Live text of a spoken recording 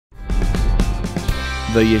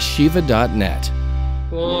theyeshiva.net.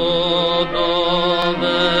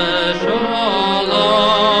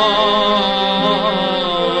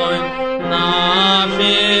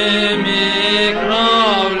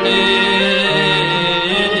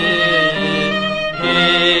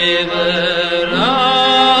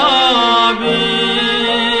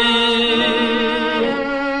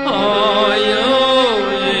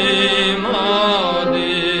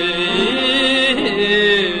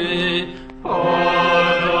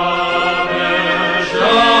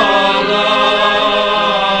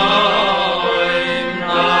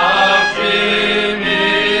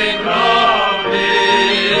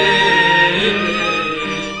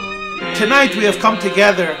 Tonight we have come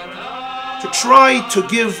together to try to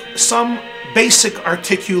give some basic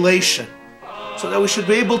articulation so that we should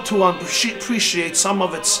be able to appreciate some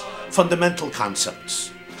of its fundamental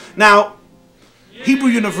concepts. Now, Hebrew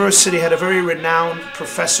University had a very renowned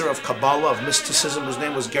professor of Kabbalah, of mysticism. His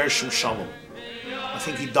name was Gershom Shalom. I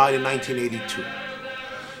think he died in 1982.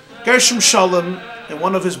 Gershom Shalom, in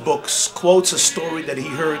one of his books, quotes a story that he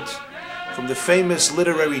heard from the famous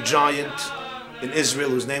literary giant in Israel,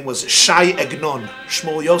 whose name was Shai Egnon,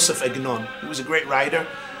 Shmuel Yosef Egnon. He was a great writer.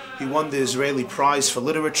 He won the Israeli Prize for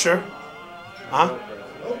Literature.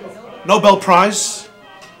 Nobel Prize.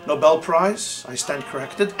 Nobel Prize, I stand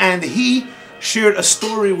corrected. And he shared a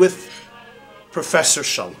story with Professor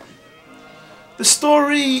Shalom. The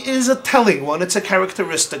story is a telling one, it's a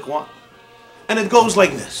characteristic one. And it goes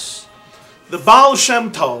like this. The Baal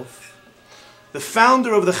Shem Tov, the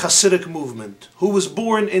founder of the Hasidic movement, who was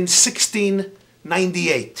born in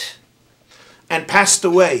 1698 and passed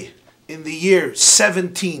away in the year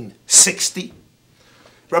 1760,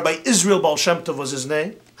 Rabbi Israel Baal Shem Tov was his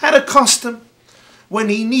name, had a custom when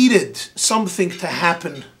he needed something to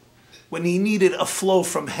happen, when he needed a flow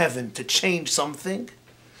from heaven to change something,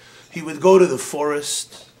 he would go to the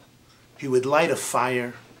forest, he would light a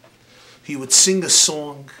fire, he would sing a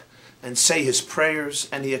song and say his prayers,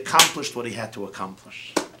 and he accomplished what he had to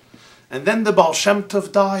accomplish. And then the Baal Shem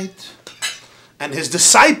Tov died, and his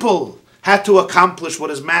disciple had to accomplish what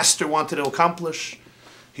his master wanted to accomplish.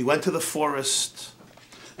 He went to the forest,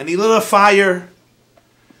 and he lit a fire,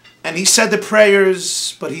 and he said the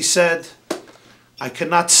prayers, but he said, I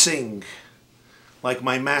cannot sing like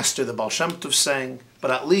my master, the Baal Shem Tov, sang, but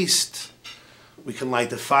at least we can light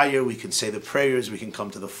the fire, we can say the prayers, we can come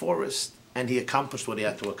to the forest. And he accomplished what he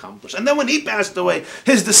had to accomplish. And then when he passed away,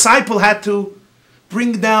 his disciple had to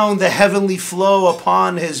bring down the heavenly flow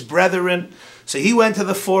upon his brethren. So he went to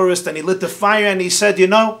the forest and he lit the fire and he said, you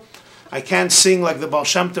know, I can't sing like the Baal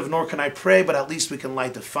Shem Tov, nor can I pray, but at least we can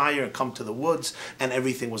light the fire and come to the woods, and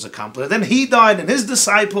everything was accomplished. Then he died, and his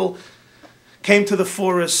disciple came to the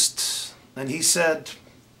forest, and he said,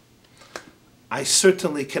 I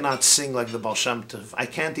certainly cannot sing like the Baal Shem Tov. I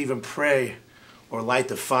can't even pray or light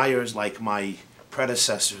the fires like my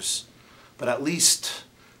predecessors, but at least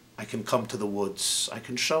I can come to the woods. I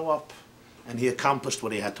can show up. And he accomplished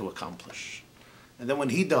what he had to accomplish. And then when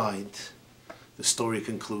he died, the story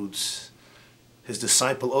concludes, his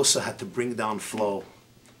disciple also had to bring down flow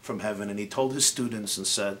from heaven, and he told his students and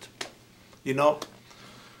said, you know,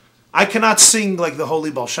 I cannot sing like the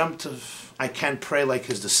holy Baal Shem Tov. I can't pray like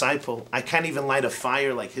his disciple. I can't even light a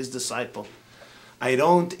fire like his disciple. I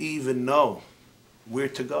don't even know where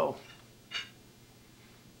to go.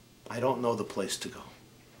 I don't know the place to go.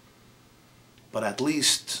 But at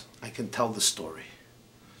least I can tell the story.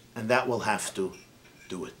 And that will have to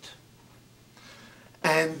do it.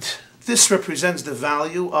 And this represents the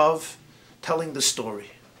value of telling the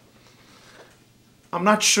story. I'm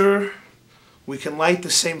not sure we can light the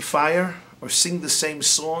same fire or sing the same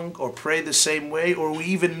song or pray the same way, or we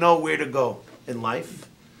even know where to go in life.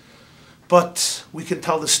 But we can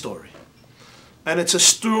tell the story. And it's a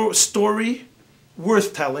story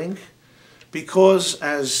worth telling because,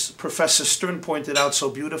 as Professor Stern pointed out so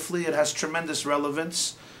beautifully, it has tremendous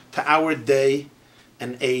relevance to our day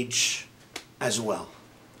and age as well.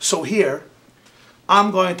 So here, I'm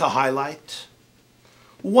going to highlight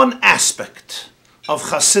one aspect of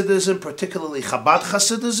Chassidisim, particularly Chabad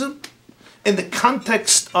Chassidisim, in the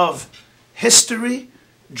context of history,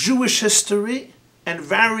 Jewish history, and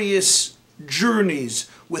various journeys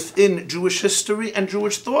within Jewish history and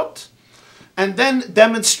Jewish thought, and then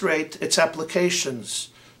demonstrate its applications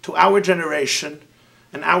to our generation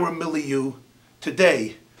and our milieu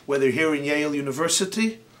today, whether here in Yale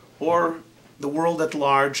University or the world at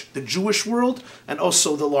large, the Jewish world, and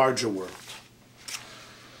also the larger world.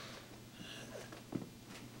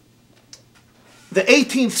 The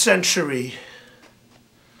 18th century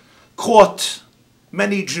caught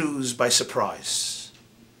many Jews by surprise.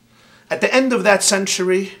 At the end of that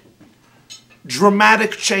century,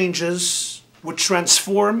 dramatic changes would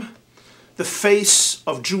transform the face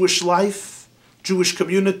of Jewish life, Jewish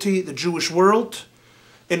community, the Jewish world,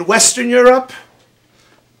 in Western Europe,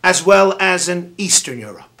 as well as in Eastern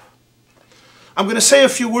Europe. I'm going to say a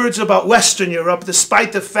few words about Western Europe,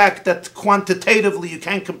 despite the fact that quantitatively you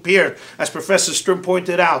can't compare, as Professor Sturm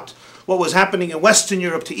pointed out, what was happening in Western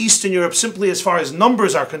Europe to Eastern Europe simply as far as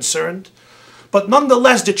numbers are concerned. But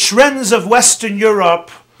nonetheless, the trends of Western Europe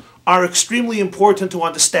are extremely important to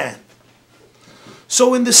understand.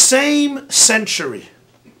 So in the same century,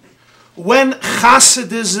 when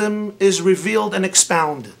Chassidisim is revealed and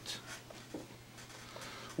expounded,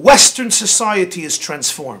 Western society is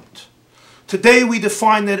transformed. Today we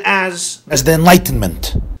define it as the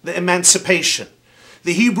Enlightenment, the emancipation.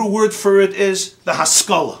 The Hebrew word for it is the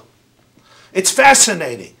Haskalah. It's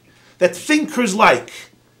fascinating that thinkers like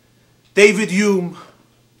David Hume,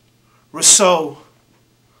 Rousseau,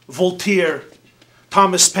 Voltaire,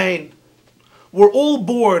 Thomas Paine were all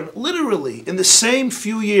born literally in the same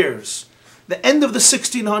few years, the end of the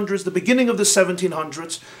 1600s, the beginning of the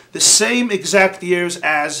 1700s, the same exact years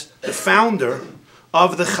as the founder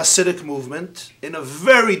of the Hasidic movement in a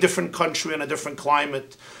very different country and a different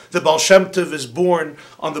climate. The Baal Shem Tov is born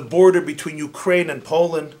on the border between Ukraine and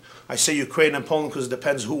Poland. I say Ukraine and Poland because it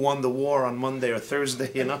depends who won the war on Monday or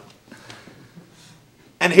Thursday, you know.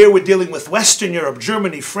 And here we're dealing with Western Europe,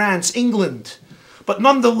 Germany, France, England. But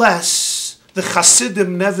nonetheless, the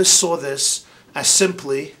Hasidim never saw this as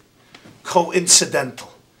simply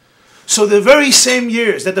coincidental. So the very same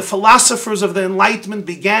years that the philosophers of the Enlightenment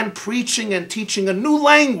began preaching and teaching a new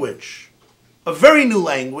language, a very new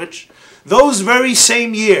language, those very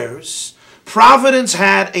same years, Providence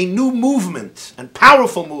had a new movement, and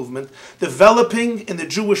powerful movement, developing in the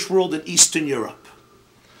Jewish world in Eastern Europe.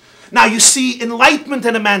 Now you see, Enlightenment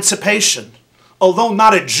and emancipation, although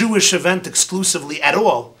not a Jewish event exclusively at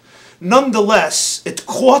all, nonetheless, it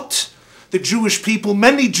caught the Jewish people,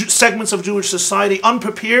 many segments of Jewish society,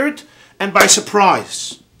 unprepared and by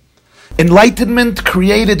surprise. Enlightenment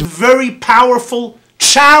created very powerful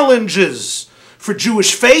challenges for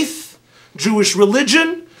Jewish faith, Jewish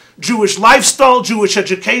religion, Jewish lifestyle, Jewish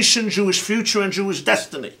education, Jewish future, and Jewish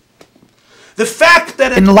destiny. The fact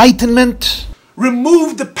that Enlightenment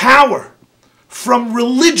removed the power from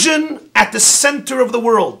religion at the center of the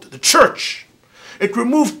world, the church. It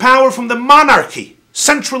removed power from the monarchy,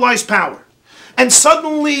 centralized power. And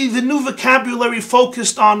suddenly the new vocabulary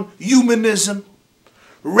focused on humanism,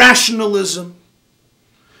 rationalism,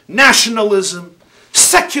 nationalism,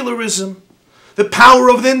 secularism, the power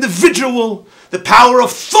of the individual, the power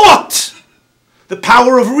of thought, the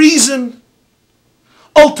power of reason,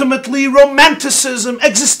 ultimately romanticism,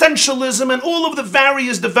 existentialism, and all of the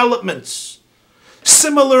various developments,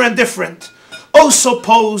 similar and different, also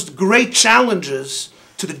posed great challenges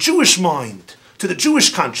to the Jewish mind, to the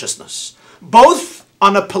Jewish consciousness, both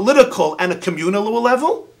on a political and a communal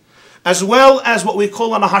level, as well as what we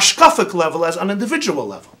call on a hashkafic level, as an individual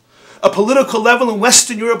level. A political level in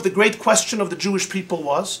Western Europe, the great question of the Jewish people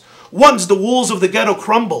was, once the walls of the ghetto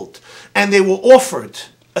crumbled and they were offered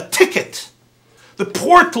a ticket, the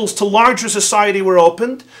portals to larger society were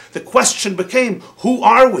opened, the question became, who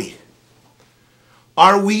are we?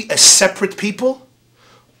 Are we a separate people?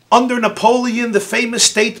 Under Napoleon, the famous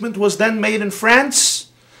statement was then made in France,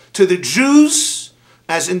 to the Jews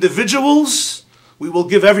as individuals, we will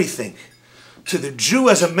give everything. To the Jew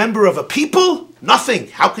as a member of a people, nothing.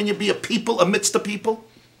 How can you be a people amidst the people?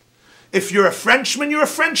 If you're a Frenchman, you're a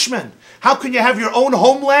Frenchman. How can you have your own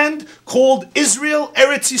homeland called Israel,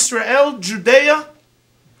 Eretz Yisrael, Judea?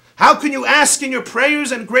 How can you ask in your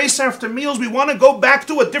prayers and grace after meals, we want to go back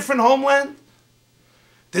to a different homeland?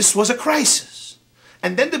 This was a crisis.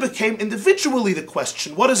 And then there became individually the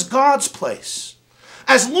question, what is God's place?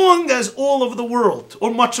 As long as all of the world,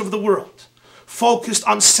 or much of the world, focused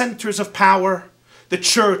on centers of power, the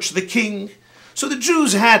church, the king. So the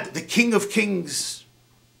Jews had the King of Kings.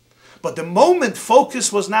 But the moment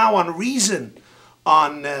focus was now on reason,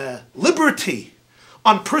 on liberty,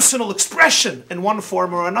 on personal expression in one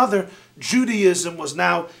form or another, Judaism was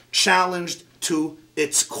now challenged to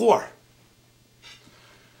its core.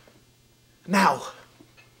 Now,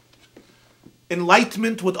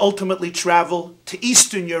 Enlightenment would ultimately travel to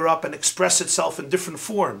Eastern Europe and express itself in different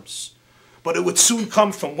forms. But it would soon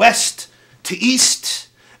come from west to east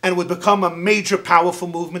and would become a major powerful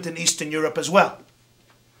movement in Eastern Europe as well.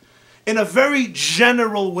 In a very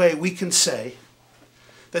general way, we can say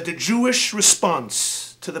that the Jewish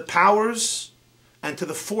response to the powers and to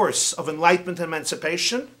the force of Enlightenment and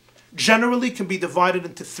emancipation generally can be divided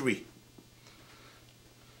into three.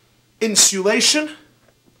 Insulation,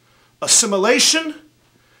 assimilation,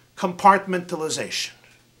 compartmentalization.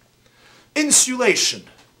 Insulation.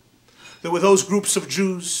 There were those groups of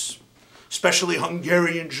Jews, especially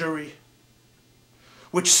Hungarian Jewry,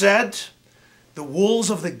 which said the walls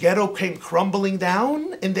of the ghetto came crumbling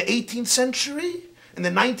down in the 18th century, in the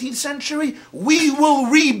 19th century. We will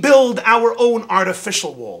rebuild our own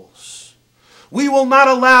artificial walls. We will not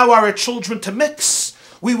allow our children to mix.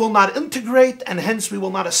 We will not integrate, and hence we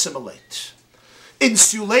will not assimilate.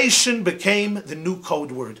 Insulation became the new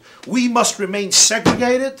code word. We must remain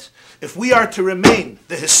segregated if we are to remain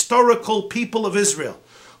the historical people of Israel,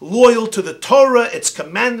 loyal to the Torah, its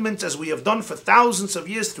commandments, as we have done for thousands of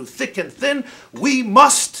years through thick and thin. We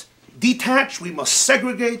must detach, we must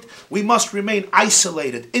segregate, we must remain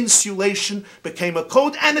isolated. Insulation became a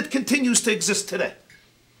code, and it continues to exist today.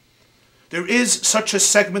 There is such a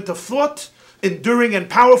segment of thought, enduring and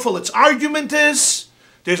powerful. Its argument is,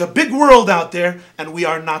 there's a big world out there, and we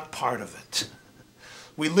are not part of it.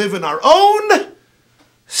 We live in our own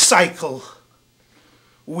cycle.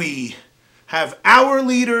 We have our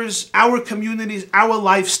leaders, our communities, our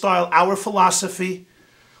lifestyle, our philosophy.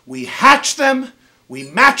 We hatch them,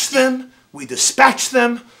 we match them, we dispatch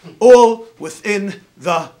them, all within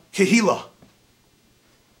the Kehillah.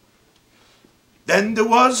 Then there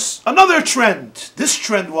was another trend. This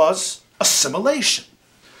trend was assimilation.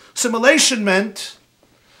 Assimilation meant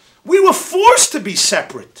we were forced to be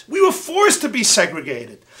separate. We were forced to be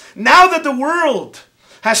segregated. Now that the world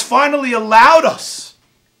has finally allowed us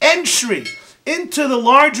entry into the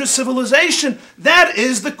larger civilization, that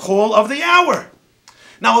is the call of the hour.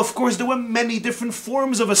 Now, of course, there were many different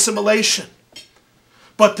forms of assimilation.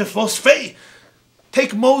 But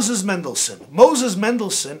take Moses Mendelssohn. Moses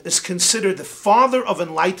Mendelssohn is considered the father of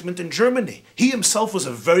Enlightenment in Germany. He himself was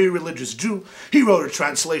a very religious Jew. He wrote a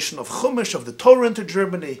translation of Chumash, of the Torah, into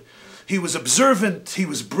Germany. He was observant. He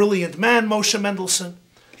was a brilliant man, Moshe Mendelssohn.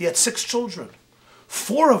 He had 6 children.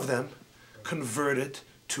 4 of them converted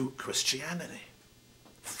to Christianity.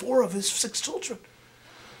 4 of his 6 children.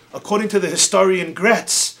 According to the historian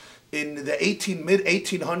Gretz, in the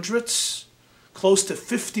mid-1800s, close to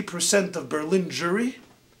 50% of Berlin Jewry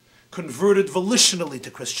converted volitionally to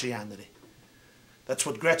Christianity. That's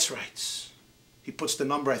what Gretz writes. He puts the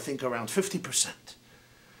number, I think, around 50%.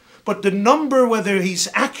 But the number, whether he's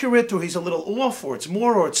accurate or he's a little off, or it's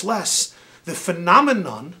more or it's less, the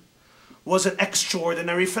phenomenon was an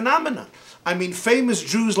extraordinary phenomenon. I mean, famous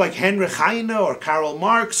Jews like Heinrich Heine or Karl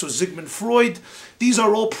Marx or Sigmund Freud, these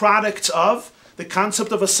are all products of the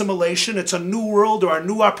concept of assimilation. It's a new world, there are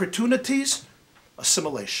new opportunities.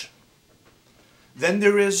 Assimilation. Then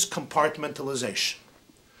there is compartmentalization.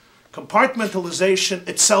 Compartmentalization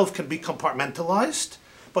itself can be compartmentalized,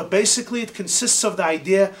 but basically it consists of the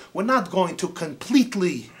idea we're not going to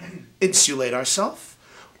completely insulate ourselves,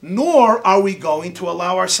 nor are we going to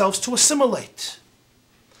allow ourselves to assimilate.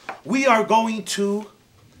 We are going to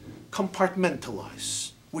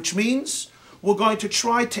compartmentalize, which means we're going to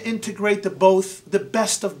try to integrate the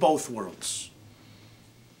best of both worlds.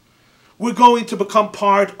 We're going to become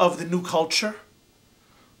part of the new culture,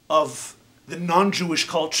 of the non-Jewish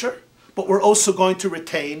culture, but we're also going to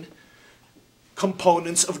retain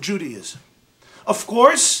components of Judaism. Of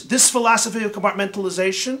course, this philosophy of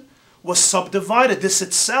compartmentalization was subdivided. This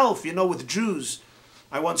itself, with Jews.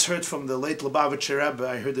 I once heard from the late Lubavitcher Rebbe,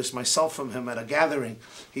 I heard this myself from him at a gathering.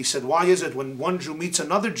 He said, why is it when one Jew meets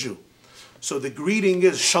another Jew? So the greeting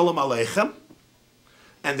is Shalom Aleichem,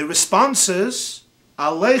 and the response is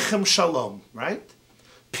Aleichem Shalom, right?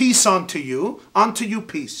 Peace unto you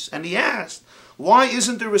peace. And he asked, why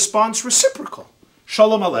isn't the response reciprocal?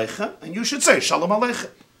 Shalom Aleichem, and you should say Shalom Aleichem.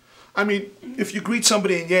 I mean, if you greet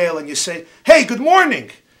somebody in Yale and you say, hey, good morning,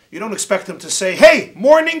 you don't expect them to say, hey,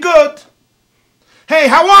 morning good. Hey,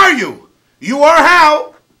 how are you? You are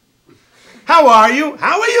how? How are you?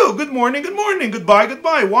 How are you? Good morning, goodbye,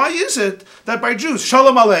 goodbye. Why is it that by Jews,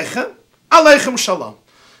 Shalom Aleichem, Aleichem Shalom?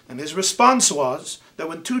 And his response was that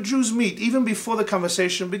when 2 Jews meet, even before the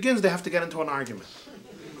conversation begins, they have to get into an argument.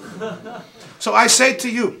 So I say to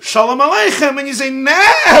you, Shalom Aleichem, and you say,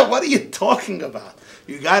 no, what are you talking about?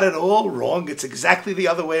 You got it all wrong. It's exactly the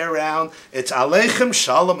other way around. It's Aleichem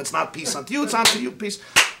Shalom. It's not peace unto you, it's unto you peace.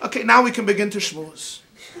 Okay, now we can begin to schmooze.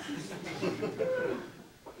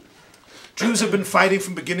 Jews have been fighting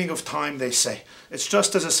from the beginning of time, they say. It's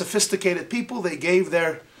just as a sophisticated people, they gave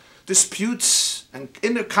their disputes and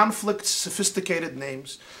inner conflicts sophisticated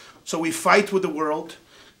names. So we fight with the world,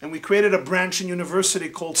 and we created a branch in university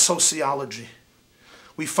called sociology.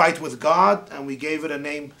 We fight with God, and we gave it a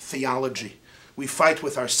name, theology. We fight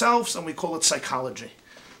with ourselves, and we call it psychology.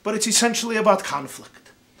 But it's essentially about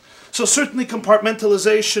conflict. So certainly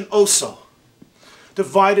compartmentalization also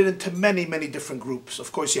divided into many, many different groups.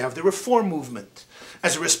 Of course, you have the Reform movement.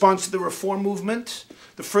 As a response to the Reform movement,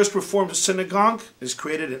 the first Reformed synagogue is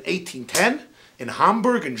created in 1810 in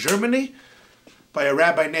Hamburg, in Germany, by a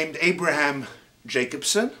rabbi named Abraham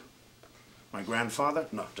Jacobson. My grandfather?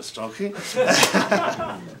 No, just joking.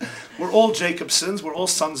 We're all Jacobsons. We're all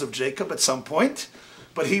sons of Jacob at some point.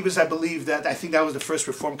 But he was, I think that was the first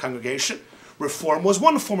Reformed congregation. Reform was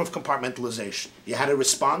one form of compartmentalization. You had a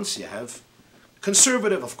response. You have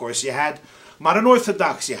conservative, of course. You had modern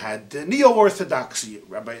Orthodox. You had neo-Orthodox.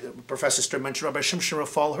 Professor Stern mentioned Rabbi Shimshon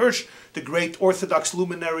Raphael Hirsch, the great Orthodox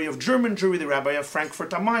luminary of German Jewry, the rabbi of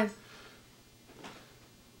Frankfurt am Main.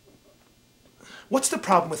 What's the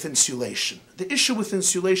problem with insulation? The issue with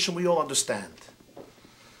insulation we all understand.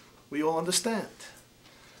 We all understand.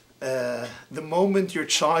 The moment your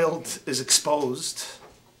child is exposed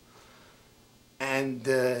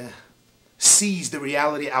and sees the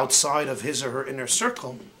reality outside of his or her inner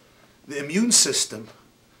circle, the immune system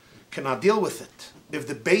cannot deal with it. If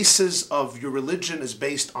the basis of your religion is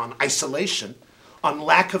based on isolation, on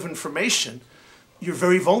lack of information, you're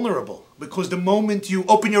very vulnerable, because the moment you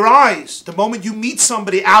open your eyes, the moment you meet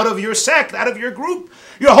somebody out of your sect, out of your group,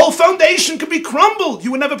 your whole foundation could be crumbled.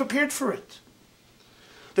 You were never prepared for it.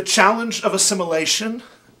 The challenge of assimilation,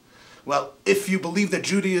 well, if you believe that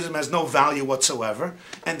Judaism has no value whatsoever,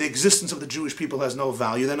 and the existence of the Jewish people has no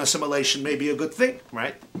value, then assimilation may be a good thing,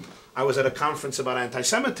 right? I was at a conference about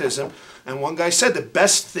anti-Semitism, and one guy said the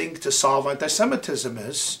best thing to solve anti-Semitism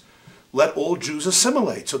is let all Jews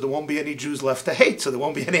assimilate, so there won't be any Jews left to hate, so there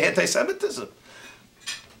won't be any anti-Semitism.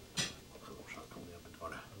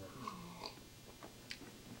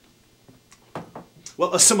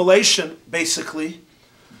 Well, assimilation basically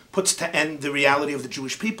puts to end the reality of the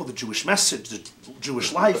Jewish people, the Jewish message, the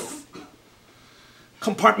Jewish life.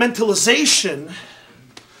 Compartmentalization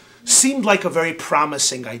seemed like a very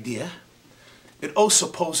promising idea. It also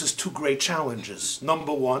poses two great challenges.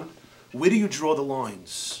 Number one, where do you draw the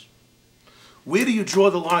lines? Where do you draw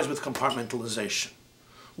the lines with compartmentalization?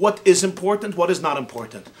 What is important? What is not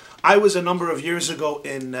important? I was a number of years ago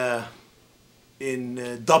in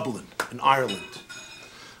Dublin, in Ireland.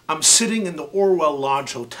 I'm sitting in the Orwell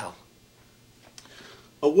Lodge Hotel.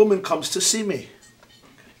 A woman comes to see me.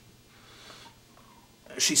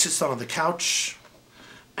 She sits down on the couch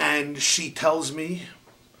and she tells me,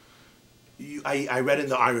 I read in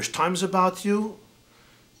the Irish Times about you.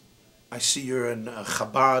 I see you're a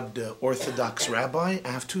Chabad Orthodox rabbi. I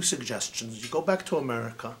have two suggestions. You go back to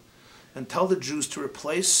America and tell the Jews to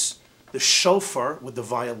replace the shofar with the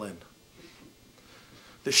violin.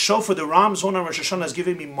 The shofar, the Ram Zon on Rosh Hashanah, is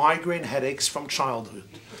giving me migraine headaches from childhood.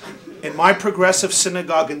 In my progressive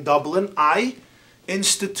synagogue in Dublin, I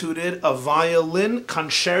instituted a violin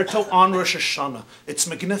concerto on Rosh Hashanah. It's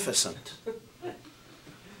magnificent.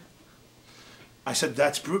 I said,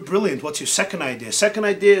 that's brilliant. What's your second idea? Second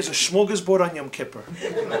idea is a smorgasbord on Yom Kippur.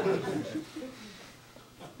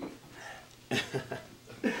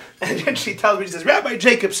 And then she tells me, she says, Rabbi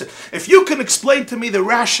Jacobson, if you can explain to me the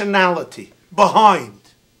rationality behind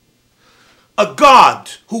a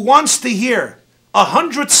God who wants to hear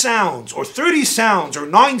 100 sounds, or 30 sounds, or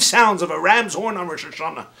 9 sounds of a ram's horn on Rosh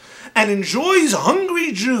Hashanah, and enjoys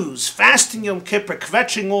hungry Jews fasting Yom Kippur,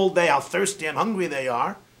 kvetching all day how thirsty and hungry they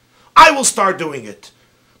are, I will start doing it.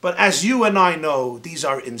 But as you and I know, these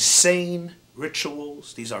are insane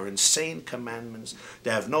rituals. These are insane commandments.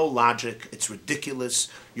 They have no logic. It's ridiculous.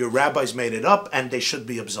 Your rabbis made it up and they should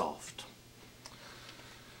be absolved.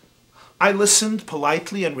 I listened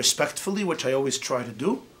politely and respectfully, which I always try to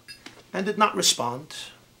do, and did not respond,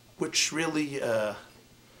 which really,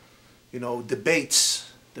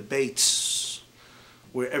 debates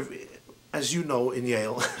where as you know in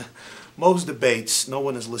Yale, most debates, no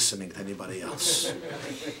one is listening to anybody else.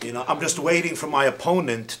 I'm just waiting for my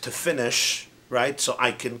opponent to finish, right, so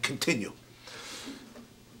I can continue.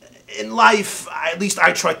 In life, at least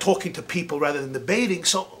I try talking to people rather than debating,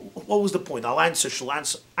 so what was the point? I'll answer, she'll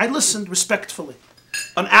answer. I listened respectfully.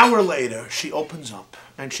 An hour later, she opens up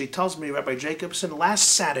and she tells me, Rabbi Jacobson, last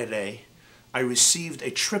Saturday, I received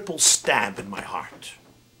a triple stab in my heart.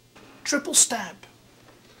 Triple stab.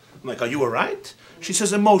 I'm like, are you all right? She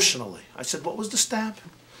says, emotionally. I said, what was the stab?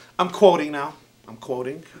 I'm quoting now. I'm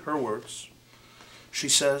quoting her words. She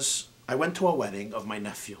says, I went to a wedding of my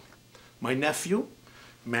nephew. My nephew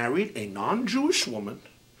married a non-Jewish woman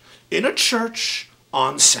in a church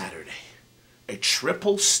on Saturday. A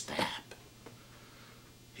triple stab.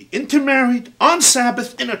 He intermarried on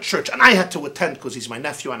Sabbath in a church. And I had to attend because he's my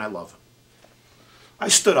nephew and I love him. I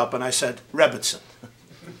stood up and I said, Rebbitzin,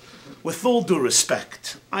 With all due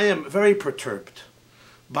respect, I am very perturbed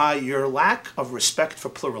by your lack of respect for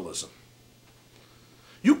pluralism.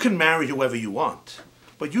 You can marry whoever you want,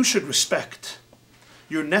 but you should respect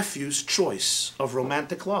your nephew's choice of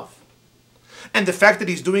romantic love. And the fact that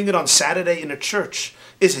he's doing it on Saturday in a church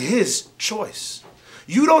is his choice.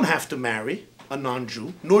 You don't have to marry a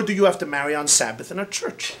non-Jew, nor do you have to marry on Sabbath in a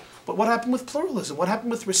church. But what happened with pluralism? What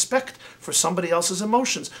happened with respect for somebody else's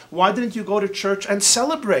emotions? Why didn't you go to church and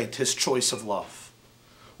celebrate his choice of love?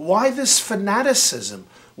 Why this fanaticism?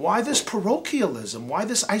 Why this parochialism? Why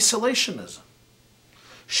this isolationism?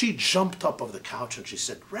 She jumped up off the couch and she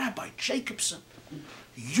said, Rabbi Jacobson,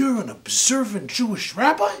 you're an observant Jewish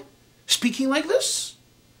rabbi speaking like this?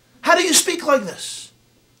 How do you speak like this?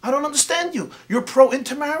 I don't understand you. You're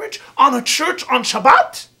pro-intermarriage on a church on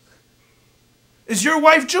Shabbat? Is your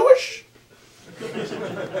wife Jewish?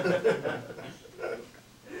 I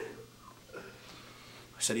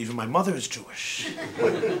said, even my mother is Jewish.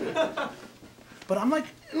 But I'm like,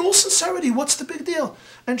 in all sincerity, what's the big deal?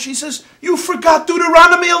 And she says, you forgot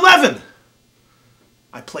Deuteronomy 11.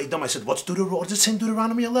 I played dumb. I said, what's Deuteronomy? What does it say in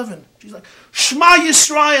Deuteronomy 11? She's like, Shema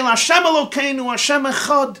Yisrael, Hashem Elokeinu, Hashem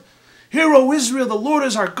Echad. Hear, O Israel, the Lord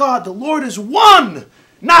is our God. The Lord is one.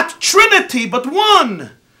 Not Trinity, but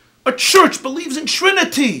one. A church believes in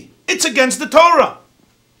Trinity. It's against the Torah.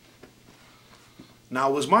 Now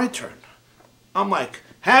it was my turn. I'm like,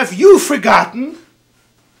 have you forgotten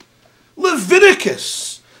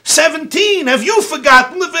Leviticus 17? Have you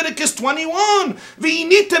forgotten Leviticus 21?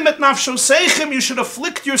 V'initem et nafshoseichem. You should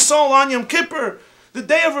afflict your soul on Yom Kippur. The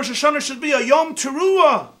day of Rosh Hashanah should be a Yom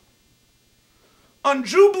Teruah. On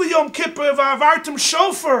Jubilee Yom Kippur v'avartem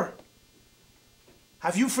shofar.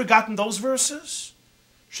 Have you forgotten those verses?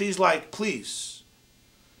 She's like, please.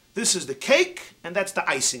 This is the cake, and that's the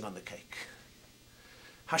icing on the cake.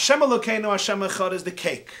 Hashem Elokeinu, Hashem Echad is the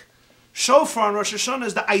cake. Shofar on Rosh Hashanah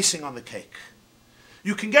is the icing on the cake.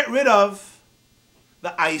 You can get rid of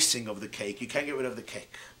the icing of the cake. You can't get rid of the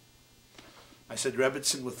cake. I said,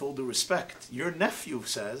 Rebbetzin, with all due respect, your nephew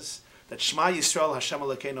says that Shema Yisrael, Hashem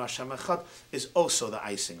Elokeinu, Hashem Echad is also the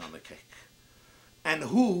icing on the cake. And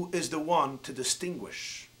who is the one to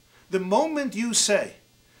distinguish? The moment you say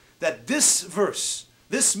that this verse,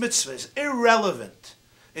 this mitzvah is irrelevant,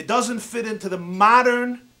 it doesn't fit into the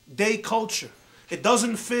modern day culture, it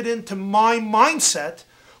doesn't fit into my mindset,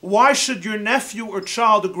 why should your nephew or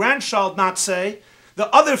child or grandchild not say,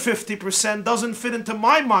 the other 50% doesn't fit into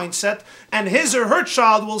my mindset, and his or her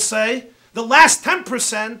child will say, the last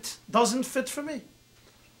 10% doesn't fit for me.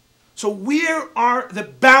 So where are the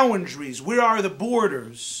boundaries, where are the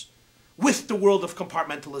borders with the world of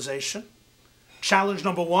compartmentalization? Challenge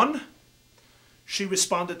number one, she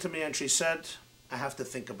responded to me and she said, I have to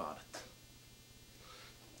think about it.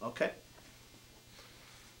 Okay.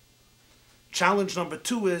 Challenge number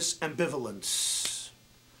two is ambivalence.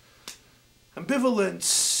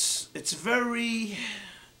 Ambivalence, it's very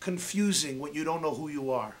confusing when you don't know who you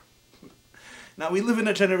are. Now, we live in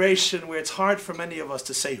a generation where it's hard for many of us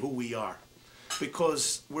to say who we are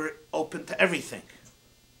because we're open to everything.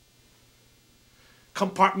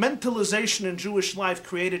 Compartmentalization in Jewish life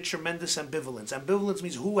created tremendous ambivalence. Ambivalence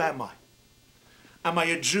means, who am I? Am I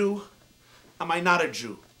a Jew? Am I not a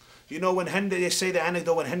Jew? You know, they say the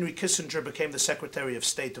anecdote when Henry Kissinger became the Secretary of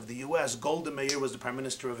State of the U.S., Golda Meir was the Prime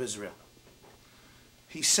Minister of Israel.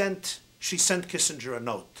 She sent Kissinger a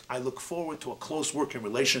note. I look forward to a close working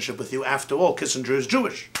relationship with you. After all, Kissinger is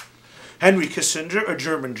Jewish. Henry Kissinger, a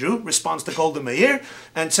German Jew, responds to Golda Meir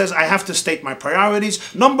and says, I have to state my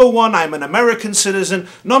priorities. Number one, I'm an American citizen.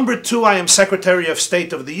 Number two, I am Secretary of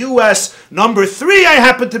State of the U.S. Number three, I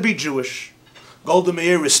happen to be Jewish. Golda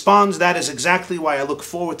Meir responds, that is exactly why I look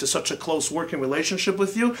forward to such a close working relationship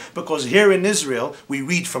with you, because here in Israel, we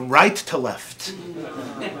read from right to left.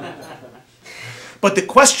 But the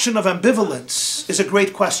question of ambivalence is a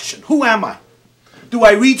great question. Who am I? Do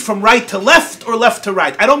I read from right to left or left to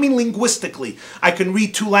right? I don't mean linguistically. I can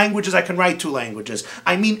read two languages, I can write two languages.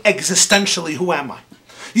 I mean existentially, who am I?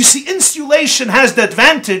 You see, insulation has the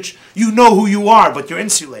advantage, you know who you are, but you're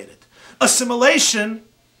insulated. Assimilation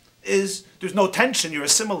is, there's no tension, you're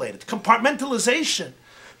assimilated. Compartmentalization,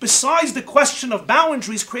 besides the question of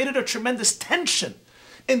boundaries, created a tremendous tension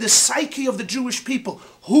in the psyche of the Jewish people.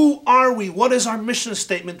 Who are we? What is our mission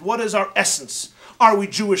statement? What is our essence? Are we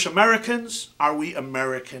Jewish Americans? Are we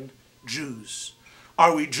American Jews?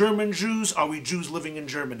 Are we German Jews? Are we Jews living in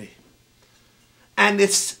Germany? And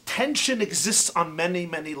its tension exists on many,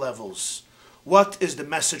 many levels. What is the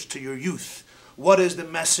message to your youth? What is the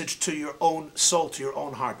message to your own soul, to your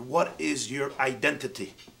own heart? What is your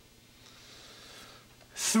identity?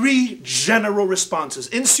 three general responses: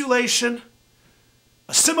 insulation,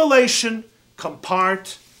 assimilation,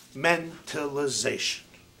 compartmentalization.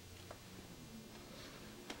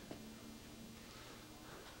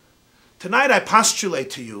 Tonight I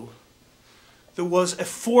postulate to you there was a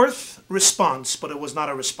fourth response, but it was not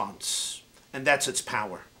a response. And that's its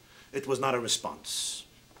power. It was not a response.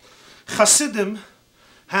 Chassidim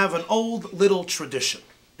have an old little tradition,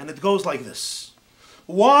 and it goes like this.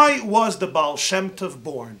 Why was the Baal Shem Tov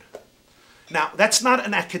born? Now, that's not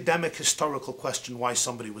an academic historical question why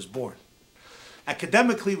somebody was born.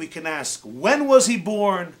 Academically, we can ask, when was he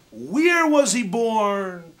born? Where was he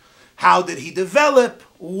born? How did he develop?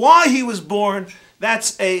 Why he was born?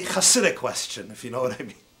 That's a Hasidic question, if you know what I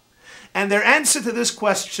mean. And their answer to this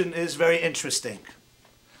question is very interesting.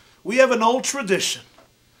 We have an old tradition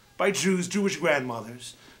by Jews, Jewish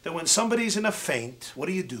grandmothers, that when somebody's in a faint, what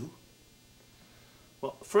do?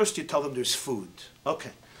 Well, first you tell them there's food.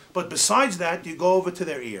 Okay. But besides that, you go over to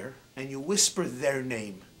their ear and you whisper their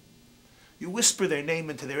name. You whisper their name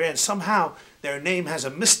into their ear, and somehow their name has a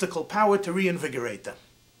mystical power to reinvigorate them.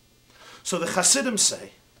 So the Chassidim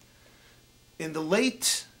say, in the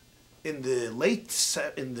late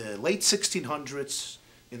 1600s,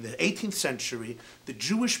 in the 18th century, the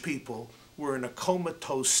Jewish people were in a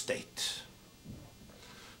comatose state.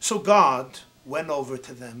 So God went over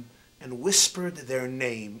to them and whispered their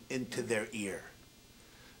name into their ear.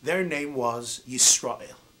 Their name was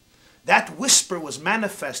Yisrael. That whisper was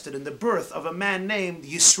manifested in the birth of a man named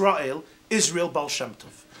Yisrael, Israel Baal Shem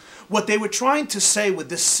Tov. What they were trying to say with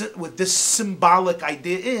this symbolic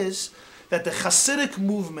idea is that the Hasidic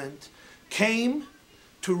movement came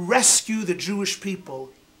to rescue the Jewish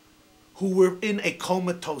people who were in a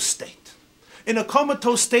comatose state. In a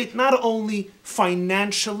comatose state not only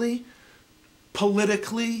financially,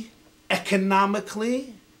 politically,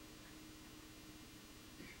 economically,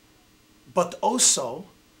 but also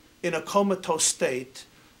in a comatose state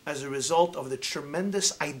as a result of the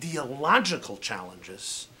tremendous ideological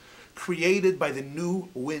challenges created by the new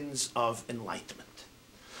winds of enlightenment.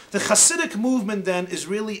 The Hasidic movement then is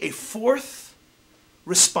really a fourth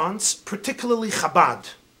response, particularly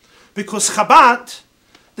Chabad, because Chabad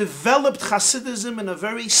developed Chassidisim in a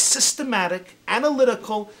very systematic,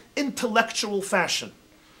 analytical, intellectual fashion.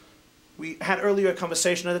 We had earlier a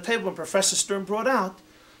conversation at the table when Professor Stern brought out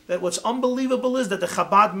that what's unbelievable is that the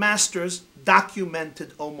Chabad masters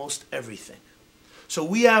documented almost everything. So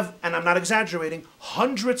we have, and I'm not exaggerating,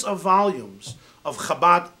 hundreds of volumes of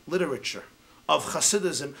Chabad literature, of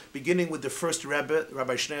Chassidisim, beginning with the first Rebbe,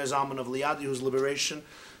 Rabbi Shneur Zalman of Liadi, whose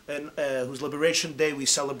liberation day we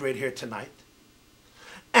celebrate here tonight.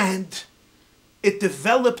 And it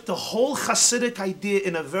developed the whole Hasidic idea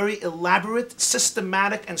in a very elaborate,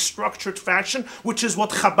 systematic, and structured fashion, which is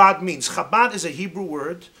what Chabad means. Chabad is a Hebrew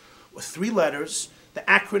word with three letters, the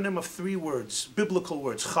acronym of three words, biblical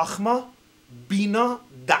words, Chachma, Bina,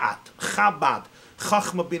 Da'at. Chabad.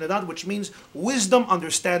 Chachma, Bina, Da'at, which means wisdom,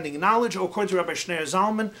 understanding, knowledge, or according to Rabbi Shneur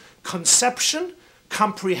Zalman, conception,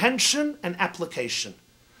 comprehension, and application.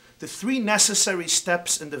 The three necessary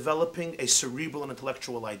steps in developing a cerebral and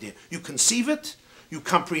intellectual idea. You conceive it, you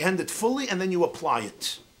comprehend it fully, and then you apply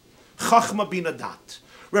it. Chachma, Bina, Da'at.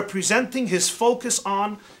 Representing his focus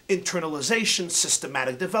on internalization,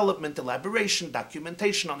 systematic development, elaboration,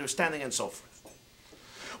 documentation, understanding, and so forth.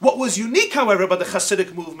 What was unique, however, about the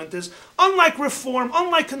Hasidic movement is, unlike Reform,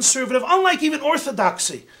 unlike Conservative, unlike even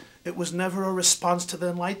Orthodoxy, it was never a response to the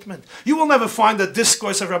Enlightenment. You will never find a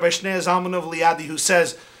discourse of Rabbi Shneur Zalman of Liadi who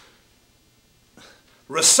says,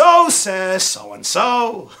 Rousseau says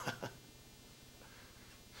so-and-so.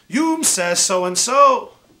 Hume says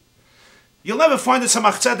so-and-so. You'll never find a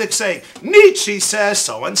Tzemach Tzedek saying, Nietzsche says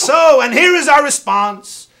so-and-so, and here is our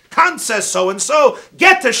response. Kant says so-and-so.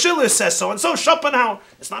 Goethe, Schiller says so-and-so. Schopenhauer.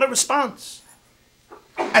 It's not a response.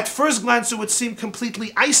 At first glance, it would seem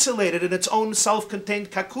completely isolated in its own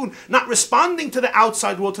self-contained cocoon, not responding to the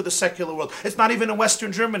outside world, to the secular world. It's not even in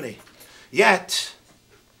Western Germany. Yet,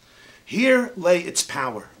 here lay its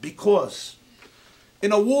power, because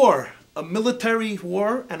in a war, a military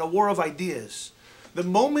war and a war of ideas, the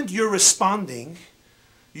moment you're responding,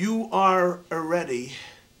 you are already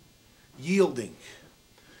yielding.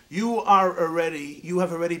 You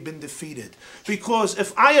have already been defeated. Because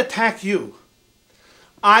if I attack you,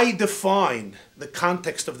 I define the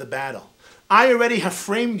context of the battle. I already have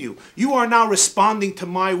framed you. You are now responding to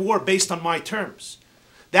my war based on my terms.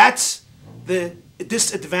 That's the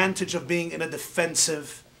disadvantage of being in a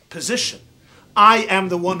defensive position. I am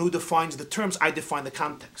the one who defines the terms. I define the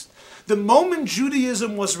context. The moment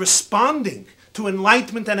Judaism was responding to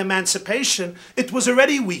enlightenment and emancipation, it was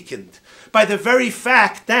already weakened by the very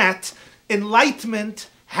fact that enlightenment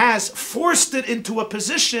has forced it into a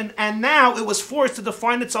position, and now it was forced to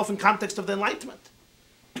define itself in context of the Enlightenment.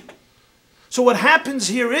 So what happens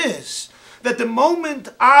here is that the moment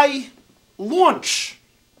I launch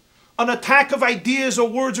an attack of ideas or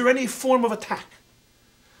words or any form of attack,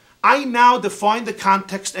 I now define the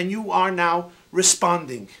context and you are now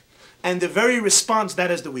responding. And the very response, that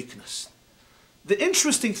is the weakness. The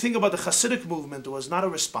interesting thing about the Hasidic movement was not a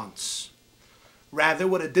response. Rather,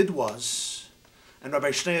 what it did was, and Rabbi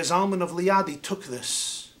Shneur Zalman of Liadi took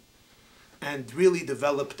this and really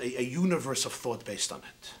developed a universe of thought based on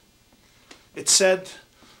it. It said,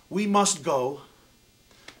 we must go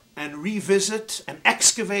and revisit and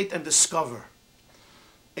excavate and discover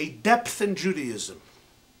a depth in Judaism,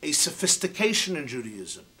 a sophistication in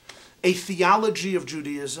Judaism, a theology of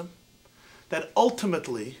Judaism that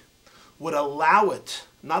ultimately would allow it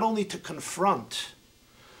not only to confront,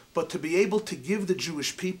 but to be able to give the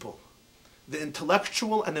Jewish people the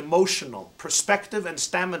intellectual and emotional perspective and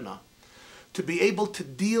stamina to be able to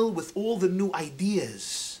deal with all the new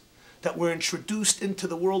ideas that were introduced into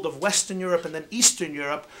the world of Western Europe and then Eastern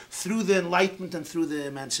Europe through the Enlightenment and through the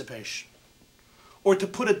emancipation. Or to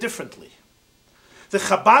put it differently, the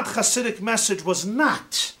Chabad Hasidic message was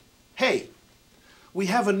not, hey, we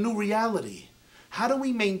have a new reality. How do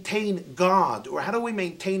we maintain God, or how do we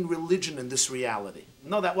maintain religion in this reality?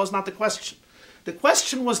 No, that was not the question. The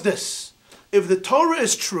question was this: if the Torah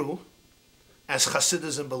is true, as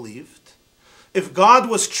Chassidisim believed, if God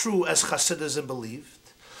was true, as Chassidisim believed,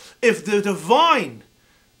 if the divine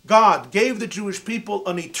God gave the Jewish people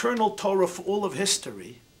an eternal Torah for all of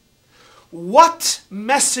history, what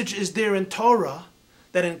message is there in Torah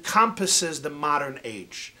that encompasses the modern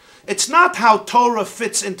age? It's not how Torah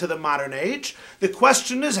fits into the modern age. The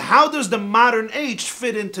question is, how does the modern age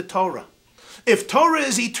fit into Torah? If Torah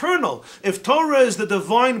is eternal, if Torah is the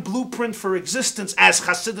divine blueprint for existence, as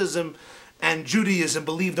Chassidisim and Judaism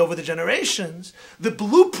believed over the generations, the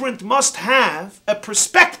blueprint must have a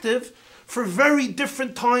perspective for very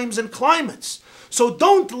different times and climates. So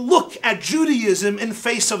don't look at Judaism in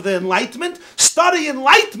face of the Enlightenment. Study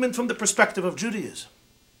Enlightenment from the perspective of Judaism.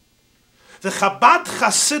 The Chabad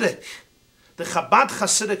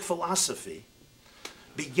Chassidic philosophy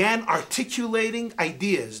began articulating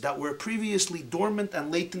ideas that were previously dormant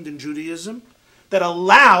and latent in Judaism that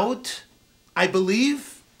allowed, I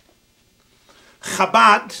believe,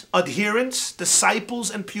 Chabad adherents, disciples,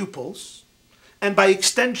 and pupils, and by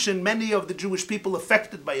extension many of the Jewish people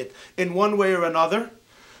affected by it in one way or another,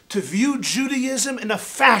 to view Judaism in a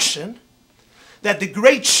fashion that the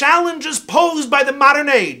great challenges posed by the modern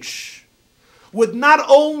age would not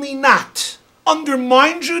only not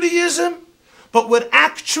undermine Judaism, but would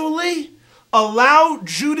actually allow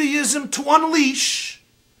Judaism to unleash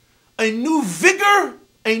a new vigor,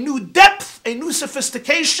 a new depth, a new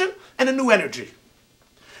sophistication, and a new energy.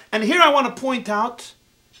 And here I want to point out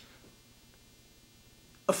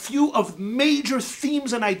a few of major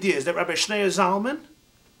themes and ideas that Rabbi Shneur Zalman,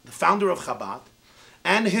 the founder of Chabad,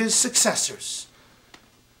 and his successors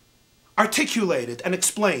articulated and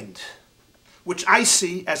explained, which I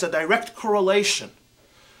see as a direct correlation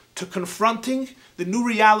to confronting the new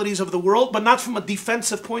realities of the world, but not from a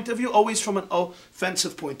defensive point of view, always from an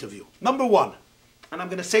offensive point of view. Number one, and I'm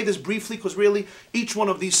going to say this briefly because really each one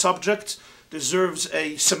of these subjects deserves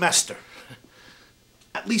a semester.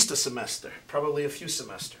 At least a semester, probably a few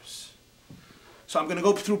semesters. So I'm going to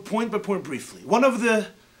go through point by point briefly.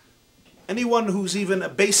 Anyone who's even a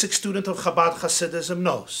basic student of Chabad Hasidism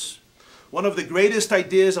knows, one of the greatest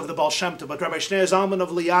ideas of the Baal Shem Tov, but Rabbi Shneur Zalman of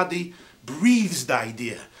Liadi breathes the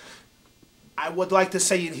idea. I would like to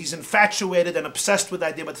say he's infatuated and obsessed with the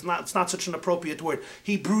idea, but it's not such an appropriate word.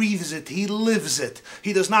 He breathes it, he lives it.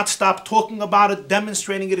 He does not stop talking about it,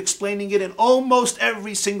 demonstrating it, explaining it in almost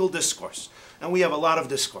every single discourse. And we have a lot of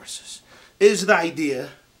discourses. Is the idea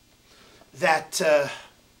that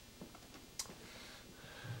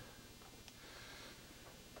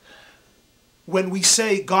when we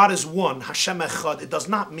say God is one, Hashem Echad, it does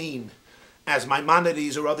not mean, as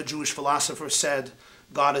Maimonides or other Jewish philosophers said,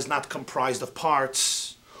 God is not comprised of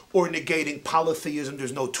parts, or negating polytheism,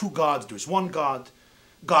 there's no two gods, there's one God.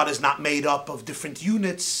 God is not made up of different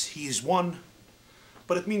units, He is one.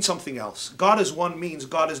 But it means something else. God is one means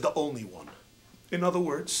God is the only one. In other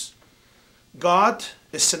words, God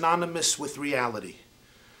is synonymous with reality.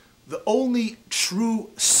 The only true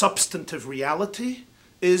substantive reality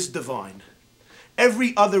is divine.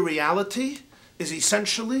 Every other reality is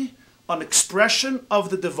essentially an expression of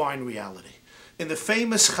the divine reality. in the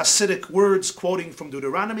famous Chassidic words quoting from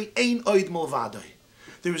Deuteronomy, Ein oid milvadoi.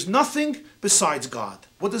 There is nothing besides God.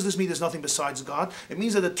 What does this mean, there's nothing besides God? It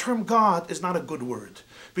means that the term God is not a good word.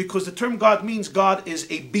 Because the term God means God is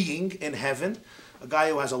a being in heaven. A guy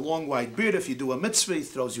who has a long white beard, if you do a mitzvah, he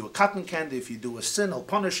throws you a cotton candy. If you do a sin, he'll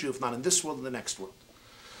punish you, if not in this world, in the next world.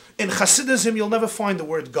 In Chassidisim, you'll never find the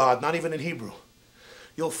word God, not even in Hebrew.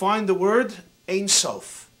 You'll find the word Ein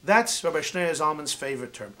Sof. That's Rabbi Shneur Zalman's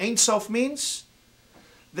favorite term. Ein Sof means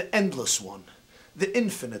the endless one, the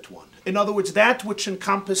infinite one. In other words, that which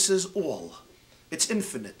encompasses all. It's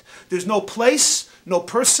infinite. There's no place, no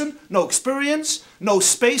person, no experience, no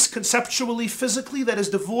space conceptually, physically that is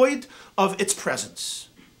devoid of its presence.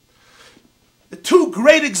 The two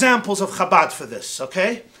great examples of Chabad for this,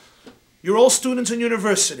 okay? You're all students in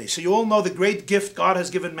university, so you all know the great gift God has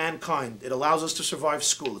given mankind. It allows us to survive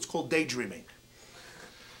school. It's called daydreaming.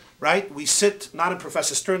 Right? We sit, not in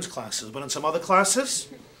Professor Stern's classes, but in some other classes.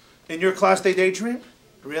 In your class, they daydream?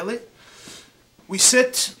 Really? We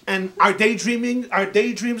sit and our daydreams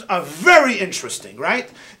are very interesting,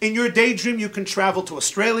 right? In your daydream, you can travel to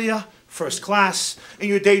Australia, first class. In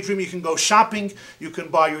your daydream, you can go shopping. You can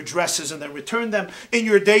buy your dresses and then return them. In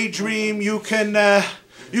your daydream, you can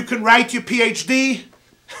write your PhD.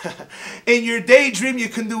 In your daydream, you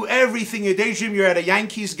can do everything. In your daydream, you're at a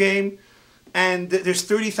Yankees game, and there's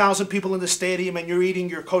 30,000 people in the stadium, and you're eating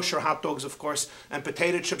your kosher hot dogs, of course, and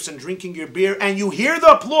potato chips, and drinking your beer, and you hear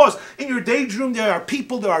the applause. In your daydream, there are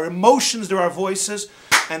people, there are emotions, there are voices,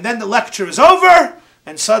 and then the lecture is over,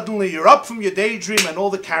 and suddenly you're up from your daydream, and all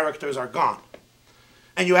the characters are gone.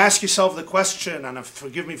 And you ask yourself the question, and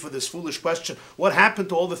forgive me for this foolish question, what happened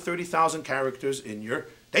to all the 30,000 characters in your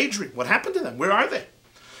daydream? What happened to them? Where are they?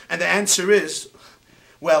 And the answer is,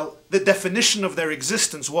 well, the definition of their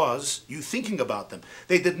existence was you thinking about them.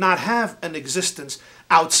 They did not have an existence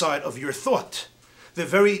outside of your thought. The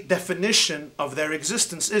very definition of their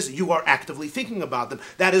existence is you are actively thinking about them.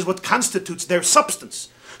 That is what constitutes their substance.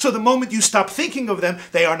 So the moment you stop thinking of them,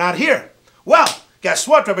 they are not here. Well, guess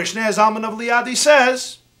what? Rabbi Shneur Zalman of Liadi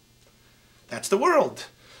says, that's the world.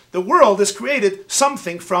 The world is created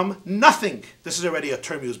something from nothing. This is already a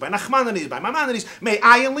term used by Nachmanides, by Maimonides, May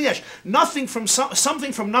Ayin Liesh. Nothing from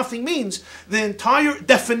something from nothing means the entire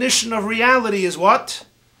definition of reality is what?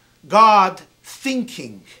 God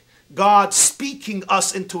thinking, God speaking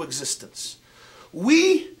us into existence.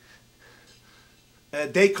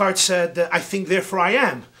 Descartes said, I think, therefore I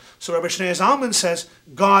am. So Rabbi Shneur Zalman says,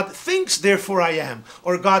 God thinks, therefore I am,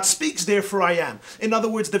 or God speaks, therefore I am. In other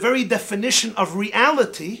words, the very definition of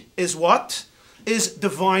reality is what? Is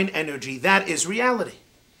divine energy. That is reality.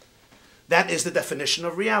 That is the definition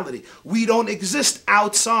of reality. We don't exist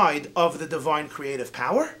outside of the divine creative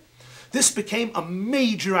power. This became a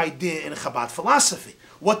major idea in Chabad philosophy.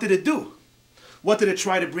 What did it do? What did it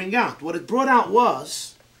try to bring out? What it brought out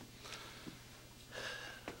was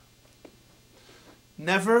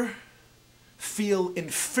never feel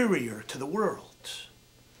inferior to the world.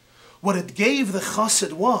 What it gave the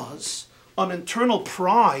chassid was an internal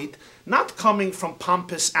pride, not coming from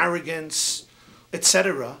pompous arrogance,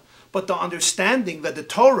 etc., but the understanding that the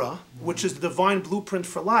Torah, which is the divine blueprint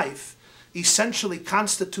for life, essentially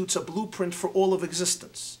constitutes a blueprint for all of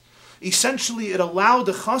existence. Essentially, it allowed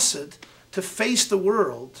the chassid to face the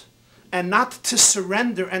world and not to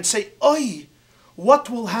surrender and say, "Oi, what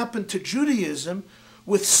will happen to Judaism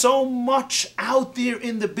with so much out there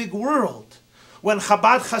in the big world?" When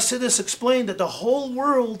Chabad Chassidus explained that the whole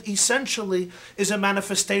world essentially is a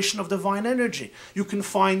manifestation of divine energy. You can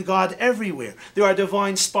find God everywhere. There are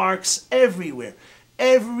divine sparks everywhere.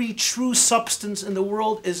 Every true substance in the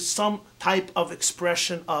world is some type of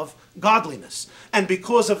expression of godliness. And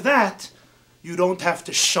because of that, you don't have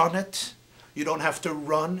to shun it. You don't have to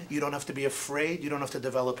run. You don't have to be afraid. You don't have to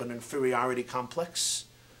develop an inferiority complex.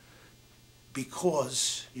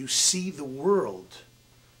 Because you see the world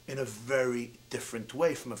in a very different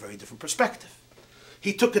way, from a very different perspective.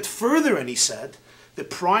 He took it further and he said, the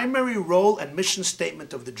primary role and mission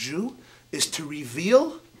statement of the Jew is to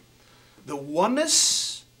reveal the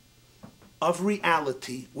oneness of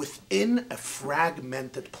reality within a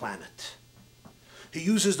fragmented planet. He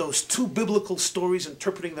uses those two biblical stories,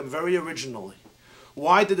 interpreting them very originally.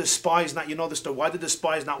 Why did the spies not, you know the story, why did the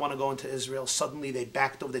spies not want to go into Israel? Suddenly they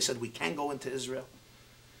backed over, they said, we can go into Israel.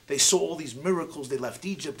 They saw all these miracles, they left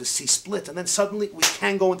Egypt, the sea split, and then suddenly we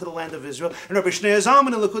can go into the land of Israel. And Rabbi Shneur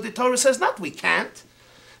Zalman in Likutei Torah says, not we can't.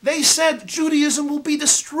 They said Judaism will be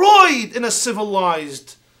destroyed in a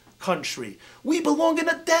civilized country. We belong in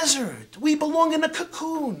a desert. We belong in a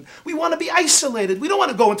cocoon. We want to be isolated. We don't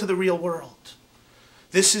want to go into the real world.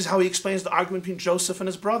 This is how he explains the argument between Joseph and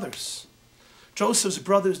his brothers. Joseph's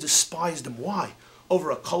brothers despised him. Why?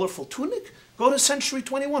 Over a colorful tunic? Go to Century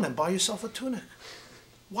 21 and buy yourself a tunic.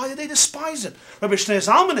 Why did they despise him? Rabbi Shneur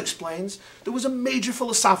Zalman explains there was a major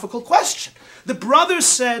philosophical question. The brothers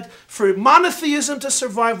said, for monotheism to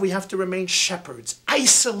survive, we have to remain shepherds,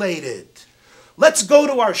 isolated. Let's go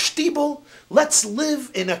to our shtibel. Let's live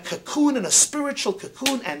in a cocoon, in a spiritual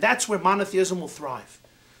cocoon, and that's where monotheism will thrive.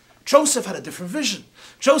 Joseph had a different vision.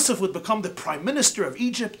 Joseph would become the prime minister of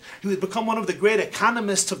Egypt. He would become one of the great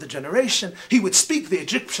economists of the generation. He would speak the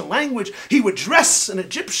Egyptian language. He would dress an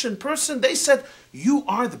Egyptian person. They said, you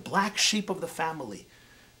are the black sheep of the family.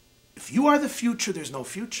 If you are the future, there's no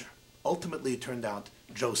future. Ultimately, it turned out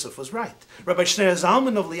Joseph was right. Rabbi Shneur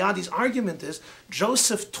Zalman of Liadi's argument is,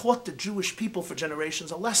 Joseph taught the Jewish people for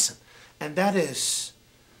generations a lesson. And that is,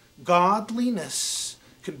 godliness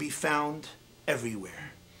can be found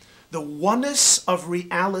everywhere. The oneness of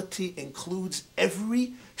reality includes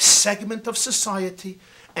every segment of society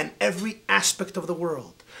and every aspect of the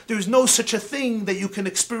world. There's no such a thing that you can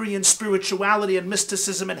experience spirituality and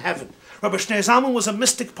mysticism in heaven. Rabbi Shneur Zalman was a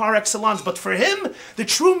mystic par excellence, but for him, the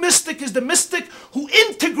true mystic is the mystic who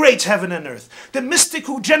integrates heaven and earth, the mystic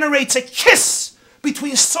who generates a kiss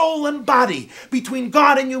between soul and body, between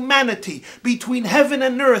God and humanity, between heaven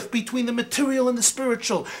and earth, between the material and the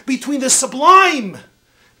spiritual, between the sublime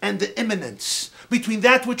and the immanence, between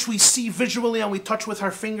that which we see visually and we touch with our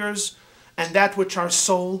fingers and that which our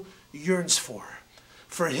soul yearns for.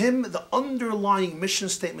 For him, the underlying mission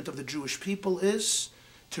statement of the Jewish people is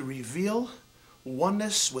to reveal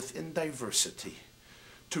oneness within diversity,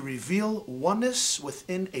 to reveal oneness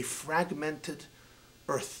within a fragmented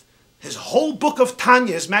earth. His whole book of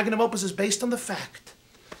Tanya, his magnum opus, is based on the fact,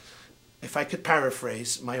 if I could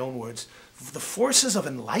paraphrase my own words, the forces of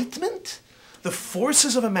enlightenment, the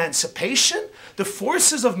forces of emancipation, the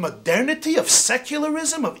forces of modernity, of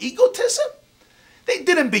secularism, of egotism, they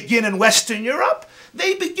didn't begin in Western Europe.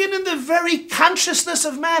 They begin in the very consciousness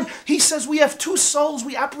of man. He says we have two souls.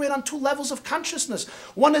 We operate on two levels of consciousness.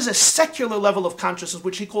 One is a secular level of consciousness,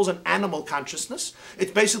 which he calls an animal consciousness.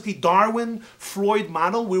 It's basically Darwin, Freud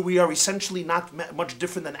model, where we are essentially not much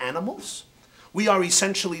different than animals. We are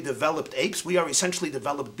essentially developed apes. We are essentially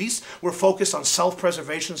developed beasts. We're focused on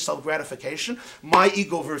self-preservation, self-gratification. My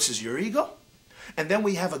ego versus your ego. And then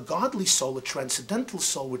we have a godly soul, a transcendental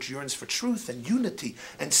soul, which yearns for truth and unity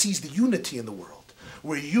and sees the unity in the world,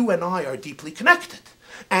 where you and I are deeply connected.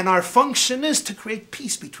 And our function is to create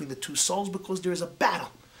peace between the two souls because there is a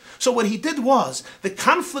battle. So what he did was, the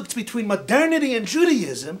conflict between modernity and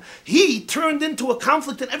Judaism, he turned into a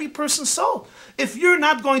conflict in every person's soul. If you're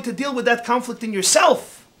not going to deal with that conflict in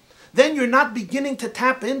yourself, then you're not beginning to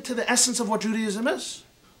tap into the essence of what Judaism is.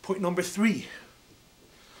 Point number 3,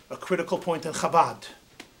 a critical point in Chabad.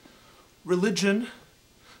 Religion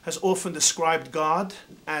has often described God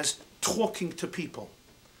as talking to people.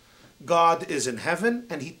 God is in heaven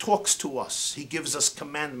and he talks to us. He gives us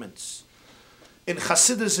commandments. In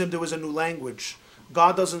Chassidisim, there was a new language.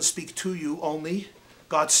 God doesn't speak to you only.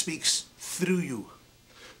 God speaks through you.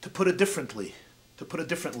 To put it differently,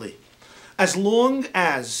 as long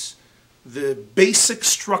as the basic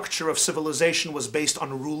structure of civilization was based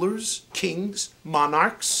on rulers, kings,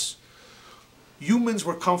 monarchs, humans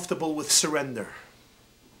were comfortable with surrender.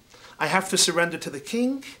 I have to surrender to the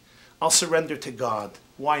king, I'll surrender to God.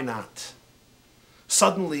 Why not?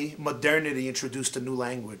 Suddenly, modernity introduced a new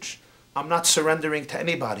language. I'm not surrendering to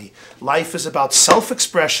anybody. Life is about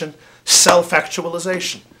self-expression,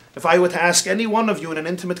 self-actualization. If I were to ask any one of you in an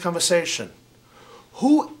intimate conversation,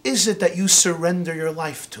 who is it that you surrender your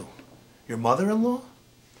life to? Your mother-in-law?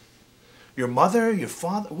 Your mother? Your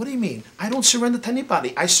father? What do you mean? I don't surrender to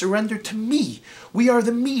anybody. I surrender to me. We are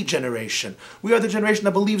the me generation. We are the generation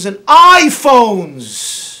that believes in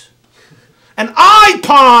iPhones and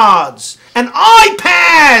iPods and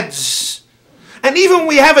iPads. And even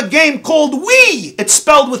we have a game called Wii. It's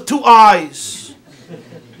spelled with 2 I's.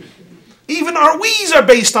 Even our Wii's are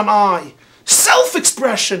based on I.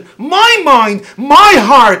 Self-expression, my mind, my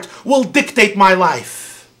heart will dictate my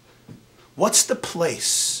life. What's the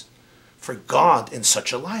place for God in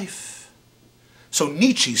such a life? So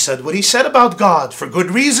Nietzsche said what he said about God for good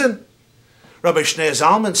reason. Rabbi Shneur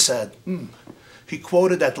Zalman said, he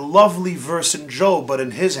quoted that lovely verse in Job, but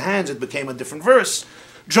in his hands it became a different verse.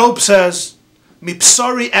 Job says,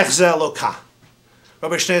 Mipsori echze Eloka.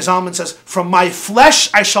 Rabbi Shneur Zalman says, from my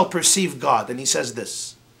flesh I shall perceive God. And he says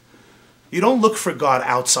this, you don't look for God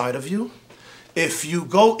outside of you. If you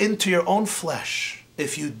go into your own flesh,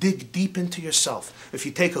 if you dig deep into yourself, if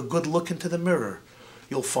you take a good look into the mirror,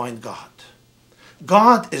 you'll find God.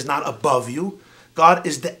 God is not above you. God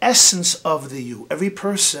is the essence of the you. Every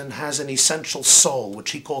person has an essential soul,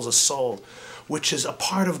 which he calls a soul, which is a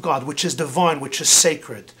part of God, which is divine, which is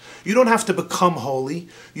sacred. You don't have to become holy.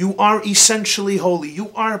 You are essentially holy.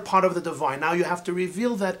 You are a part of the divine. Now you have to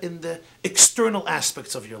reveal that in the external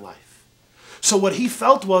aspects of your life. So what he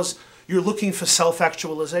felt was, you're looking for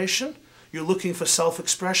self-actualization, you're looking for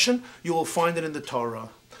self-expression, you will find it in the Torah.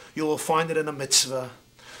 You will find it in a mitzvah.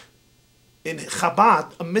 In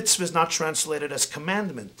Chabad, a mitzvah is not translated as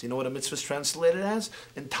commandment. You know what a mitzvah is translated as?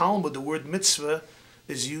 In Talmud, the word mitzvah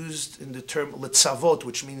is used in the term litzavot,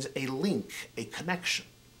 which means a link, a connection.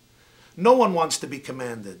 No one wants to be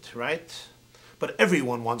commanded, right? But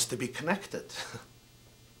everyone wants to be connected.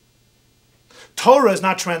 Torah is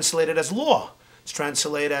not translated as law. It's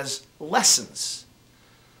translated as lessons.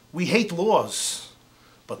 We hate laws,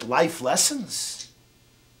 but life lessons,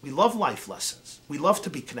 we love life lessons. We love to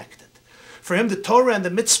be connected. For him, the Torah and the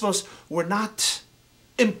mitzvahs were not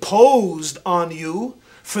imposed on you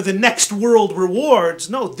for the next world rewards.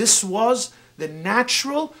 No, this was the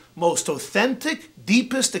natural, most authentic,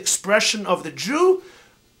 deepest expression of the Jew,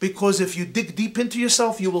 because if you dig deep into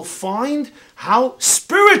yourself, you will find how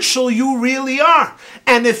spiritual you really are.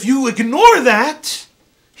 And if you ignore that,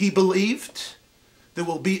 he believed, there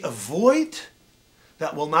will be a void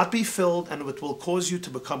that will not be filled, and it will cause you to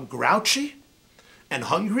become grouchy and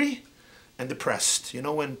hungry and depressed. You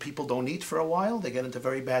know, when people don't eat for a while, they get into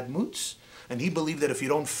very bad moods. And he believed that if you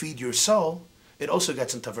don't feed your soul, it also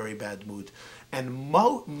gets into a very bad mood. And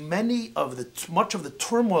much of the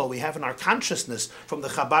turmoil we have in our consciousness from the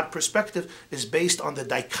Chabad perspective is based on the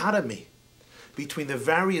dichotomy between the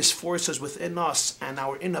various forces within us and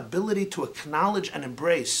our inability to acknowledge and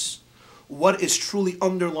embrace what is truly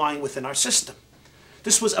underlying within our system.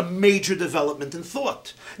 This was a major development in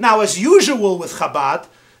thought. Now, as usual with Chabad,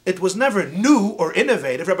 it was never new or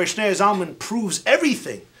innovative. Rabbi Shneur Zalman proves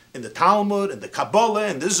everything in the Talmud, in the Kabbalah,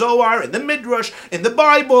 in the Zohar, in the Midrash, in the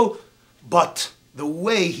Bible. But the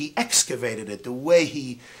way he excavated it, the way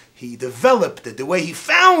he developed it, the way he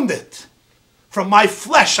found it, from my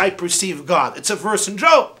flesh I perceive God. It's a verse in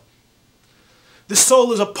Job. The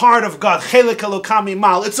soul is a part of God. Chelek Elokami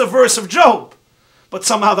Mal. It's a verse of Job. But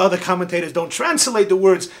somehow the other commentators don't translate the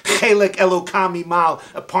words Chelek Elokami Mal,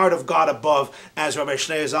 a part of God above, as Rabbi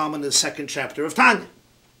Shneur Zalman in the 2nd chapter of Tanya.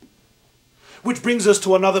 Which brings us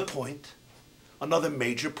to another point, another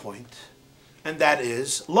major point, and that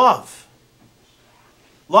is love.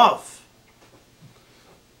 Love.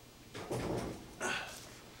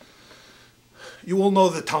 You all know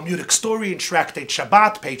the Talmudic story in Tractate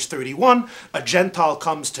Shabbat, page 31. A Gentile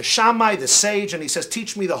comes to Shammai, the sage, and he says,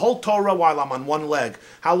 teach me the whole Torah while I'm on one leg.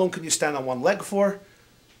 How long can you stand on one leg for?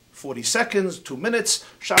 40 seconds, 2 minutes.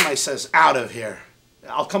 Shammai says, out of here.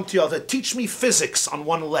 I'll come to you. Teach me physics on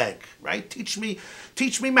one leg, right? Teach me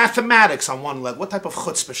mathematics on one leg. What type of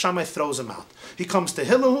chutzpah? Shammai throws him out. He comes to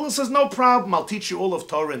Hillel. Hillel says, no problem. I'll teach you all of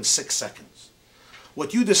Torah in 6 seconds.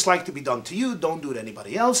 What you dislike to be done to you, don't do to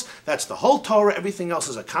anybody else. That's the whole Torah. Everything else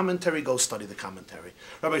is a commentary. Go study the commentary.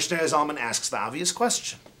 Rabbi Shneur Zalman asks the obvious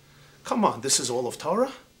question. Come on, this is all of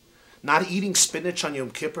Torah? Not eating spinach on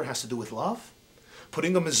Yom Kippur has to do with love?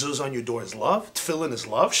 Putting a mezuzah on your door is love? Tefillin is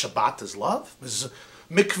love? Shabbat is love?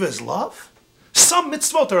 Mikveh is love? Some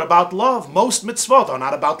mitzvot are about love. Most mitzvot are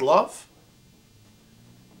not about love.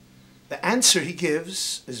 The answer he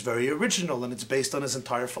gives is very original, and it's based on his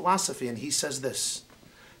entire philosophy, and he says this.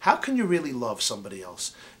 How can you really love somebody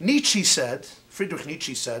else? Friedrich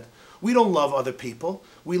Nietzsche said, we don't love other people,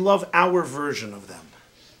 we love our version of them.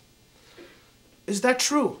 Is that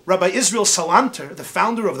true? Rabbi Israel Salanter, the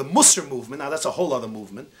founder of the Musar movement, now that's a whole other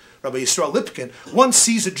movement, Rabbi Yisrael Lipkin, once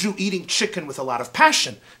sees a Jew eating chicken with a lot of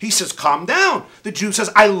passion. He says, calm down. The Jew says,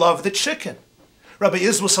 I love the chicken. Rabbi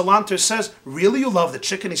Israel Salanter says, really, you love the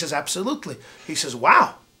chicken? He says, absolutely. He says,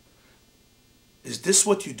 wow, is this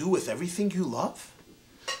what you do with everything you love?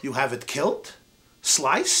 You have it killed,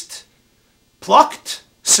 sliced, plucked,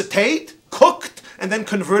 sauteed, cooked, and then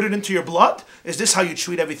converted into your blood? Is this how you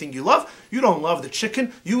treat everything you love? You don't love the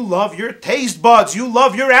chicken. You love your taste buds. You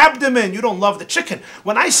love your abdomen. You don't love the chicken.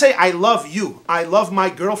 When I say I love you, I love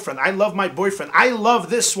my girlfriend, I love my boyfriend, I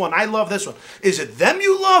love this one, I love this one. Is it them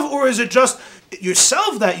you love, or is it just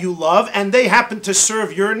yourself that you love and they happen to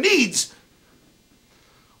serve your needs?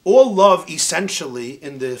 All love, essentially,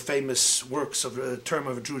 in the famous works of a term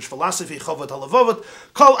of Jewish philosophy, Chavot HaLevavot,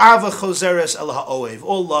 Kol Ava Choseres El HaOev.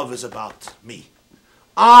 All love is about me.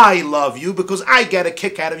 I love you because I get a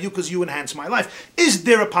kick out of you because you enhance my life. Is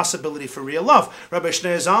there a possibility for real love? Rabbi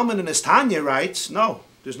Shneur Zalman in his Tanya writes, no,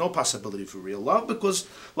 There's no possibility for real love because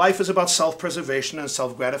life is about self-preservation and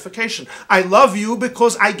self-gratification. I love you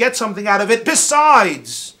because I get something out of it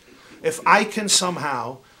besides if I can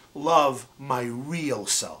somehow love my real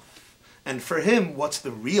self. And for him, what's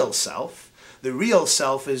the real self? The real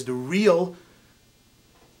self is the real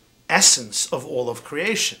essence of all of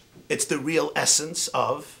creation. It's the real essence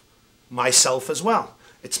of myself as well.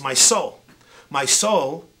 It's my soul. My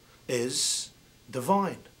soul is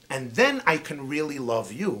divine. And then I can really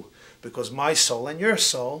love you because my soul and your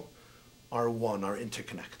soul are one, are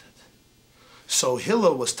interconnected. So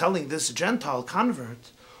Hillel was telling this Gentile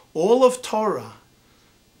convert, all of Torah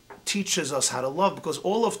teaches us how to love because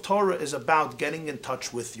all of Torah is about getting in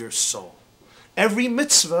touch with your soul. Every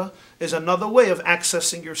mitzvah is another way of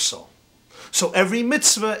accessing your soul. So every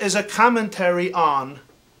mitzvah is a commentary on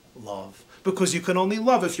love because you can only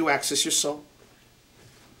love if you access your soul.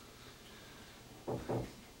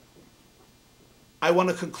 I want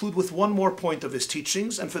to conclude with one more point of his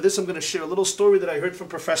teachings, and for this I'm going to share a little story that I heard from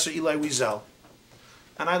Professor Eli Wiesel.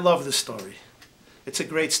 And I love this story. It's a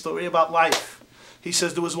great story about life. He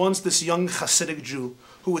says there was once this young Hasidic Jew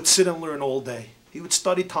who would sit and learn all day. He would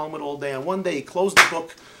study Talmud all day, and one day he closed the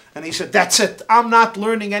book and he said, that's it, I'm not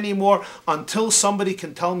learning anymore until somebody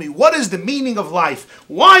can tell me what is the meaning of life.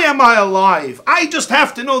 Why am I alive? I just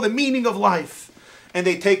have to know the meaning of life. And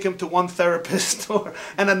they take him to one therapist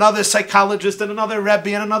and another psychologist and another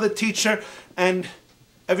Rabbi and another teacher. And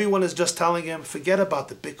everyone is just telling him, forget about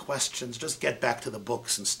the big questions. Just get back to the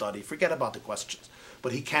books and study. Forget about the questions.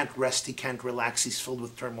 But he can't rest. He can't relax. He's filled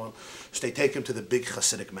with turmoil. So they take him to the big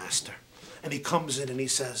Hasidic master. And he comes in and he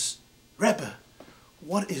says, Rebbe,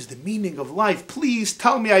 what is the meaning of life? Please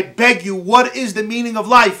tell me, I beg you, what is the meaning of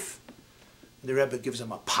life? And the Rebbe gives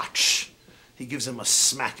him a patch. He gives him a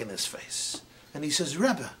smack in his face. And he says,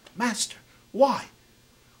 Rebbe, master, why?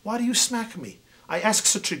 Why do you smack me? I ask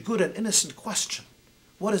such a good and innocent question.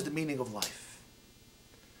 What is the meaning of life?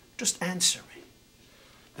 Just answer me.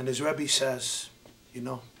 And his Rebbe says, you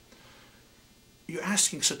know, you're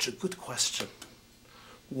asking such a good question.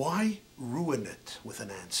 Why ruin it with an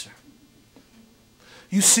answer?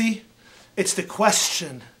 You see, it's the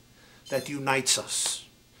question that unites us.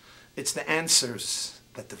 It's the answers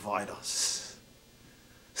that divide us.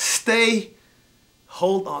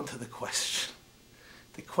 Hold on to the question.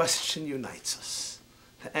 The question unites us.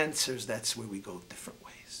 The answers, that's where we go different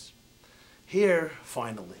ways. Here,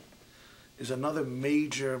 finally, is another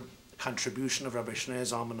major contribution of Rabbi Shneur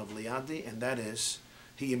Zalman of Liadi, and that is,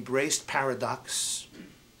 he embraced paradox,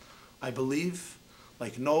 I believe,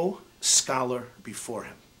 like no scholar before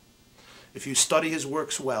him. If you study his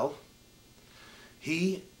works well,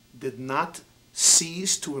 he did not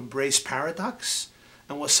cease to embrace paradox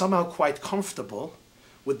and was somehow quite comfortable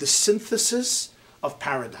with the synthesis of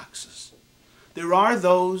paradoxes. There are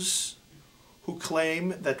those who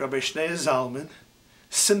claim that Rabbi Shneur Zalman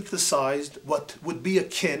synthesized what would be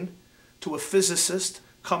akin to a physicist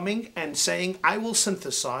coming and saying, I will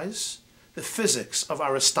synthesize the physics of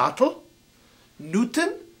Aristotle,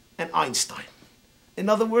 Newton, and Einstein. In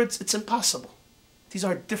other words, it's impossible. These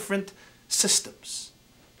are different systems.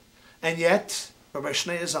 And yet, Rabbi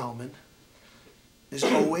Shneur Zalman is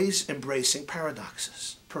always embracing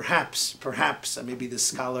paradoxes. Perhaps, and maybe this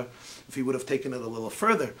scholar, if he would have taken it a little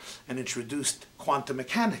further and introduced quantum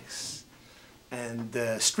mechanics and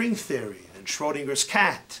string theory and Schrodinger's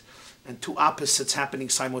cat and two opposites happening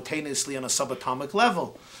simultaneously on a subatomic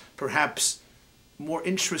level, perhaps more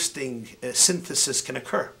interesting synthesis can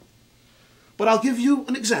occur. But I'll give you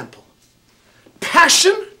an example.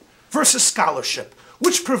 Passion versus scholarship.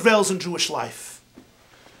 Which prevails in Jewish life?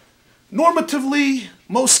 Normatively,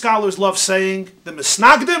 most scholars love saying the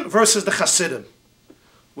Misnagdim versus the Chassidim.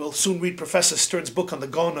 We'll soon read Professor Stern's book on the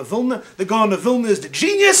Gaon of Vilna. The Gaon of Vilna is the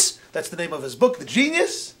genius. That's the name of his book, the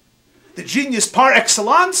genius. The genius par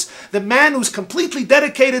excellence. The man who's completely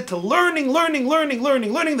dedicated to learning,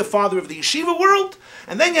 the father of the yeshiva world.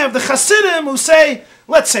 And then you have the Chassidim who say,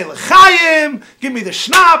 let's say l'chaim, give me the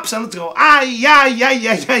schnapps, and let's go,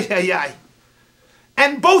 ay.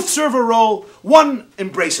 And both serve a role. One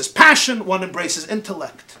embraces passion, one embraces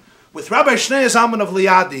intellect. With Rabbi Shneur Zalman of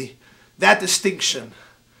Liadi, that distinction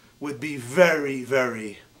would be very,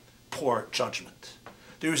 very poor judgment.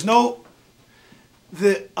 There is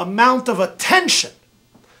the amount of attention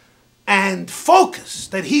and focus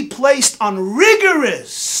that he placed on rigorous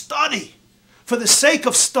study for the sake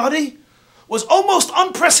of study was almost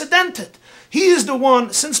unprecedented. He is the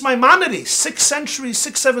one, since Maimonides, 6th century,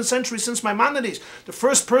 6th, 7th century since Maimonides, the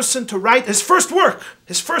first person to write his first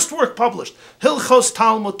work published, Hilchos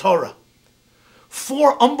Talmud Torah,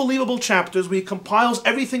 4 unbelievable chapters where he compiles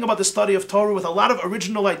everything about the study of Torah with a lot of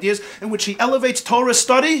original ideas in which he elevates Torah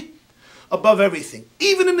study above everything.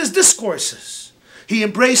 Even in his discourses, he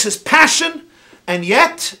embraces passion, and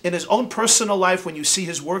yet in his own personal life, when you see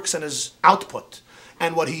his works and his output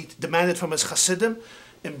and what he demanded from his Chassidim,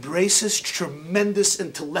 embraces tremendous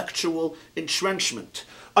intellectual entrenchment.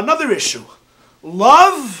 Another issue,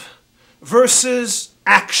 love versus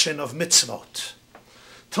action of mitzvot.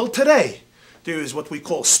 Till today, there is what we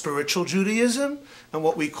call spiritual Judaism and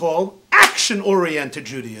what we call action-oriented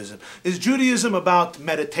Judaism. Is Judaism about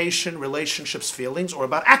meditation, relationships, feelings, or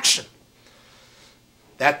about action?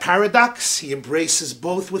 That paradox, he embraces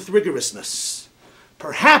both with rigorousness.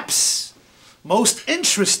 Perhaps most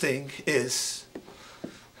interesting is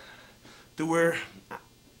there were,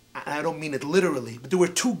 I don't mean it literally, but there were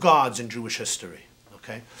 2 gods in Jewish history.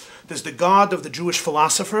 Okay? There's the God of the Jewish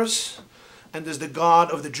philosophers, and there's the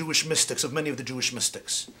God of the Jewish mystics, of many of the Jewish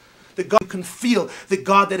mystics. The God you can feel, the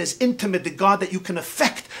God that is intimate, the God that you can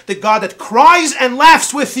affect, the God that cries and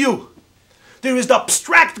laughs with you. There is the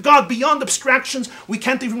abstract God beyond abstractions. We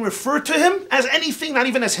can't even refer to him as anything, not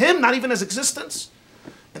even as him, not even as existence.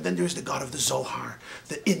 And then there's the God of the Zohar,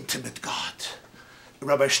 the intimate God.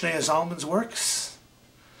 Rabbi Shneur Zalman's works,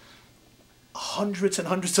 hundreds and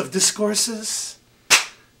hundreds of discourses.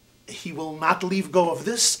 He will not leave go of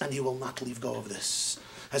this, and he will not leave go of this.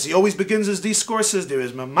 As he always begins his discourses, there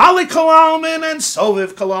is Mamali Kalalman and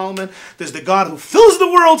Soviv Kalalman. There's the God who fills the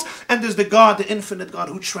worlds, and there's the God, the infinite God,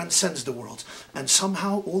 who transcends the worlds. And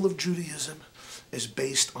somehow all of Judaism is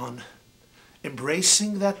based on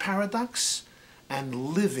embracing that paradox and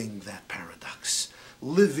living that paradox,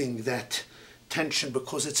 living that tension,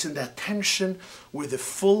 because it's in that tension where the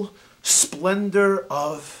full splendor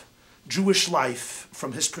of Jewish life,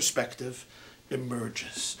 from his perspective,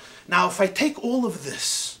 emerges. Now, if I take all of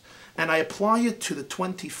this and I apply it to the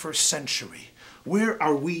 21st century, where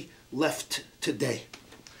are we left today?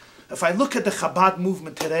 If I look at the Chabad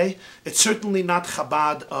movement today, it's certainly not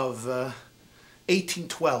Chabad of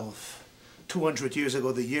 1812, 200 years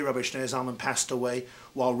ago, the year Rabbi Shneur Zalman passed away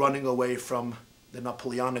while running away from the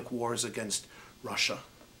Napoleonic Wars against Russia.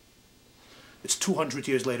 It's 200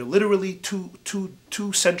 years later, literally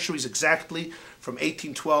two centuries exactly from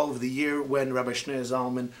 1812, the year when Rabbi Shneur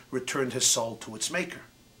Zalman returned his soul to its maker.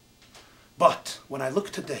 But when I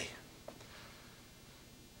look today,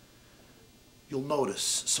 you'll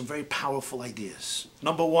notice some very powerful ideas.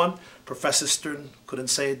 Number one, Professor Stern couldn't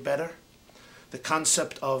say it better. The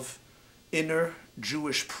concept of inner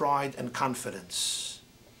Jewish pride and confidence.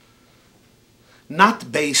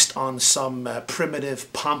 Not based on some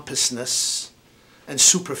primitive pompousness and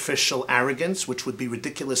superficial arrogance, which would be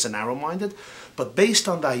ridiculous and narrow-minded, but based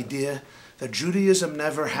on the idea that Judaism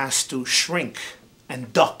never has to shrink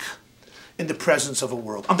and duck in the presence of a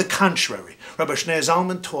world. On the contrary, Rabbi Shneur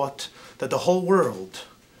Zalman taught that the whole world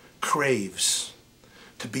craves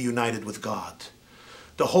to be united with God.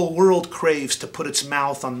 The whole world craves to put its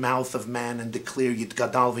mouth on mouth of man and declare Yit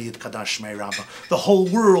Gadal v'Yit Kadash Shmei Rabba. The whole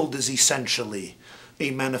world is essentially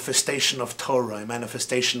a manifestation of Torah, a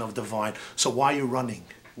manifestation of divine. So why are you running?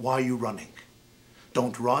 Why are you running?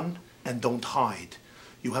 Don't run and don't hide.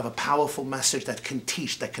 You have a powerful message that can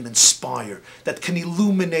teach, that can inspire, that can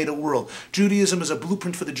illuminate a world. Judaism is a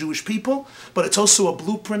blueprint for the Jewish people, but it's also a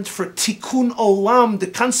blueprint for Tikkun Olam. The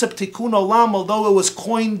concept Tikkun Olam, although it was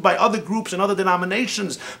coined by other groups and other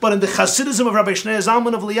denominations, but in the Chassidisim of Rabbi Shneur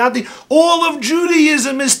Zalman of Liadi, all of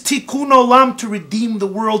Judaism is Tikkun Olam, to redeem the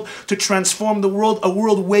world, to transform the world, a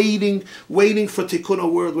world waiting for Tikkun, a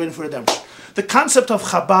world waiting for redemption. The concept of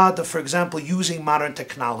Chabad, for example, using modern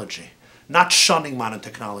technology, not shunning modern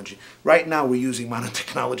technology. Right now we're using modern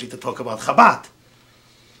technology to talk about Chabad.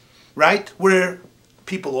 Right? Where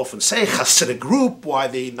people often say, Hasidic group, why are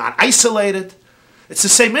they not isolated? It's the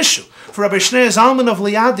same issue. For Rabbi Shneur Zalman of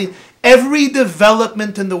Liadi, every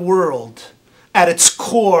development in the world at its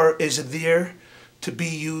core is there to be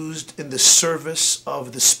used in the service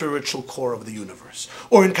of the spiritual core of the universe.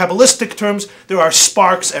 Or in Kabbalistic terms, there are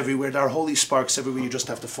sparks everywhere. There are holy sparks everywhere. You just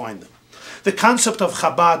have to find them. The concept of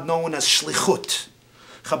Chabad, known as shlichut.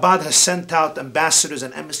 Chabad has sent out ambassadors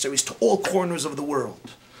and emissaries to all corners of the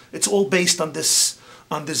world. It's all based on this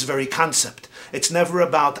very concept. It's never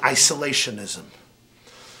about isolationism.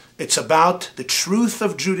 It's about the truth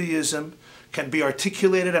of Judaism can be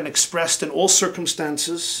articulated and expressed in all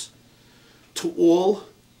circumstances to all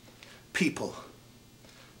people.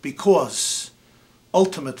 Because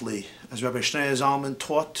ultimately, as Rabbi Shneur Zalman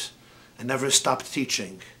taught and never stopped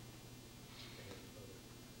teaching,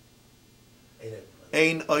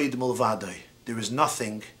 Ein oid mulvadai. There is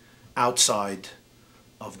nothing outside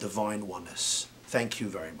of divine oneness. Thank you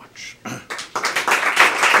very much.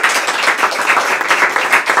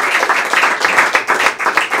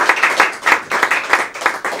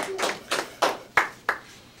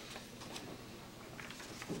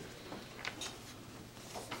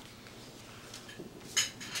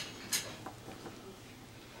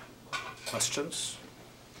 Questions?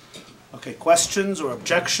 Okay, questions or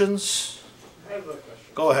objections? I have a question.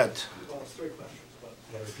 Go ahead. Well, it's three questions, but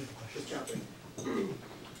you gotta repeat the question. Just counting.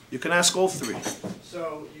 You can ask all three.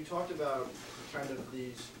 So you talked about kind of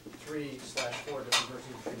these 3/4 different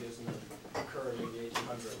versions of Judaism that occurred in the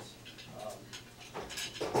 1800s.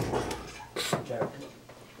 Jared,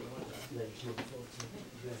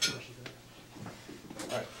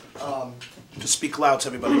 all right. Just speak loud so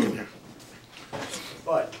everybody can hear.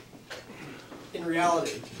 But in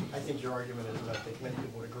reality, I think your argument is, and I think many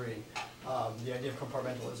people would agree, the idea of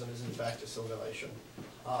compartmentalism is in fact assimilation.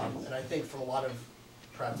 And I think from a lot of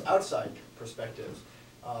perhaps outside perspectives,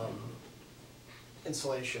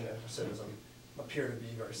 insulation and Hasidism appear to be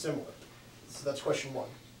very similar. So that's question one.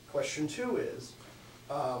 Question two is,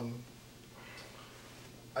 I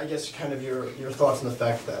guess kind of your thoughts on the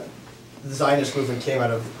fact that the Zionist movement came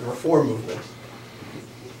out of the Reform movement.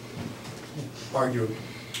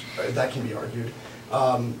 That can be argued,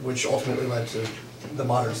 which ultimately led to the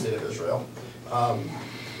modern state of Israel.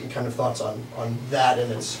 And kind of thoughts on that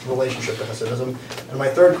and its relationship to Hasidism. And my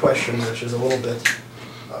third question, which is a little bit,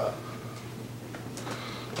 I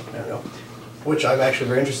don't know, which I'm actually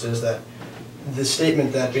very interested in, is that the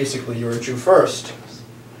statement that basically you're a Jew first,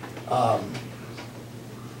 how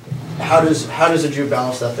does a Jew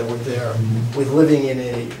balance that with living in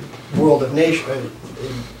a world of a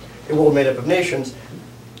world made up of nations,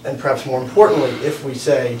 and perhaps more importantly, if we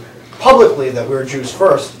say publicly that we're Jews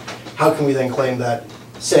first, how can we then claim that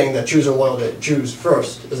saying that Jews are loyal to Jews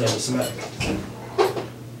first is anti-Semitic?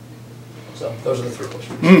 So those are the three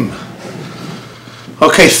questions.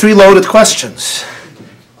 Okay, three loaded questions.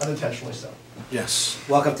 Unintentionally so. Yes.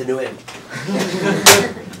 Welcome to New Inn.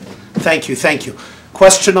 Thank you, thank you.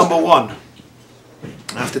 Question number one.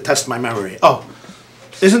 I have to test my memory. Oh,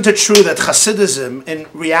 isn't it true that Chassidisim in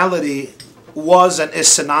reality was and is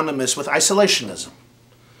synonymous with isolationism?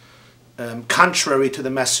 Contrary to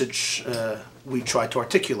the message we try to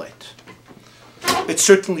articulate. It's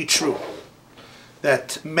certainly true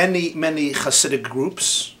that many Hasidic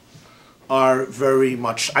groups are very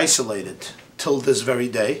much isolated till this very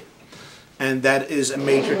day, and that is a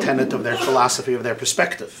major tenet of their philosophy, of their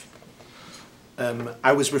perspective.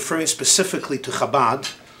 I was referring specifically to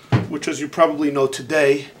Chabad, which, as you probably know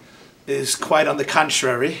today, is quite on the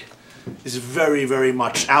contrary, is very, very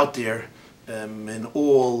much out there in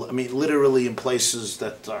all, I mean, literally in places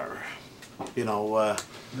that are, in the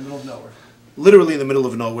middle of nowhere. Literally in the middle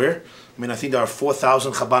of nowhere. I mean, I think there are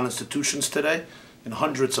 4,000 Chabad institutions today in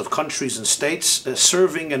hundreds of countries and states,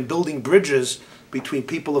 serving and building bridges between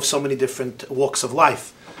people of so many different walks of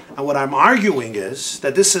life. And what I'm arguing is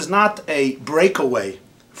that this is not a breakaway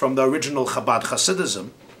from the original Chabad Hasidism.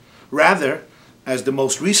 Rather, as the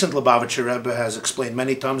most recent Lubavitcher Rebbe has explained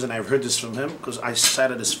many times, and I've heard this from him because I sat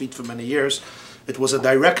at his feet for many years, it was a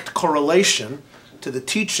direct correlation to the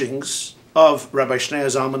teachings of Rabbi Shneur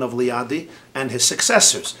Zalman of Liadi and his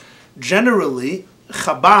successors. Generally,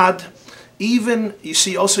 Chabad, even, you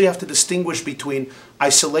see, also you have to distinguish between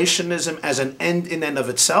isolationism as an end in and of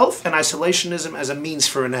itself and isolationism as a means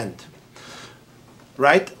for an end.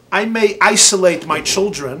 Right? I may isolate my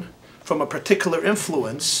children from a particular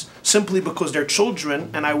influence simply because they're children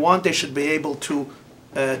and I want they should be able to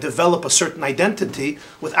develop a certain identity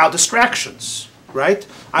without distractions. Right?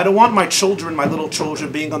 I don't want my children, my little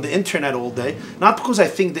children, being on the internet all day, not because I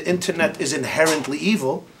think the internet is inherently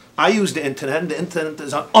evil. I use the internet, and the internet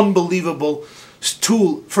is an unbelievable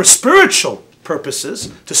tool for spiritual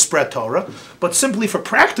purposes to spread Torah, but simply for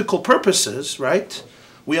practical purposes, right?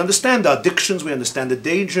 We understand the addictions, we understand the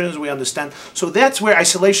dangers, we understand. So that's where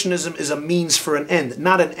isolationism is a means for an end,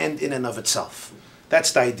 not an end in and of itself.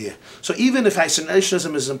 That's the idea. So even if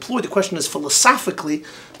isolationism is employed, the question is philosophically,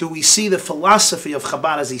 do we see the philosophy of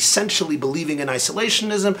Chabad as essentially believing in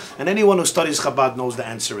isolationism? And anyone who studies Chabad knows the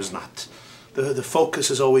answer is not. The focus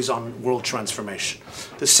is always on world transformation.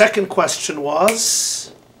 The second question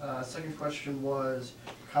was?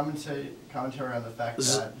 Commentary on the fact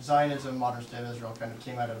that Zionism, modern state of Israel, kind of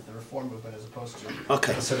came out of the Reform movement as opposed to the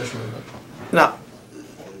Chassidish movement. Now,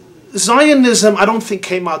 Zionism, I don't think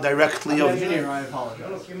came out directly I'm an of... engineer, I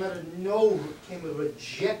apologize. No, came a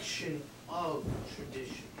rejection of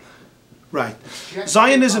tradition. Right.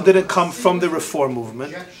 Zionism didn't come from the Reform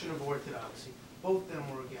movement. Rejection of orthodoxy. Both of them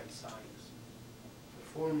were against Zionism.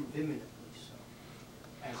 Reform vehemently so.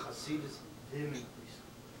 And Hasidism dim increasing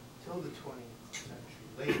till the 20th century,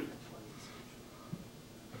 late in the 20th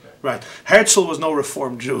century. Right. Herzl was no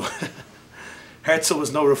Reformed Jew. Herzl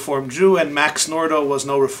was no Reformed Jew, and Max Nordau was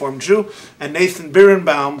no Reformed Jew, and Nathan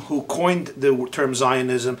Birnbaum, who coined the term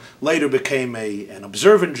Zionism, later became an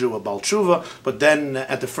observant Jew, a Baal Tshuva, but then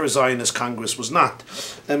at the first Zionist Congress was not.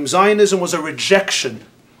 Zionism was a rejection,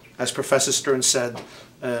 as Professor Stern said,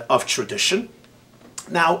 of tradition.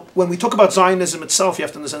 Now, when we talk about Zionism itself, you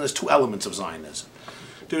have to understand there's two elements of Zionism.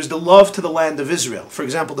 There's the love to the land of Israel. For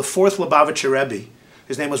example, the fourth Lubavitcher Rebbe,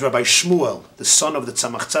 his name was Rabbi Shmuel, the son of the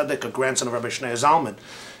Tzemach Tzedek, a grandson of Rabbi Shneur Zalman.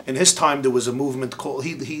 In his time, there was a movement called,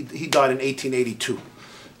 he died in 1882.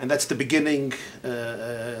 And that's the beginning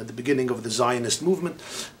of the Zionist movement.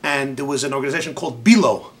 And there was an organization called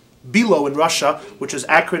Bilo. Bilo in Russia, which is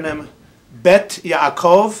acronym Bet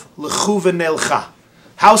Yaakov L'chu V'Nelcha.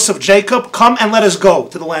 House of Jacob, come and let us go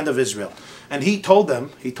to the land of Israel. And he told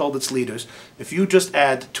its leaders, if you just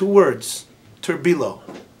add two words, Turbilo,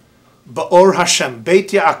 Ba'or Hashem, Beit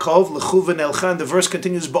Yaakov, L'chu V'Nelcha, and the verse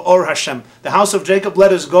continues, Ba'or Hashem, the house of Jacob,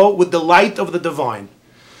 let us go with the light of the divine.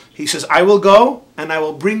 He says, I will go, and I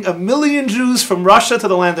will bring 1 million Jews from Russia to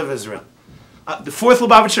the land of Israel. The fourth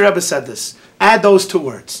Lubavitcher Rebbe said this. Add those two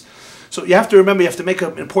words. So you have to remember, you have to make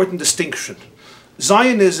an important distinction.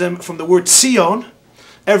 Zionism, from the word Zion,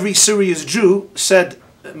 every serious Jew said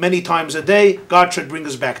many times a day, God should bring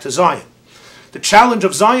us back to Zion. The challenge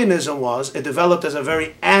of Zionism was it developed as a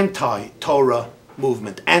very anti-Torah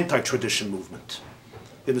movement, anti-tradition movement.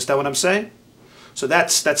 You understand what I'm saying? So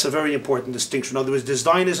that's a very important distinction. In other words, the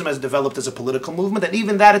Zionism has developed as a political movement, and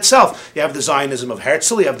even that itself, you have the Zionism of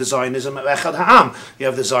Herzl, you have the Zionism of Echad Ha'am, you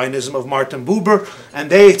have the Zionism of Martin Buber, and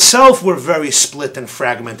they itself were very split and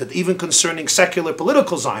fragmented, even concerning secular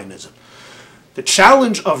political Zionism. The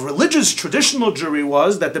challenge of religious traditional Jewry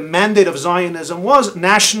was that the mandate of Zionism was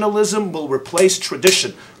nationalism will replace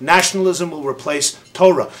tradition. Nationalism will replace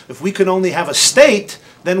Torah. If we can only have a state,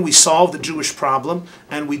 then we solve the Jewish problem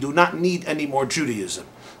and we do not need any more Judaism.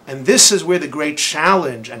 And this is where the great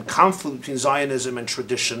challenge and conflict between Zionism and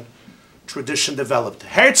tradition developed.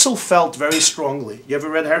 Herzl felt very strongly. You ever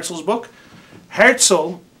read Herzl's book?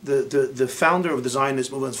 Herzl, the founder of the Zionist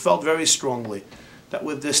movement, felt very strongly that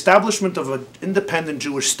with the establishment of an independent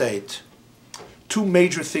Jewish state, two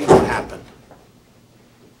major things would happen.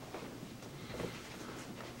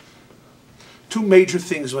 Two major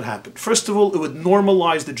things would happen. First of all, it would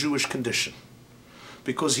normalize the Jewish condition,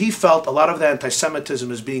 because he felt a lot of the anti-Semitism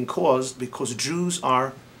is being caused because Jews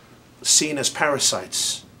are seen as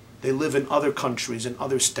parasites. They live in other countries, in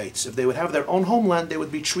other states. If they would have their own homeland, they would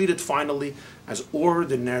be treated finally as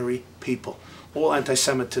ordinary people. All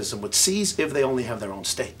anti-Semitism would cease if they only have their own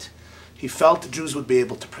state. He felt the Jews would be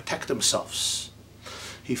able to protect themselves.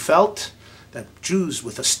 He felt that Jews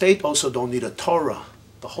with a state also don't need a Torah.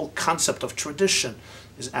 The whole concept of tradition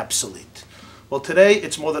is obsolete. Well, today,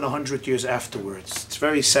 it's more than 100 years afterwards. It's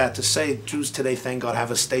very sad to say Jews today, thank God, have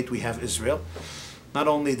a state. We have Israel. Not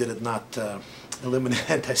only did it not eliminate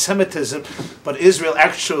anti-Semitism, but Israel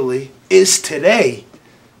actually is today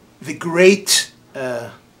the great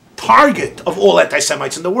target of all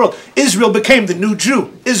anti-Semites in the world. Israel became the new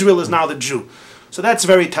Jew. Israel is now the Jew. So that's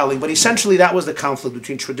very telling. But essentially that was the conflict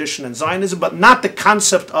between tradition and Zionism, but not the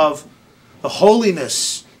concept of the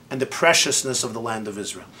holiness and the preciousness of the land of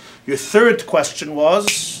Israel. Your third question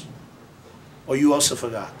was, or you also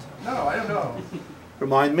forgot? No, I don't know.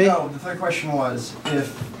 Remind me? No, the third question was,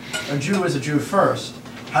 if a Jew is a Jew first,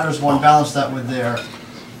 how does one balance that with their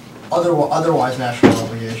otherwise national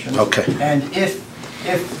obligations? Okay. And if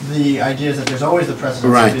the idea is that there's always the presence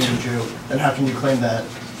of being a Jew, then how can you claim that,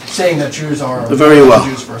 saying that Jews are very well.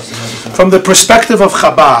 Jews first? From the perspective of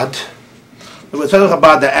Chabad,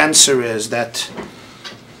 the answer is that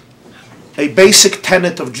a basic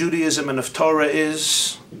tenet of Judaism and of Torah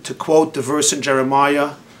is, to quote the verse in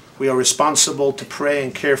Jeremiah, we are responsible to pray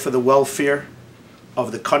and care for the welfare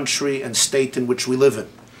of the country and state in which we live in.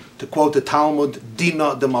 To quote the Talmud,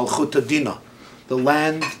 Dina de Malchuta Dina. The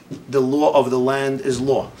land, the law of the land is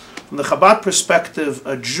law. From the Chabad perspective,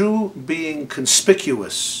 a Jew being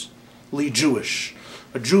conspicuously Jewish,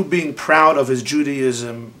 a Jew being proud of his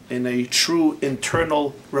Judaism in a true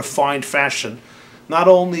internal refined fashion, not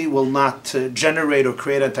only will not generate or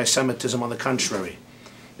create anti-Semitism, on the contrary,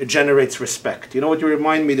 it generates respect. You know what you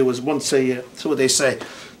remind me? There was once so what they say,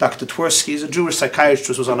 Dr. Twersky is a Jewish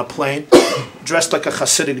psychiatrist, was on a plane, dressed like a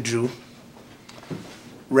Hasidic Jew,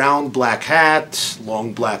 round black hat,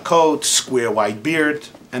 long black coat, square white beard,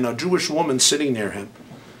 and a Jewish woman sitting near him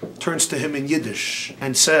turns to him in Yiddish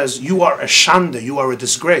and says, you are a shanda, you are a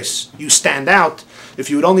disgrace. You stand out. If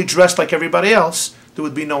you would only dress like everybody else, there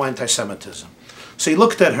would be no anti-Semitism. So he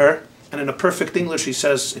looked at her, and in a perfect English he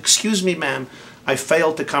says, "Excuse me, ma'am, I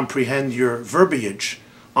failed to comprehend your verbiage.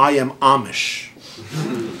 I am Amish."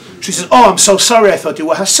 She says, "Oh, I'm so sorry, I thought you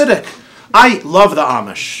were Hasidic." "I love the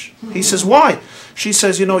Amish." He says, "Why?" She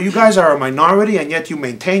says, "You know, you guys are a minority and yet you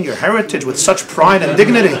maintain your heritage with such pride and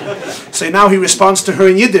dignity." So now he responds to her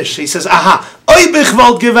in Yiddish. He says, "Aha, oi bich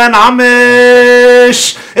wollt gewen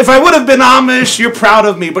Amish. If I would have been Amish, you're proud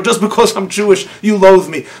of me, but just because I'm Jewish, you loathe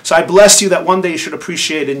me. So I bless you that one day you should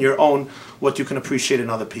appreciate in your own what you can appreciate in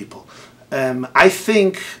other people."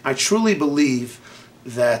 I truly believe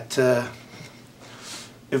that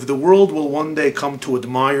if the world will one day come to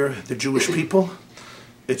admire the Jewish people,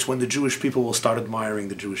 it's when the Jewish people will start admiring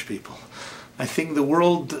the Jewish people. I think the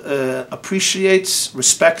world appreciates,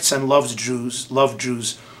 respects, and loves Jews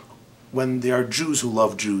when there are Jews who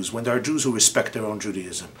love Jews, when there are Jews who respect their own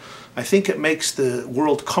Judaism. I think it makes the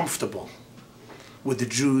world comfortable with the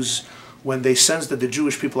Jews when they sense that the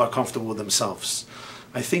Jewish people are comfortable with themselves.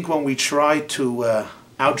 I think when we try to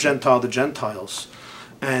out-Gentile the Gentiles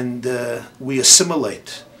and we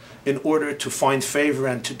assimilate in order to find favor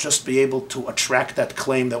and to just be able to attract that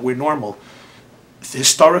claim that we're normal,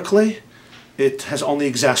 historically, it has only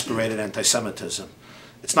exasperated anti-Semitism.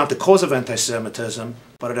 It's not the cause of anti-Semitism,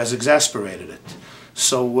 but it has exasperated it.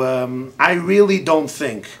 So I really don't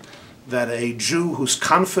think that a Jew who's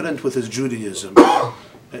confident with his Judaism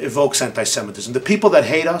evokes anti-Semitism. The people that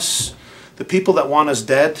hate us, the people that want us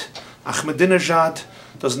dead, Ahmadinejad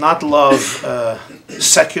does not love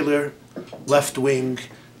secular, left-wing,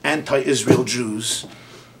 anti-Israel Jews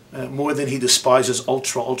more than he despises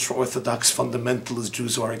ultra-Orthodox fundamentalist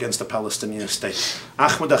Jews who are against the Palestinian state.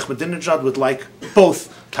 Ahmadinejad would like both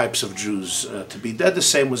types of Jews to be dead. The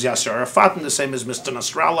same was Yasser Arafat, and the same as Mr.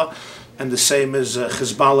 Nasrallah, and the same as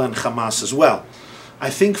Hezbollah and Hamas as well. I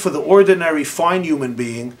think for the ordinary, fine human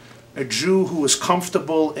being, a Jew who is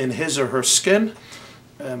comfortable in his or her skin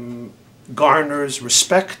garners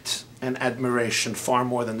respect and admiration far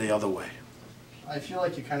more than the other way. I feel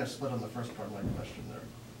like you kind of split on the first part of my question there,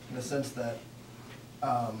 in the sense that,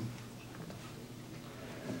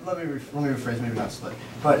 let me rephrase, maybe not split,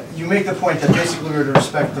 but you make the point that basically we're to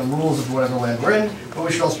respect the rules of whatever land we're in, but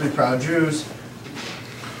we should also be proud Jews.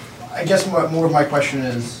 I guess more of my question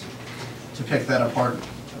is, to pick that apart,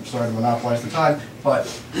 I'm sorry to monopolize the time, but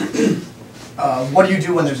what do you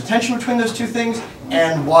do when there's a tension between those two things,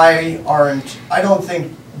 and why aren't, I don't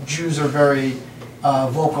think Jews are very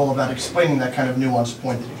vocal about explaining that kind of nuanced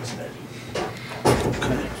point that you just made.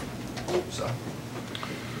 Okay. So,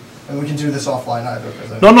 and we can do this offline either.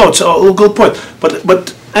 No, it's a good point.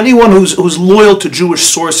 But anyone who's loyal to Jewish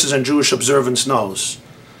sources and Jewish observance knows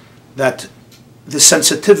that the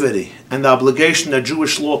sensitivity and the obligation that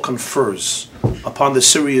Jewish law confers upon the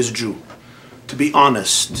serious Jew to be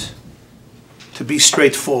honest, to be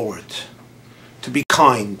straightforward, to be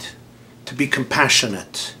kind, to be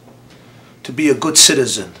compassionate, to be a good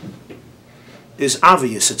citizen, is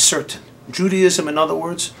obvious, it's certain. Judaism, in other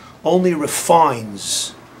words, only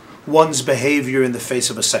refines one's behavior in the face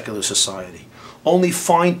of a secular society, only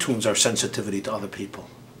fine-tunes our sensitivity to other people.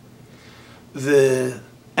 The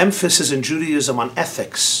emphasis in Judaism on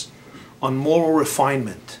ethics, on moral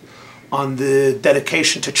refinement, on the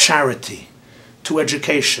dedication to charity, to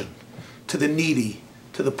education, to the needy,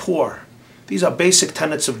 to the poor. These are basic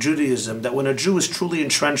tenets of Judaism that when a Jew is truly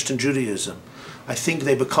entrenched in Judaism, I think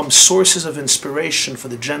they become sources of inspiration for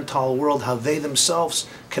the Gentile world, how they themselves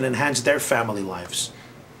can enhance their family lives.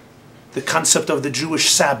 The concept of the Jewish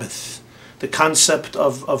Sabbath, the concept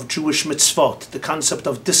of Jewish mitzvot, the concept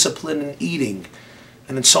of discipline in eating,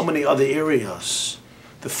 and in so many other areas,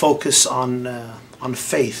 the focus on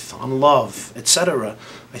faith, on love, etc.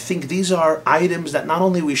 I think these are items that not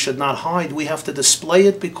only we should not hide, we have to display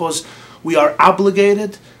it because we are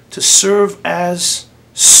obligated to serve as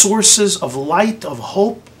sources of light, of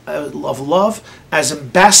hope, of love, as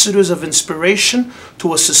ambassadors of inspiration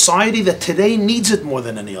to a society that today needs it more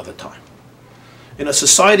than any other time. In a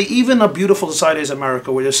society, even a beautiful society as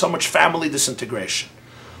America, where there's so much family disintegration,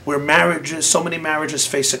 where so many marriages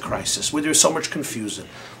face a crisis, where there's so much confusion,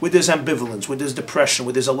 where there's ambivalence, where there's depression,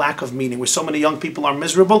 where there's a lack of meaning, where so many young people are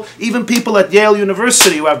miserable, even people at Yale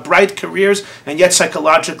University who have bright careers and yet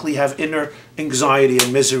psychologically have inner anxiety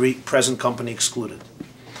and misery, present company excluded.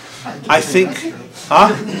 I think,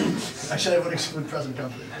 Actually, I would exclude present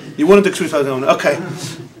company. You wouldn't exclude present company, okay.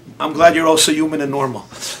 I'm glad you're also human and normal.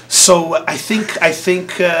 So I think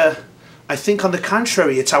on the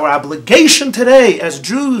contrary, it's our obligation today as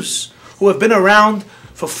Jews who have been around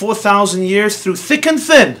for 4,000 years through thick and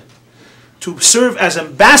thin. to serve as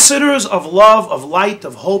ambassadors of love, of light,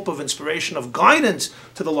 of hope, of inspiration, of guidance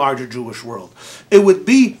to the larger Jewish world. It would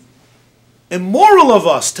be immoral of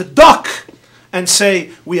us to duck and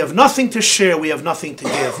say, we have nothing to share, we have nothing to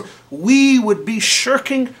give. We would be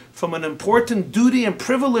shirking from an important duty and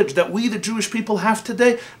privilege that we, the Jewish people, have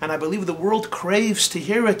today, and I believe the world craves to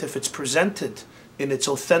hear it if it's presented in its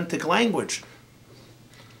authentic language.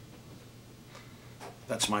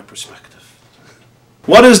 That's my perspective.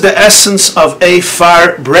 What is the essence of a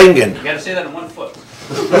farbrengen? You got to say that in one foot.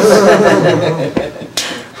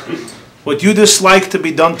 What you dislike to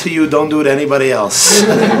be done to you, don't do it to anybody else.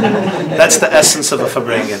 That's the essence of a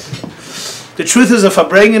farbrengen. The truth is, a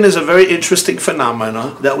farbrengen is a very interesting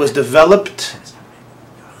phenomenon that was developed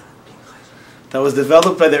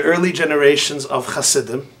by the early generations of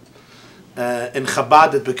Chassidim. In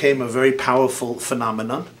Chabad, it became a very powerful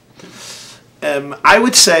phenomenon. I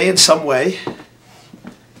would say, in some way,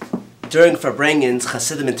 during farbrengens,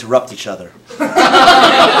 Chassidim interrupt each other.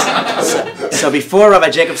 So before Rabbi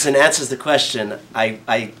Jacobson answers the question,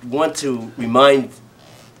 I want to remind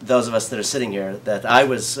those of us that are sitting here that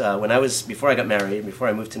before I got married, before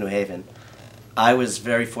I moved to New Haven, I was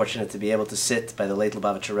very fortunate to be able to sit by the late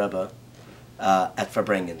Lubavitcher Rebbe at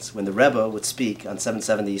farbrengens. When the Rebbe would speak on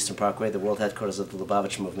 770 Eastern Parkway, the world headquarters of the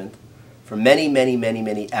Lubavitch movement, for many, many, many,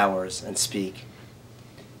 many hours and speak,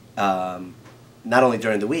 not only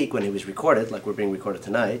during the week when he was recorded, like we're being recorded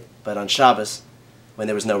tonight, but on Shabbos when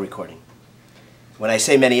there was no recording. When I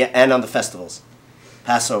say many, and on the festivals,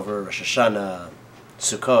 Passover, Rosh Hashanah,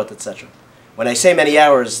 Sukkot, etc. When I say many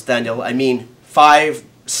hours, Daniel, I mean 5,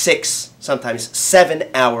 6, sometimes 7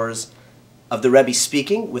 hours of the Rebbe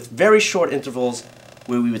speaking with very short intervals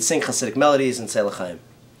where we would sing Hasidic melodies and say L'chaim.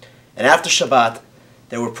 And after Shabbat,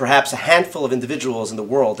 there were perhaps a handful of individuals in the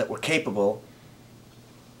world that were capable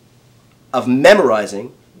of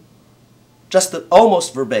memorizing,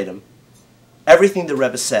 almost verbatim, everything the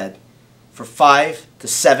Rebbe said for 5 to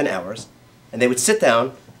 7 hours, and they would sit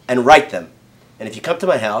down and write them. And if you come to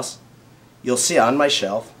my house, you'll see on my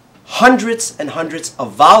shelf hundreds and hundreds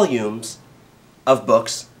of volumes of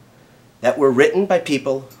books that were written by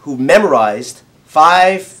people who memorized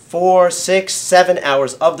 5, 4, 6, 7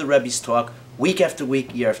 hours of the Rebbe's talk week after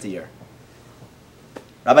week, year after year.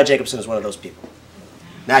 Rabbi Jacobson is one of those people.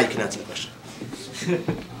 Now you can answer the question.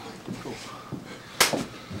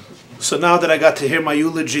 So now that I got to hear my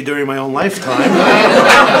eulogy during my own lifetime,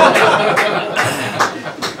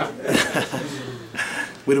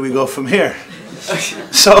 where do we go from here?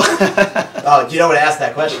 So, oh, you don't want to ask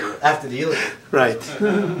that question after the eulogy. Right,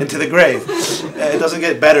 into the grave. It doesn't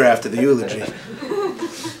get better after the eulogy.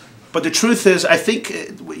 But the truth is, I think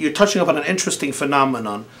you're touching upon an interesting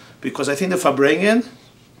phenomenon, because I think the farbrengen,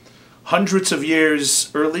 hundreds of years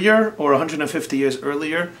earlier, or 150 years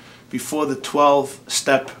earlier, before the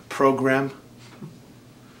 12-step program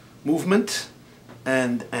movement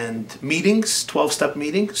and meetings, 12-step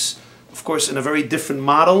meetings, of course in a very different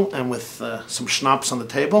model and with some schnapps on the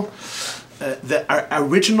table. The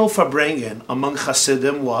original farbrengen among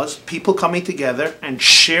Hasidim was people coming together and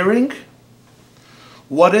sharing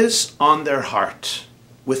what is on their heart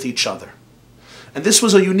with each other. And this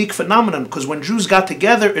was a unique phenomenon, because when Jews got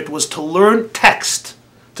together, it was to learn text,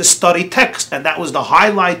 to study text, and that was the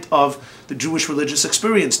highlight of the Jewish religious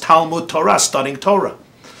experience, Talmud Torah, studying Torah.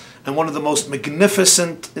 And one of the most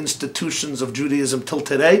magnificent institutions of Judaism till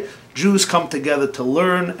today, Jews come together to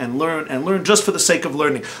learn and learn and learn just for the sake of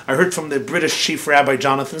learning. I heard from the British Chief Rabbi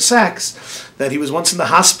Jonathan Sachs that he was once in the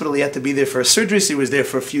hospital, he had to be there for a surgery, so he was there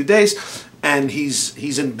for a few days, and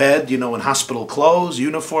he's in bed, in hospital clothes,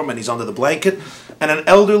 uniform, and he's under the blanket, and an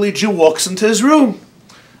elderly Jew walks into his room,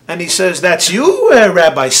 and he says, "That's you,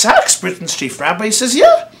 Rabbi Sachs, Britain's chief rabbi?" He says,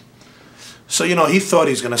 "Yeah." So, he thought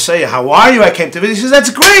he was going to say, "How are you? I came to visit." He says, "That's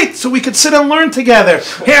great, so we could sit and learn together.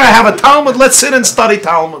 Here, I have a Talmud, let's sit and study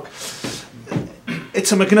Talmud."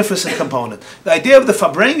 It's a magnificent component. The idea of the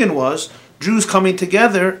farbrengen was Jews coming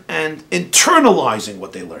together and internalizing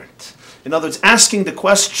what they learned. In other words, asking the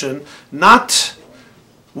question, not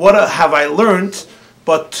what have I learned,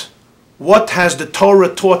 but what has the Torah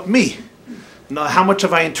taught me? How much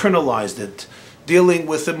have I internalized it? Dealing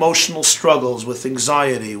with emotional struggles, with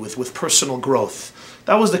anxiety, with personal growth.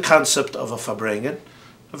 That was the concept of a farbrengen,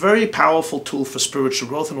 a very powerful tool for spiritual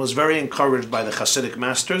growth, and was very encouraged by the Chassidic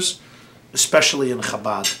masters, especially in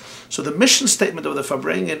Chabad. So the mission statement of the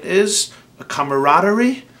farbrengen is a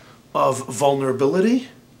camaraderie of vulnerability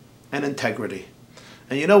and integrity.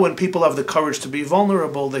 And when people have the courage to be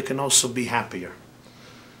vulnerable, they can also be happier.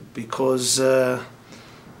 Because, the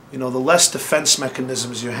less defense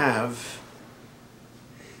mechanisms you have,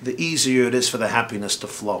 the easier it is for the happiness to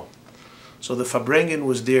flow. So the Farbrengen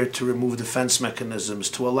was there to remove defense mechanisms,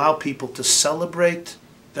 to allow people to celebrate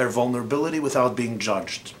their vulnerability without being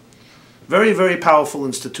judged. Very, very powerful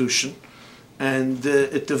institution. And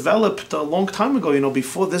it developed a long time ago,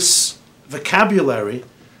 before this vocabulary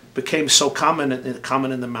became so common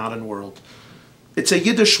in the modern world. It's a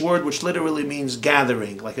Yiddish word which literally means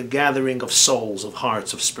gathering, like a gathering of souls, of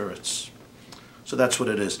hearts, of spirits. So that's what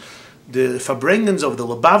it is. The Farbrengens of the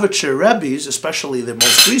Lubavitcher Rebbes, especially the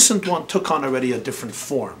most recent one, took on already a different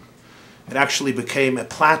form. It actually became a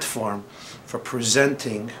platform for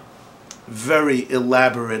presenting very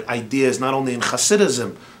elaborate ideas, not only in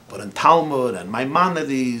Chassidisim, but in Talmud and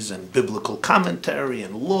Maimonides and biblical commentary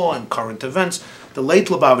and law and current events. The late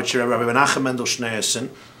Lubavitcher Rabbi Menachem Mendel Schneerson,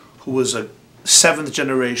 who was a 7th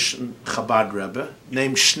generation Chabad Rebbe,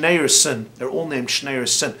 named Schneerson, they're all named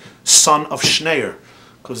Schneerson, son of Schneer,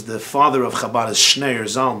 because the father of Chabad is Schneer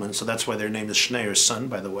Zalman, so that's why their name is Schneerson,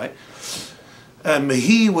 by the way.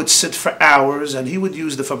 He would sit for hours and he would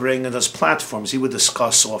use the Farbrengen as platforms. He would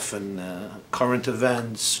discuss often current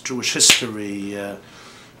events, Jewish history,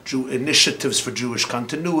 initiatives for Jewish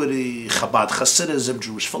continuity, Chabad Chassidisim,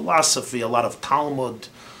 Jewish philosophy, a lot of Talmud,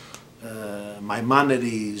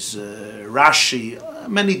 Maimonides, Rashi,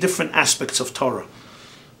 many different aspects of Torah.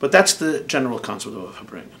 But that's the general concept of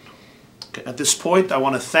Farbrengen. Okay, at this point, I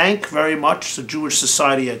want to thank very much the Jewish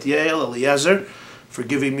Society at Yale, Eliezer, for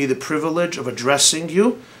giving me the privilege of addressing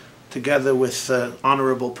you, together with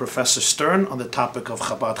Honorable Professor Stern, on the topic of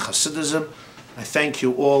Chabad Chassidisim. I thank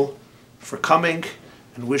you all for coming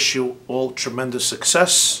and wish you all tremendous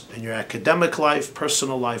success in your academic life,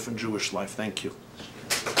 personal life, and Jewish life. Thank you.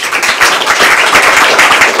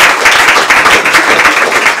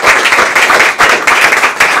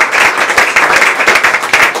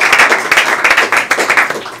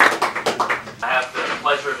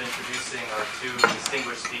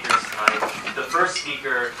 Distinguished speakers tonight. The first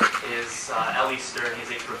speaker is Eli Stern.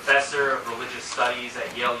 He's a professor of religious studies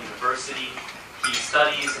at Yale University. He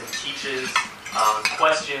studies and teaches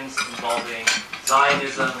questions involving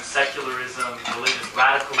Zionism, secularism, religious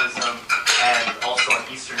radicalism, and also on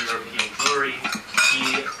Eastern European Jewry.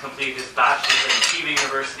 He completed his bachelor's at Yeshiva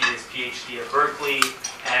University, his PhD at Berkeley,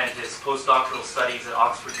 and his postdoctoral studies at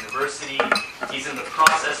Oxford University. He's in the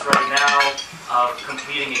process right now of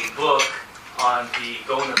completing a book on the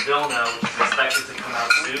Gaon of Vilna, which is expected to come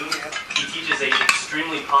out soon. He teaches an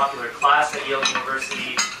extremely popular class at Yale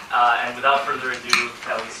University, and without further ado,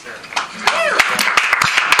 Eli Stern.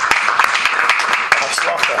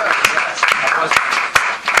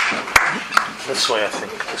 This way, I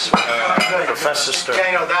think. This way. Professor Stern. Yeah,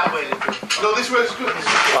 I know, that way. No, this way is good.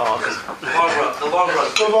 Oh, okay. The long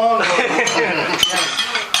run. The long run.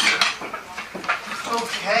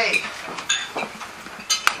 Okay.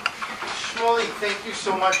 Shmuley, thank you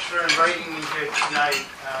so much for inviting me here tonight.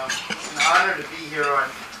 It's an honor to be here on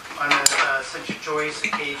such a joyous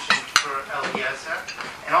occasion for Eliezer.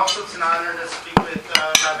 And also it's an honor to speak with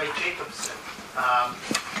Rabbi Jacobson.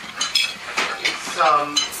 It's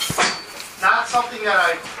not something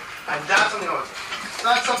that it's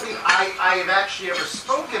not something I have actually ever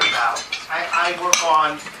spoken about. I work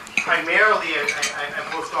on, primarily, I've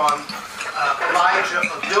worked on Elijah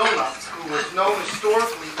of Vilna, who was known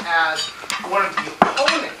historically as one of the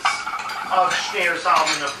opponents of Shneir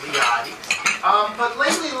Zalman of Liadi. But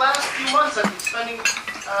lately, the last few months, I've been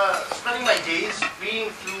spending my days reading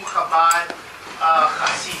through Chabad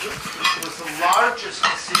Chassidus, which was the largest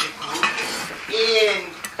Hasidic group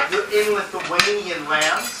in Lithuanian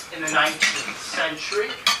lands in the 19th century,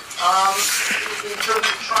 in terms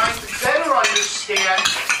of trying to better understand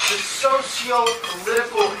the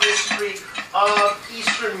socio-political history of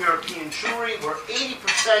Eastern European Jewry, where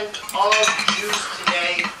 80% of Jews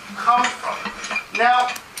today come from. Now,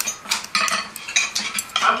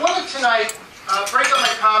 I want to tonight break up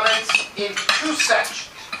my comments in two sections.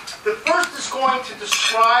 The first is going to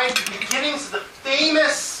describe the beginnings of the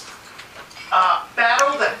famous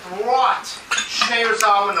battle that brought Shneir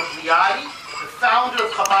Zalman of Liadi, the founder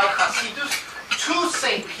of Chabad Chasidus, to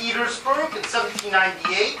St. Petersburg in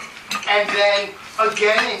 1798, and then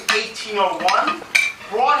again in 1801,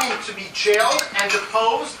 brought him to be jailed and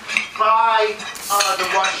deposed by the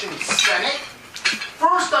Russian Senate.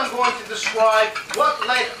 First, I'm going to describe what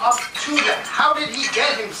led up to that. How did he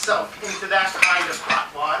get himself into that kind of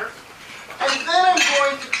hot water? And then I'm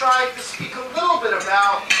going to try to speak a little bit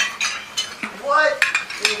about what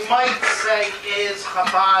we might say is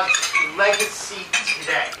Chabad's legacy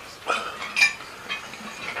today.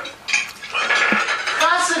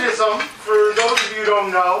 Chassidisim, for those of you who don't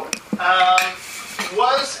know,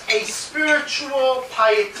 was a spiritual,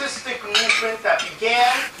 pietistic movement that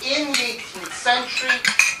began in the 18th century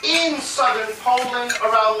in southern Poland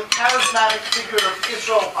around the charismatic figure of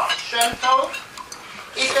Israel Baal Shem Tov.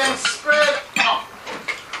 It then spread up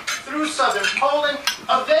through southern Poland,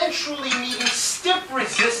 eventually meeting stiff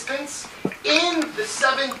resistance in the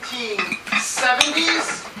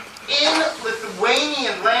 1770s in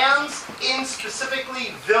Lithuanian lands, in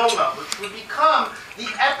specifically Vilna, which would become the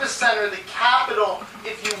epicenter, the capital,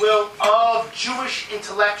 if you will, of Jewish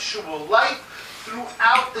intellectual life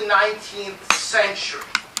throughout the 19th century.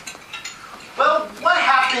 Well, what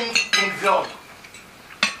happened in Vilna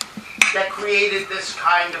that created this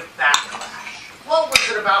kind of backlash? What was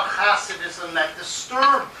it about Chassidisim that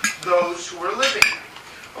disturbed those who were living there?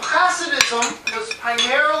 Well, Chassidisim was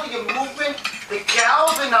primarily a movement that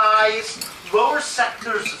galvanized lower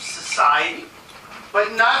sectors of society,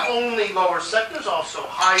 but not only lower sectors, also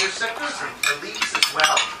higher sectors and elites as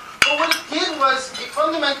well. But what it did was it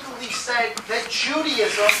fundamentally said that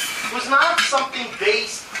Judaism was not something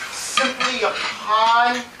based simply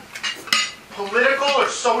upon political or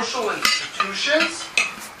social institutions.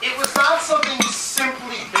 It was not something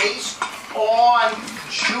simply based on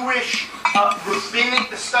Jewish rabbinic,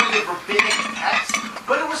 the study of rabbinic texts,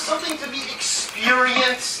 but it was something to be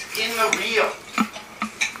experienced in the real.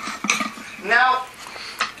 Now,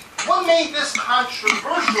 what made this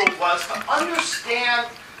controversial was to understand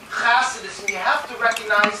Chassidisim. You have to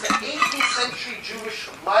recognize that 18th century Jewish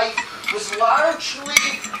life was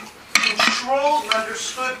largely controlled and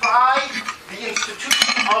understood by the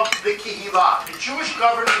institution of the Kehillah, the Jewish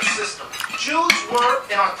governance system. Jews were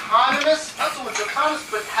an autonomous, not so much autonomous,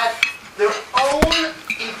 but had their own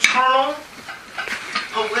internal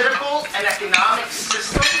political and economic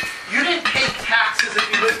system. You didn't pay taxes if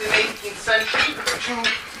you lived in the 18th century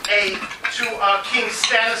to King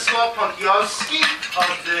Stanislaw Poniatowski of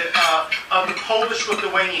the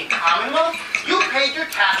Polish-Lithuanian Commonwealth. You paid your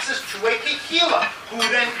taxes to a Kehillah, who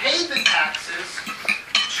then paid the taxes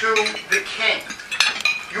to the king.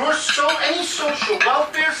 Any social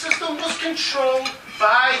welfare system was controlled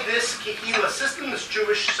by this Kehillah system, this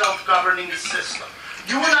Jewish self-governing system.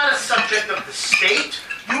 You were not a subject of the state.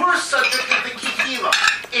 You were a subject of the Kehillah.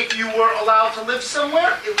 If you were allowed to live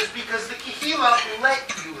somewhere, it was because the Kehillah let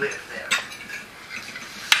you live there.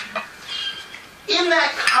 In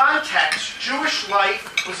that context, Jewish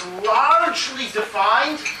life was largely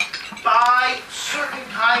defined by certain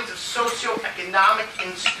kinds of socioeconomic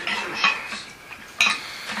institutions.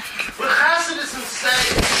 What Chassidisim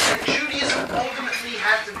said is that Judaism ultimately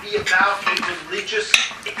had to be about a religious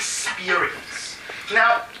experience.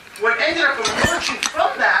 Now, what ended up emerging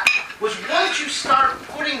from that was once you start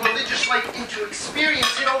putting religious life into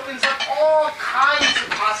experience, it opens up all kinds of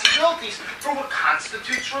possibilities for what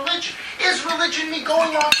constitutes religion. Is religion me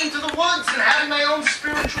going off into the woods and having my own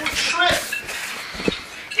spiritual trip?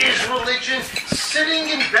 Is religion sitting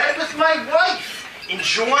in bed with my wife,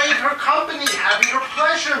 enjoying her company, having her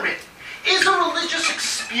pleasure in? Is a religious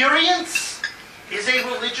experience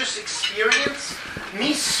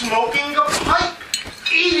me smoking a pipe,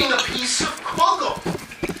 eating a piece of kugel?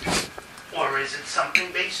 Or is it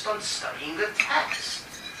something based on studying the text?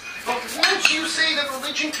 But once you say that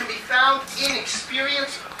religion can be found in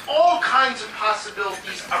experience, all kinds of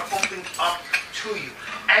possibilities are opened up to you.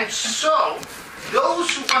 And so,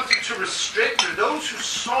 those who wanted to restrict, or those who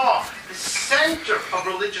saw the center of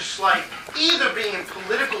religious life either being in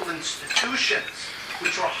political institutions,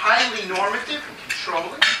 which were highly normative and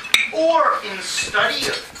controlling, or in the study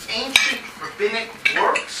of ancient rabbinic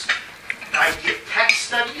works, the idea of text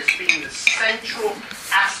study as being the central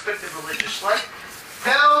aspect of religious life,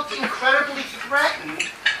 felt incredibly threatened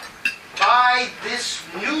by this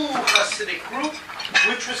new Hasidic group,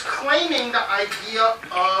 which was claiming the idea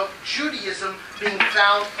of Judaism being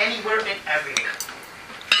found anywhere and everywhere.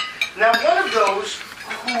 Now, one of those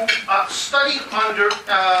who studied under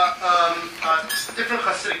different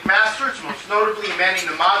Hasidic masters, most notably a man named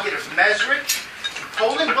the Maggid of Mezrich,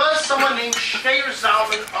 Poland, was someone named Shneur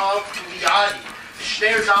Zalman of Liadi,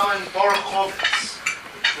 Shneur Zalman Baruchovitz,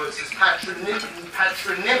 which was his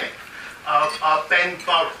patronymic of Ben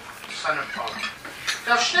Baruch, son of Baruch.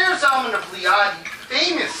 Now, Shneur Zalman of Liadi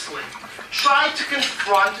famously tried to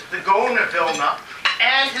confront the Gaon of Vilna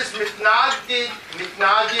and his mitnagid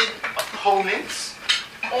opponents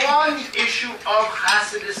on the issue of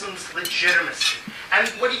Hasidism's legitimacy. And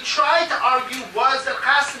what he tried to argue was that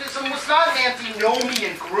Hasidism was not an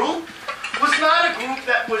antinomian group, was not a group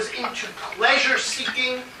that was into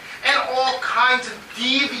pleasure-seeking and all kinds of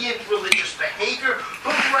deviant religious behavior,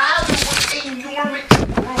 but rather was a normative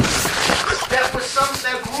group that was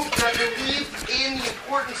that group that believed in the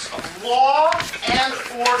law and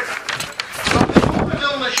order. But the Gaon of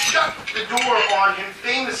Vilna shut the door on him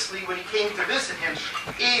famously when he came to visit him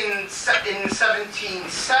in the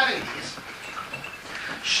 1770s.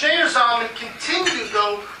 Schneur Zalman continued,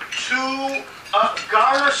 though, to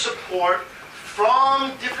garner support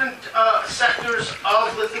from different sectors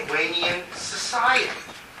of Lithuanian society.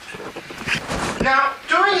 Now,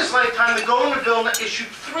 during his lifetime, the Gaon of Vilna issued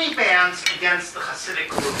 3 bans against the Hasidic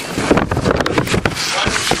group. One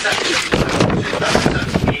in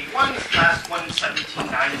 1781, the last one in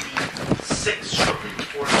 1796, shortly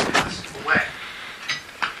before he passed away.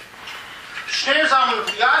 Schneur Zalman of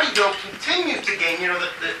Liadi, though, continued to gain,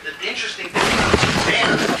 the interesting thing about these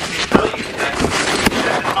bans is they tell you that the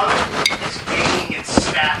other group is gaining in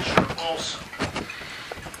stature also.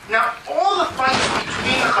 Now, all the fights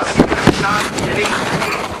between the Hasidim and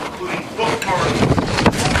including book murders,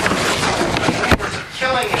 rumors of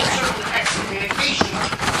killing and certain excommunication,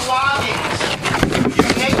 floggings, you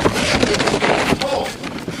name it,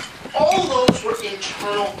 all those were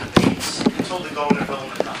internal debates until the Gaon of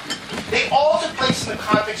Vilna died. They all took place in the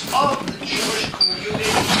context of the Jewish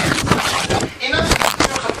community. In other words, if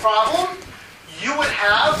there was a problem, you would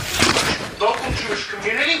have the local Jewish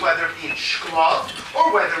community, whether it be in Shklov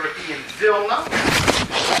or whether it be in Vilna,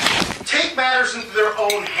 take matters into their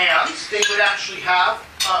own hands. They would actually have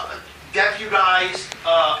deputized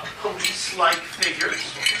police-like figures,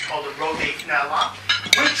 what's called a rodei knela,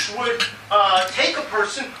 which would take a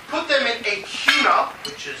person, put them in a kuna,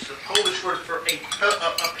 which is the Polish word for a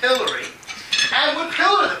pillory, and would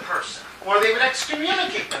pillar the person. Or they would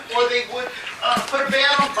excommunicate them, or they would put a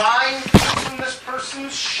ban on buying from this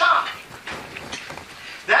person's shop.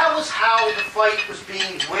 That was how the fight was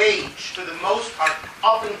being waged, for the most part,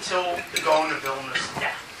 up until the Gaon of Vilna's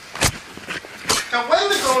death. Now, when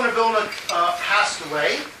the Gaon of Vilna passed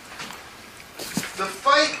away, the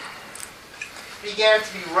fight began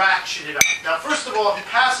to be ratcheted up. Now, first of all, he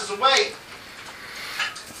passes away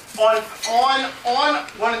on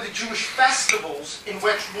one of the Jewish festivals in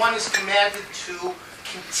which one is commanded to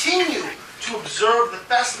continue to observe the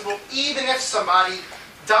festival even if somebody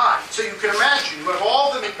died. So you can imagine, you have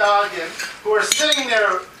all the mitnagim who are sitting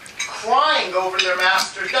there crying over their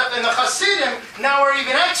master's death, and the Chassidim now are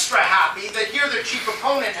even extra happy that here their chief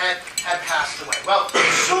opponent had passed away. Well,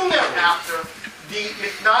 soon thereafter, the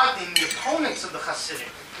mitnagim, the opponents of the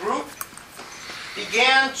Chassidic group,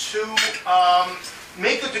 began to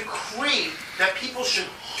make a decree that people should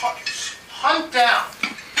hunt down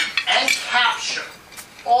and capture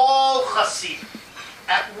all Chassidim.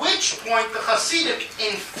 At which point the Chassidim,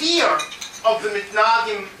 in fear of the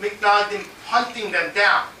mitnagim hunting them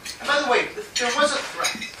down. And by the way, there was a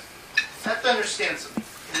threat. You have to understand something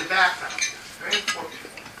in the background. Very important.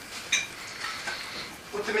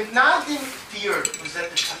 What the mitnagim feared was that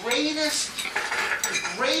the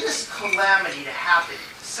greatest calamity to happen in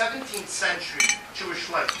the 17th century Jewish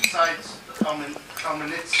life, besides the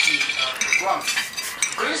Kalmanitsky pogrom,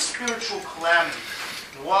 the greatest spiritual calamity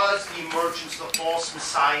was the emergence of the false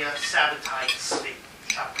messiah Sabbatai state,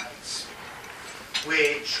 Shabbat state,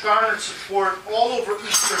 which garnered support all over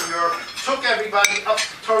Eastern Europe, took everybody up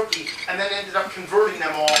to Turkey, and then ended up converting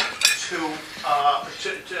them all to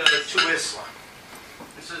Islam.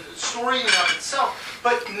 It's a story in and of itself,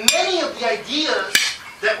 but many of the ideas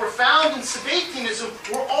that were found in Sabbatianism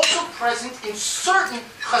were also present in certain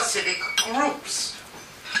Hasidic groups.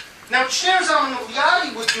 Now, what Schneur Zalman of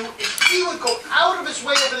Liadi would do is he would go out of his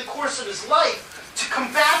way over the course of his life to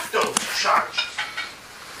combat those charges.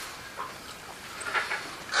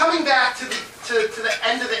 Coming back to the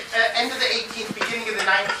end of the 18th, beginning of the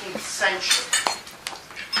 19th century,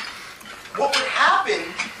 what would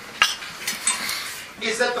happen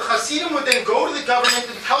is that the Hasidim would then go to the government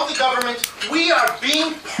and tell the government, we are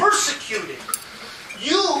being persecuted.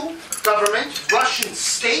 You, government, Russian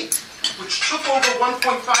state, which took over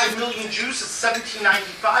 1.5 million Jews in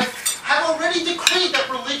 1795, have already decreed that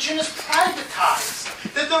religion is privatized,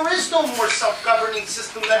 that there is no more self-governing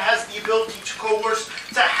system that has the ability to coerce,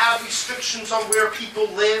 to have restrictions on where people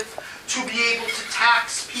live, to be able to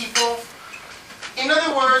tax people. In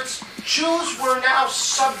other words, Jews were now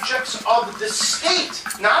subjects of the state,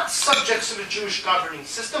 not subjects of a Jewish governing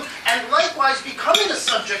system, and likewise becoming a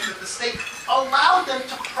subject of the state allowed them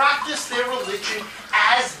to practice their religion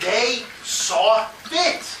as they saw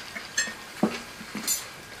fit.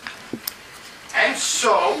 And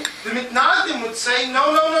so, the mitnagim would say,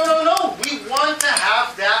 no, we want to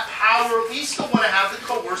have that power, we still want to have the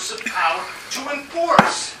coercive power to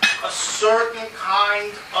enforce a certain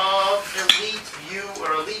kind of elite view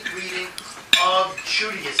or elite reading of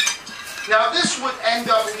Judaism. Now, this would end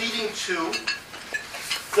up leading to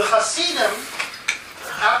The Chassidim,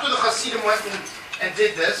 after the Chassidim went and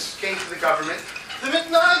did this, came to the government, the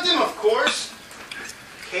Mitnagdim, of course,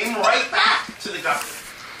 came right back to the government,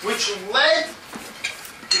 which led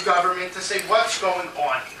the government to say, what's going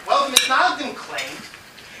on here? Well, the Mitnagdim claimed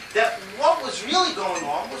that what was really going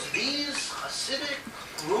on was these Hasidic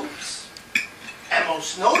groups, and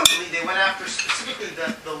most notably, they went after specifically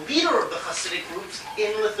the leader of the Hasidic groups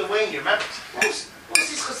in Lithuania. Remember, most of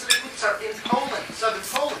these Hasidic groups are in Poland, southern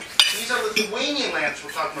Poland. These are Lithuanian lands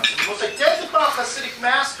we're talking about. So the most identified Hasidic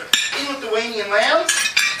master in Lithuanian lands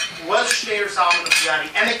was Shneur Zalman of Liadi.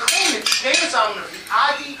 And they claim that Shneur Zalman of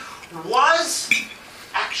Liadi was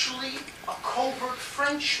actually a covert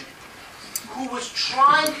Frenchman who was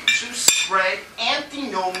trying to spread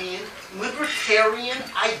antinomian, libertarian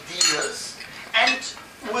ideas and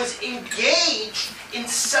was engaged in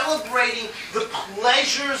celebrating the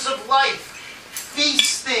pleasures of life,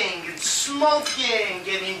 feasting and smoking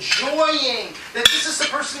and enjoying. That this is a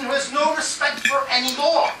person who has no respect for any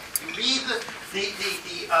law. You read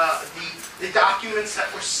the documents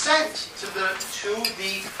that were sent to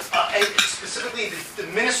specifically the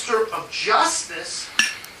Minister of Justice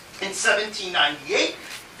in 1798.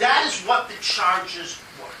 That is what the charges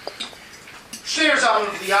were. Shneur Zalman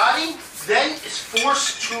of Liadi then is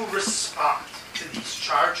forced to respond to these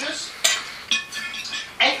charges.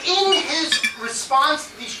 And in his response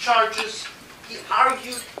to these charges, he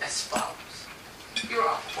argued as follows. Here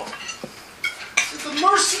I'll quote. The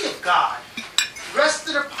mercy of God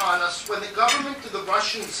rested upon us when the government of the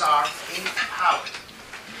Russian Tsar came to power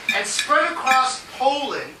and spread across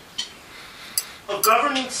Poland a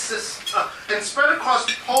governing system,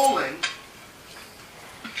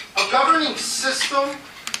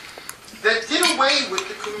 that did away with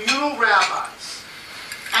the communal rabbis.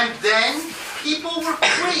 And then people were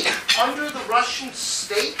free under the Russian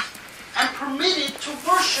state and permitted to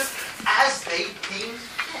worship as they deemed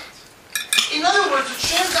fit. In other words, what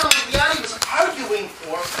Shneur Zalman of Liadi was arguing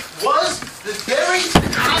for was the very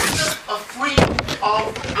concept of freedom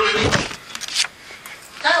of religion.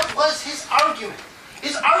 That was his argument.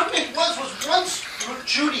 His argument was once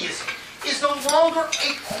Judaism is no longer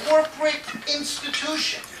a corporate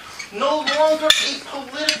institution, no longer a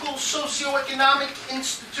political, socioeconomic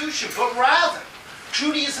institution, but rather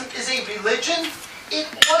Judaism is a religion. It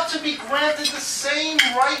ought to be granted the same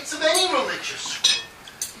rights of any religious group.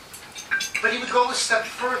 But he would go a step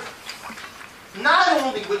further. Not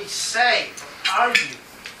only would he say, but argue,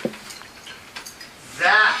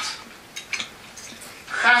 that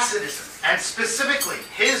Chassidisim, and specifically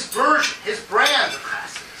his version, his brand of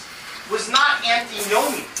Chassidisim, was not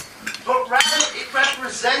antinomian, but rather it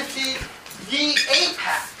represented the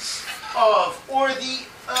apex of, or the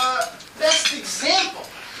best example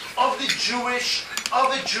of the Jewish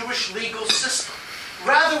legal system.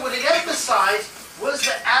 Rather, what it emphasized was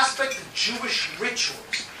the aspect of Jewish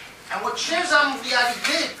rituals. And what Shneur Zalman of Liadi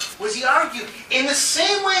did was he argued, in the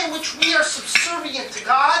same way in which we are subservient to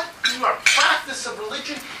God through our practice of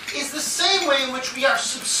religion, is the same way in which we are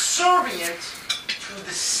subservient to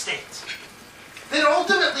the state. That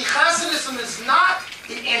ultimately Chassidisim is not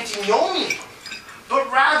an antinomian group,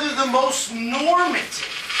 but rather the most normative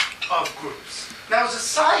of groups. Now, as a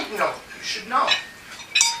side note, you should know,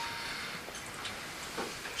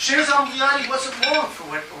 Shneur Zalman of Liadi wasn't wrong for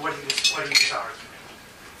what he was arguing.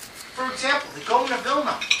 For example, the Gaon of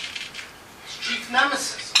Vilna, his chief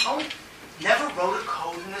nemesis, never wrote a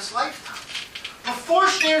code in his lifetime. Before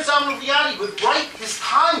Shneur Zalman of Liadi would write his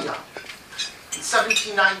Tanya in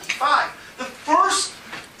 1795, the first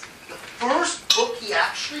book he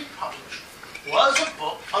actually published was a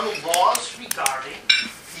book on the laws regarding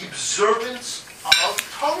the observance of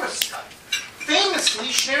Torah study. Famously,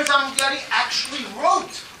 Shneur Zalman of Liadi actually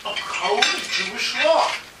wrote a code of Jewish law,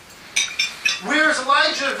 whereas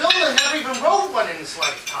Elijah of Vilna never even wrote one in his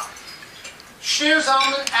lifetime. Shneur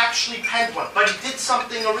Zalman actually penned one, but he did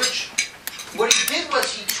something original. What he did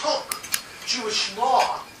was he took Jewish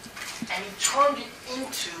law and he turned it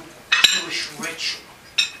into Jewish ritual.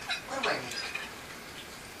 What do I mean?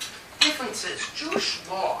 The difference is Jewish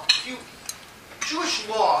law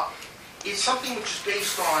is something which is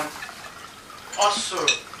based on asur,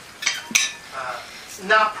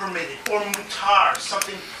 not permitted, or mutar,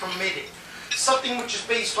 something permitted. Something which is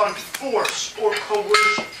based on force or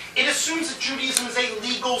coercion. It assumes that Judaism is a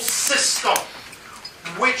legal system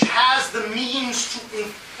which has the means to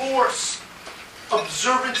enforce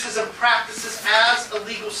observances and practices as a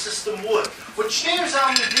legal system would. What Shneur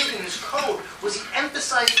Zalman did in his code was he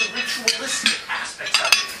emphasized the ritualistic aspects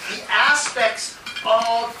of it, the aspects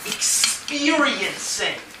of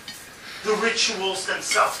experiencing the rituals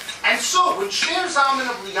themselves. And so, when Shneir Zalman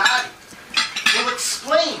of Liadi will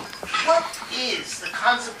explain what is the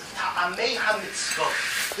concept of Ta'amei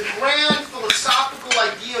HaMitzvot, the grand philosophical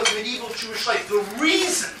idea of medieval Jewish life, the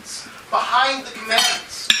reasons behind the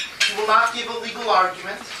commandments, he will not give a legal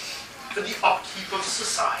argument for the upkeep of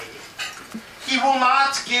society. He will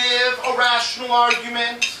not give a rational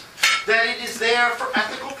argument that it is there for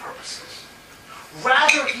ethical purposes.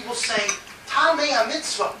 Rather, he will say, Ta'amei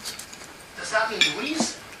HaMitzvot does not mean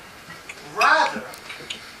reason. Rather,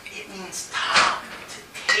 it means ta'am,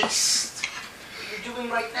 to taste, what you're doing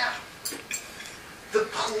right now. The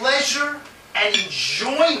pleasure and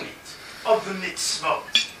enjoyment of the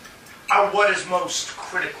mitzvot are what is most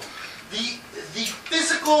critical. The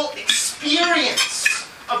physical experience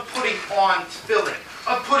of putting on tefillin,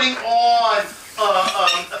 of putting on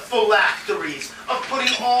phylacteries, of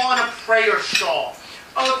putting on a prayer shawl,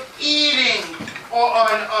 of eating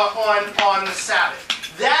on the Sabbath.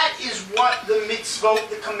 That is what the mitzvot,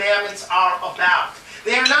 the commandments, are about.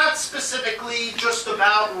 They are not specifically just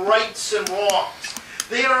about rights and wrongs.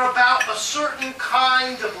 They are about a certain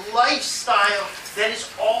kind of lifestyle that is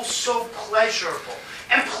also pleasurable.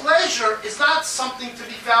 And pleasure is not something to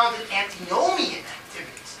be found in antinomian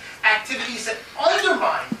activities, activities that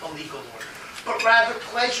undermine a legal order, but rather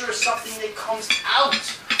pleasure is something that comes out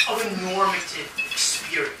of a normative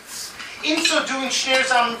experience. In so doing, Shneir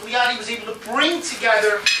Zalman Liadi was able to bring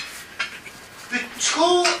together the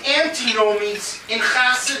two antinomies in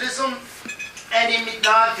Chassidisim and in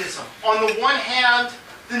Mitnagdism. On the one hand,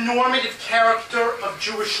 the normative character of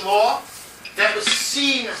Jewish law that was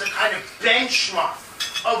seen as a kind of benchmark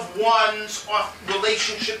of one's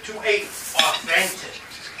relationship to a authentic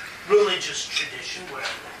religious tradition, whatever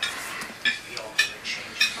we all know that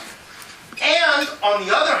changes. And on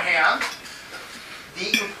the other hand,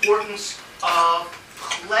 the importance of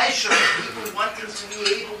pleasure, people wanting to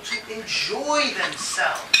be able to enjoy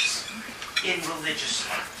themselves in religious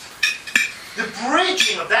life. The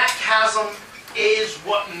bridging of that chasm is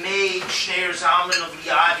what made Shneir Zalman of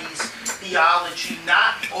Liadi's theology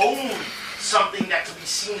not only something that could be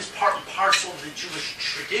seen as part and parcel of the Jewish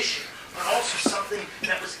tradition, but also something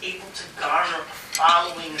that was able to garner a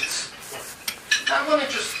following and support. Now I want to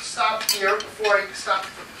just stop here before I stop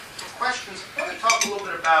for questions. I want to talk a little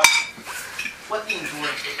bit about what the enduring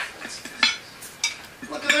influence is.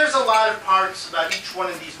 Look, there's a lot of parts about each one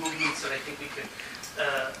of these movements that I think we could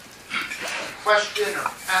question or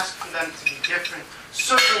ask for them to be different.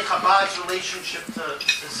 Certainly Chabad's relationship to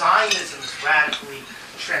Zionism is radically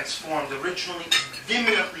transformed. Originally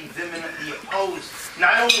vehemently opposed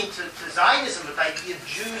not only to Zionism, but the idea of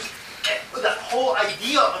Jews, the whole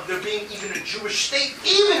idea of there being even a Jewish state,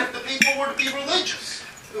 even if the people were to be religious.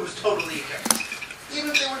 It was totally against.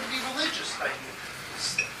 Even if they were to be religious, the idea of the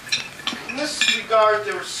state. In this regard,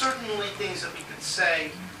 there were certainly things that we could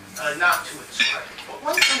say not to its credit. But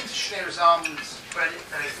one thing to Shneir Zalman's credit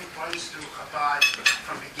that I think runs through Chabad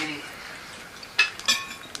from beginning to end,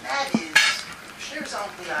 that is, Shneir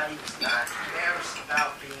Zalman Liadi was not embarrassed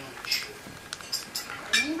about being a Jew.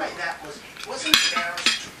 What I mean by that was he wasn't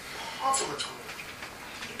embarrassed to publicly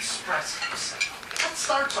express himself. That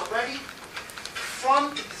starts already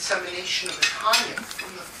from the dissemination of the Tanya,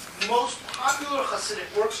 from the most popular Hasidic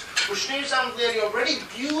works, where Shneir Zalman Liadi already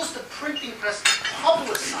used the printing press to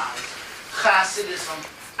publicize Chassidism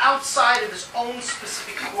outside of his own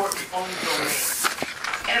specific court, his own domain.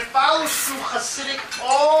 And it follows through Hasidic,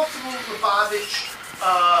 all through Lubavitch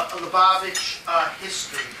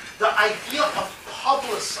history, the idea of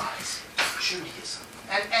publicizing Judaism.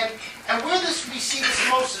 And where we see this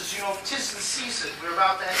most is, Tis the season. We're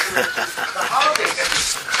about to enter into the holiday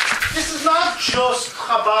season. This is not just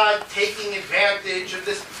Chabad taking advantage of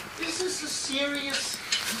this. This is a serious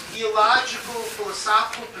theological,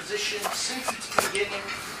 philosophical position since its beginning,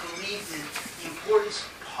 believed in the importance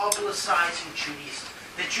of publicizing Judaism.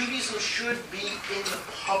 That Judaism should be in the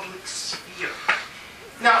public sphere.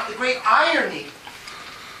 Now, the great irony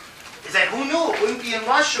is that who knew it wouldn't be in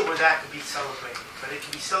Russia where that could be celebrated, but it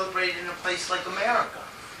can be celebrated in a place like America,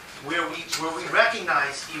 where we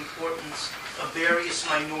recognize the importance of various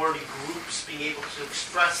minority groups being able to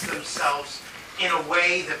express themselves in a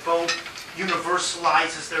way that both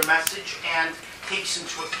universalizes their message and takes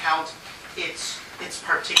into account its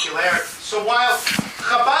particularity. So while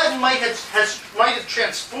Chabad might have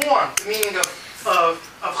transformed the meaning of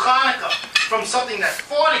Hanukkah from something that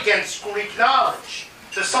fought against Greek knowledge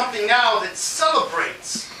to something now that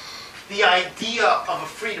celebrates the idea of a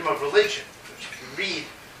freedom of religion, which if you read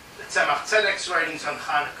the Tzemach Tzedek's writings on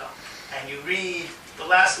Hanukkah, and you read the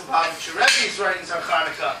last Lubavitcher Rebbe's writings on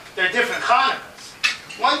Hanukkah, they're different Hanukkahs.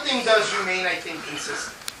 one thing does remain, I think,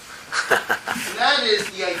 consistent. And that is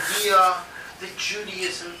the idea that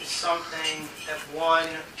Judaism is something that one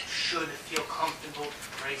should feel comfortable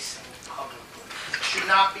embracing publicly. It should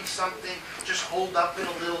not be something just holed up in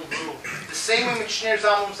a little room. The same way in which Shneir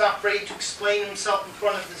Zalman was not afraid to explain himself in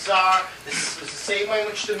front of the Tsar. This was the same way in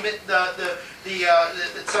which the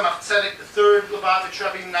Tzemach Tzedek, the third Lubavitch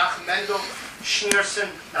Rabbi Menachem Mendel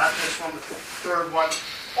Schneerson, not this one, but the third one,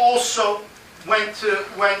 also went to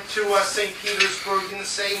St. Petersburg in the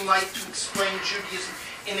same light to explain Judaism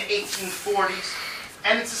in the 1840s.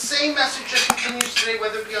 And it's the same message that continues today,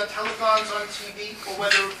 whether it be on telethons, on TV, or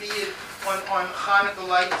whether it be on Hanukkah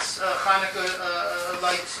lights,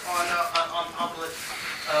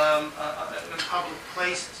 in public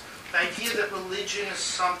places. The idea that religion is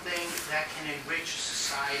something that can enrich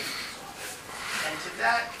society. And to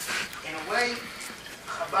that, in a way,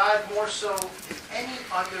 Chabad, more so than any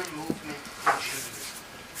other movement in Judaism,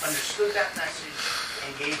 understood that message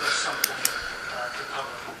and gave us something to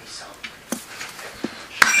publicly celebrate.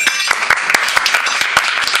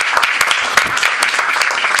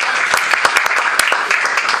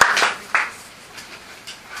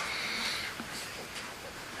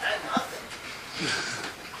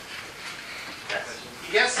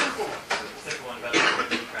 Yes, simple one. Simple one about the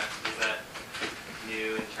printing press. Is that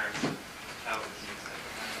new in terms of how it was used in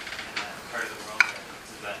that part of the world?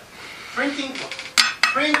 Is that Printing,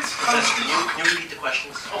 print comes to you. Can you repeat the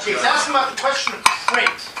questions? Okay, it's asking about the question of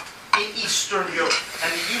print in Eastern Europe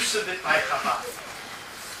and the use of it by Chabad.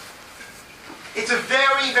 It's a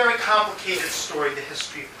very, very complicated story, the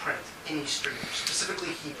history of print in Eastern Europe, specifically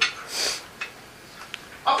Hebrew print.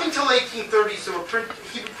 Up until the 1830s, there were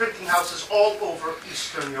Hebrew printing houses all over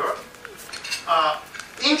Eastern Europe.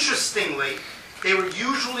 Interestingly, they were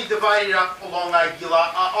usually divided up along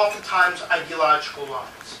oftentimes ideological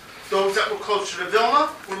lines. Those that were closer to Vilna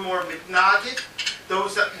were more Mitnagid.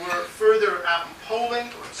 Those that were further out in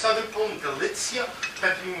Poland, or southern Poland, Galicia,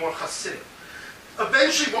 tended to be more Chassidic.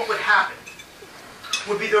 Eventually, what would happen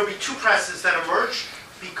would be there would be two presses that emerged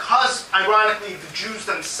because, ironically, the Jews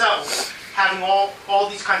themselves having all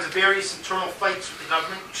these kinds of various internal fights with the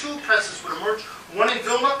government, two presses would emerge, one in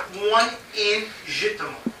Vilna, one in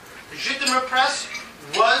Zhytomyr. The Zhytomyr press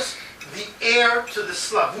was the heir to the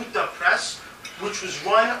Slavuta press, which was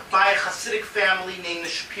run by a Hasidic family named the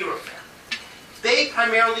Shapiro family. They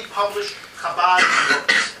primarily published Chabad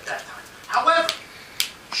books at that time. However,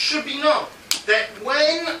 it should be known that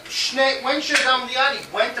when Shneir Zalman Liadi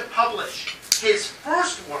went to publish his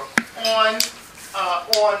first work on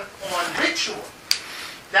ritual,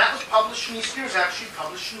 that was published in Eastern Europe, actually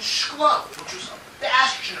published in Shklov, which was a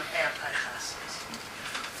bastion of anti-Chassidisim.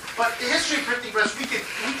 But the history of printing press, we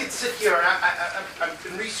could sit here, and I've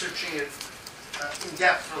been researching it in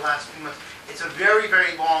depth for the last few months. It's a very,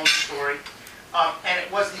 very long story, and it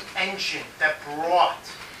was the engine that brought,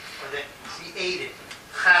 or that created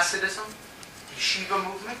Chassidisim, the Yeshiva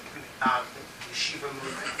movement,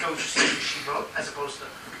 no, just the Yeshivot, as opposed to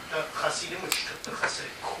the Chassidim, which took the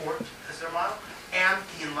Chassidic court as their model, and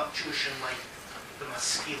the Jewish Enlightenment, the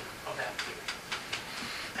Maskil of that period.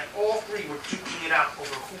 And all three were duking it out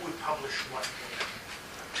over who would publish what.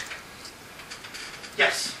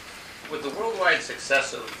 Yes? With the worldwide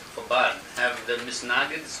success of Chabad, have the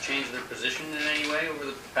Misnagids changed their position in any way over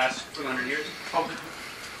the past 200 years?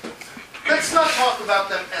 Let's not talk about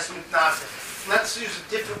them as Mitnagid. Let's use a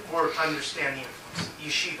different word to understand the influence.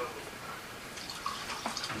 Yeshiva.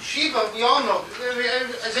 Yeshiva, we all know.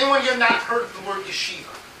 Has anyone here not heard of the word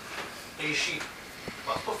yeshiva? A yeshiva.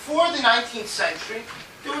 Well, before the 19th century,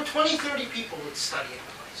 there were 20, 30 people who would study in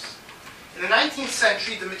the place. In the 19th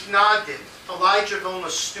century, the Mitnagid, Elijah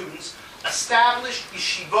Vilna's students, established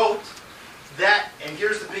yeshivot that, and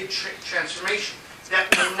here's the big transformation,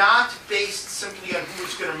 that were not based simply on who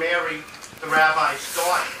was going to marry the rabbi's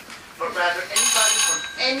daughter, but rather anybody from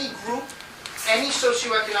any group, any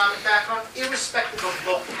socioeconomic background, irrespective of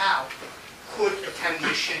locale, could attend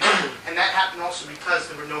yeshiva. And that happened also because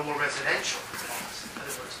there were no more residential laws. In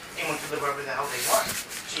other words, anyone could live wherever the hell they want.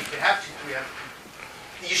 So you could have 200, 300 people.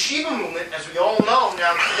 The yeshiva movement, as we all know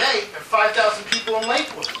now today, there are 5,000 people in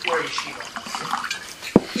Lakewood who are yeshiva.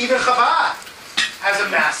 Even Chabad has a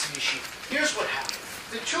massive yeshiva. Here's what happened.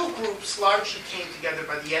 The two groups largely came together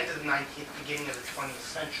by the end of the 19th, beginning of the 20th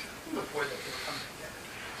century, before they could come together.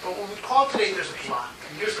 But what we call today, there's a block.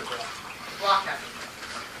 And here's the block. The block after block.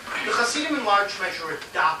 The Chassidim, in large measure,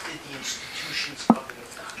 adopted the institutions of the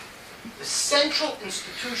Mitnagid. The central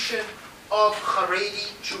institution of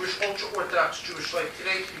Haredi, Jewish, ultra-Orthodox Jewish life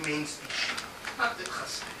today remains the yeshiva, not the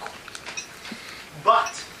Chassidim.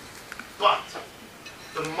 But,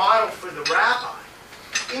 the model for the rabbi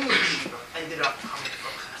in the yeshiva ended up coming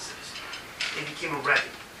from Chassidisim. They became a Rebbe.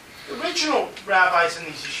 The original rabbis in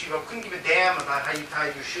these yeshiva couldn't give a damn about how you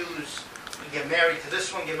tied your shoes. You get married to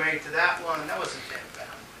this one, get married to that one. That wasn't their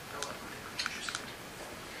about. That wasn't their interest.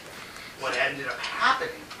 What ended up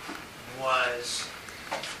happening was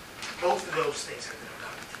both of those things ended up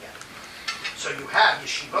coming together. So you have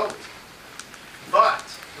yeshivot, but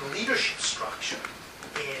the leadership structure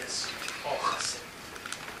is all Chassidim.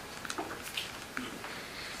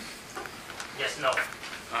 Yes, no.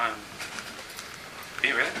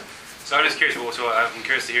 Yeah, really? So I'm just curious. So I'm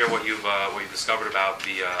curious to hear what you've discovered about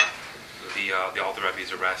the Alter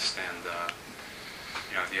Rebbe's arrest, and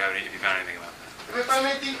if you found anything about that. If I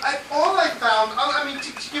may, all I found, I mean,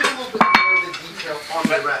 to give a little bit more of the detail on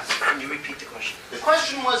the arrest. Can you repeat the question? The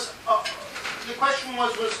question was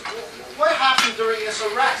what happened during this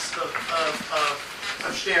arrest of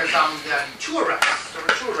Shneir Zalman? Two arrests. There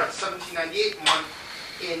were two arrests, 1798 and one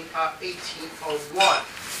in 1801.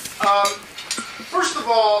 First of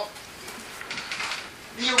all,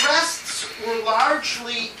 the arrests were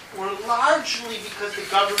largely because the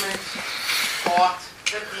government thought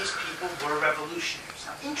that these people were revolutionaries.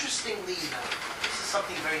 Now, interestingly enough, this is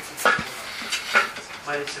something very simple,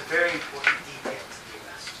 but it's a very important detail to the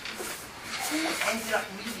arrest. Who ended up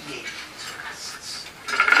mediating these arrests?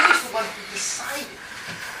 Who was the one who decided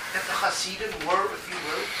that the Hasidim were, if you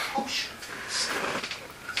will, kosher in the state?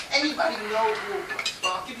 Does anybody know who it was?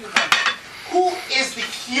 Well, I'll give you one. Who is the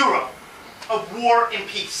hero of War and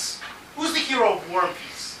Peace? Who's the hero of War and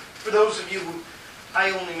Peace? For those of you who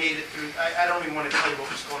I only made it through, I don't even want to tell you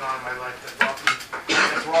what was going on in my life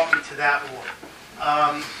that brought me to that war.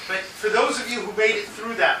 But for those of you who made it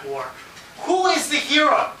through that war, who is the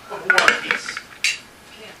hero of War and Peace?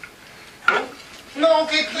 Who? No,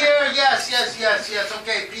 okay, Pierre, yes,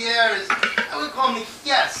 okay, Pierre is, I would call him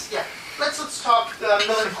yes. Let's talk,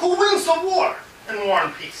 who wins the war in War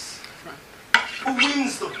and Peace? Who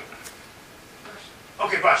wins the war?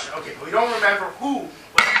 Okay, Russia. Okay, but we don't remember who.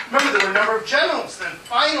 Remember, there were a number of generals. Then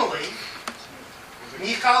finally,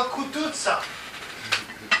 Mikhail Kutuzov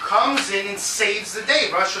comes in and saves the day.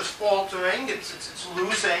 Russia's faltering, it's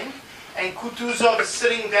losing, and Kutuzov is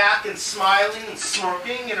sitting back and smiling and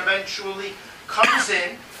smirking, and eventually comes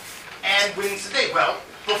in and wins the day. Well,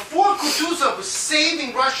 before Kutuzov was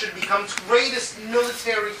saving Russia to become its greatest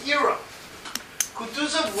military hero,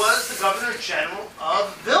 Kutuzov was the Governor General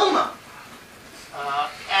of Vilna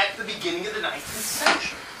at the beginning of the 19th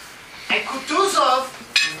century. And Kutuzov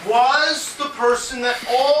was the person that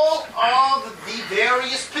all of the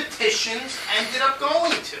various petitions ended up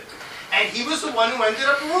going to. And he was the one who ended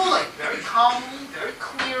up ruling very calmly, very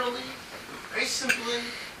clearly, very simply,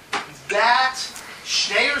 that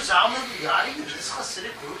Shneir Zalman Biati, this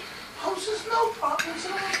Hasidic group, poses no problems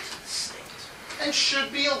at all to the state and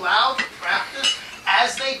should be allowed to practice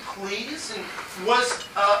as they please,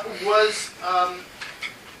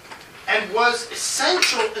 and was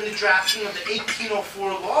essential in the drafting of the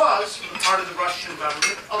 1804 laws on the part of the Russian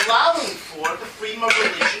government, allowing for the freedom of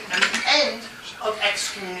religion and the end of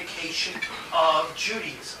excommunication of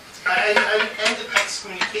Judaism, and end of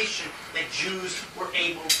excommunication that Jews were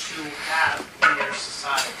able to have in their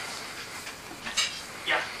society.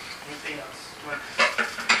 Yeah. Anything else?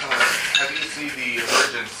 How do you see the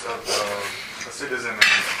emergence of Chassidisim and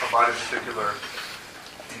Chabad in particular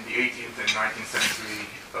in the 18th and 19th century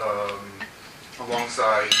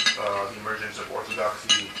alongside the emergence of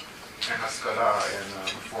Orthodoxy and Haskalah and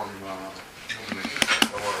Reform movement,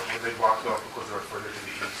 or were they blocked off because they were further to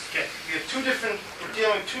the east? Okay, we're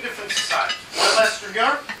dealing with two different societies. One in Western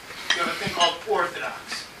Europe, you have a thing called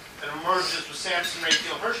Orthodox that emerges with Samson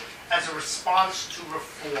Raphael Hirsch as a response to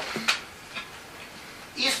reform.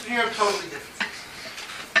 Eastern Europe, totally different.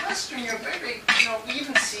 Western Europe, we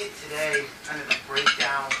even see it today, kind of the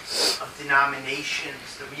breakdown of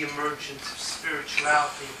denominations, the reemergence of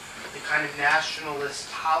spirituality, the kind of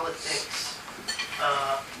nationalist politics.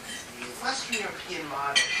 The Western European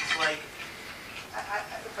model is like,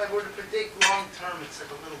 if I were to predict long term, it's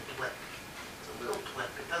like a little blip. It's a little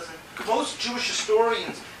blip. It doesn't. Most Jewish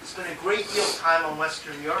historians spend a great deal of time on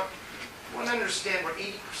Western Europe. You want to understand where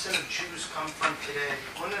 80% of Jews come from today.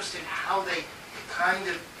 You want to understand how the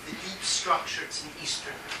deep structure it's in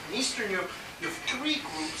Eastern Europe. In Eastern Europe, you have three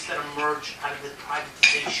groups that emerge out of the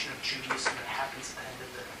privatization of Judaism that happens at the end of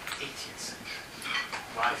the 18th century.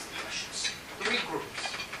 Rise of the Russians. Three groups.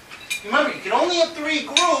 Remember, you can only have three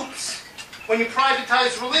groups when you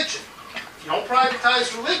privatize religion. If you don't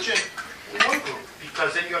privatize religion, one group,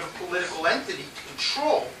 because then you have a political entity to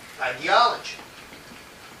control ideology.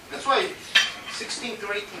 That's why 16th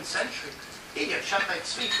or 18th century, you have Shabbat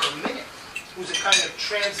Tzvi for a minute. who's a kind of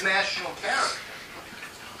transnational character.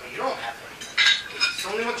 But you don't have any. It's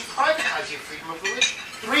only once you privatize your freedom of religion.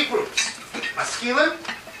 3 groups: Maskilim,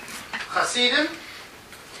 Chassidim,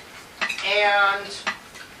 and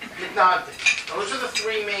Mitnagdim. Those are the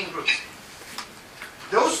 3 main groups.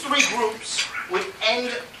 Those 3 groups would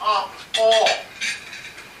end up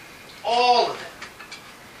all of them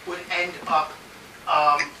would end up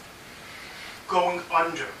going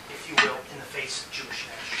under, if you will, in the face of Jewish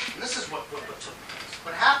nationalism. And this is what took place.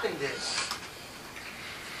 What happened is,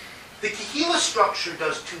 the Kehillah structure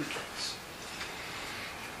does 2 things.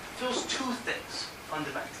 It does 2 things,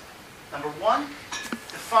 fundamentally. Number 1,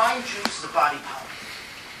 define Jews as a body politic.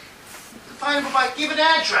 Define them by, give an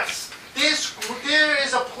address. There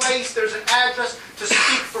is a place, there's an address to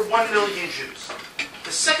speak for 1 million Jews.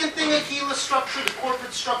 The second thing the Kehillah structure, the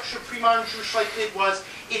corporate structure, pre-modern Jewish life did was,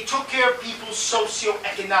 it took care of people's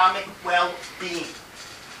socio-economic well-being.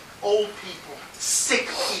 Old people, sick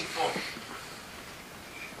people,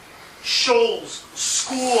 shoals,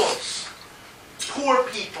 schools, poor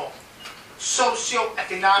people,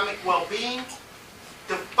 socio-economic well-being,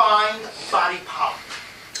 defined body politic.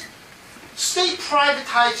 State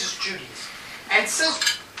privatizes Judaism and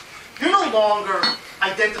says, you're no longer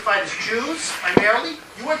identified as Jews, primarily.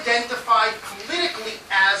 You identify politically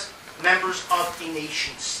as members of a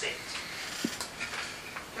nation state.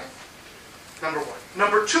 Okay? Number 1.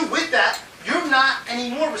 Number 2, with that, you're not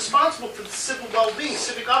anymore responsible for the civil well-being,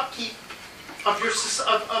 civic upkeep of your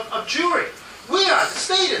of Jewry. We are, the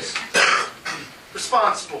state is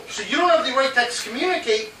responsible. So you don't have the right to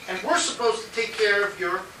excommunicate, and we're supposed to take care of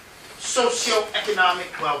your socio-economic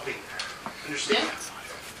well-being. Understand?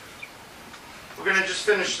 We're going to just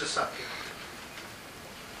finish this up here.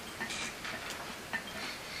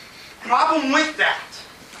 Problem with that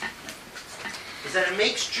is that it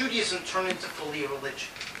makes Judaism turn into fully a religion.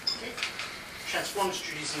 Okay? Transforms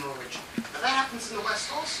Judaism into religion. Now that happens in the West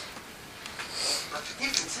also. But the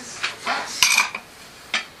difference is in the West,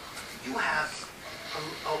 you have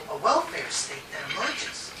a welfare state that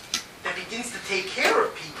emerges, that begins to take care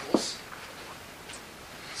of people's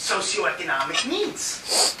socioeconomic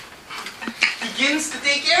needs. Begins to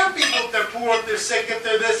take care of people if they're poor, if they're sick, if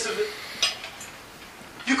they're this, if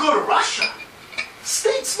you go to Russia,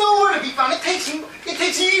 state's nowhere to be found. It takes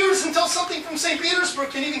years until something from St.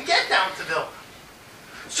 Petersburg can even get down to Vilna.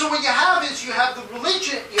 So what you have is you have the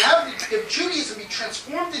religion, you have Judaism be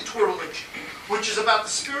transformed into a religion, which is about the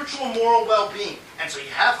spiritual and moral well-being. And so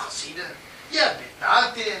you have Chassidim, you have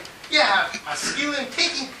Mitnagdim, you have Maskilim,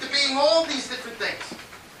 debating all these different things.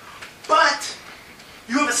 But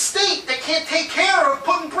you have a state that can't take care of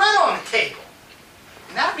putting bread on the table.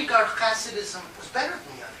 In that regard, Chassidisim was better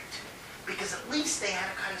than the other 2, because at least they had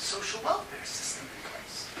a kind of social welfare system in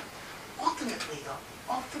place. Ultimately, though,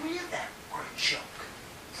 all 3 of them were a joke.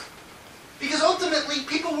 Because ultimately,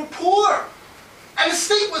 people were poor, and the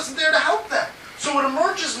state wasn't there to help them. So what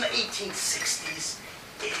emerges in the 1860s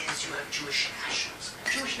is you have Jewish nationalism.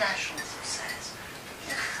 Jewish nationalism says,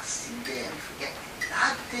 forget Chassidim, forget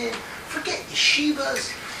Mitnagdim, forget yeshivas,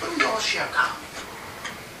 what do we all share in common?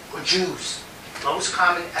 We're Jews. Lowest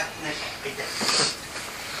common ethnic identity.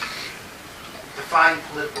 Define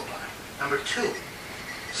political line. Number 2,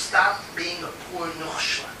 stop being a poor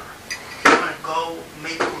nuchschlepper. I'm going to go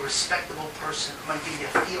make you a respectable person. I'm going to give you a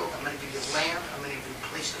field. I'm going to give you land. I'm going to give you a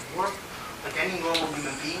place to work like any normal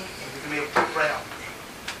human being, and you're going to be able to put bread on the table.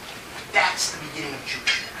 That's the beginning of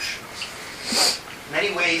Jewish nationalism. In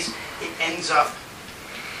many ways, it ends up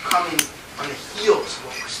coming on the heels of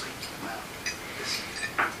what we're speaking about this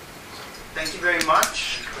evening. Thank you very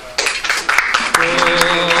much.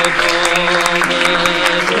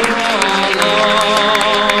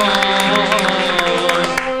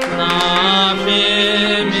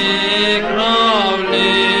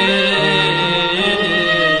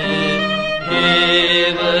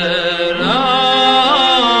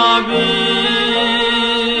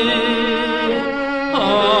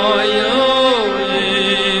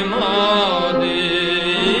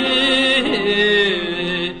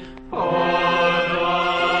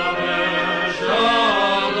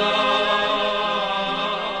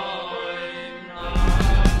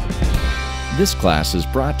 This class is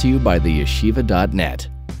brought to you by the yeshiva.net.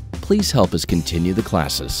 Please help us continue the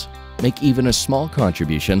classes. Make even a small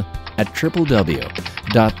contribution at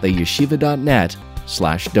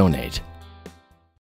www.theyeshiva.net/donate.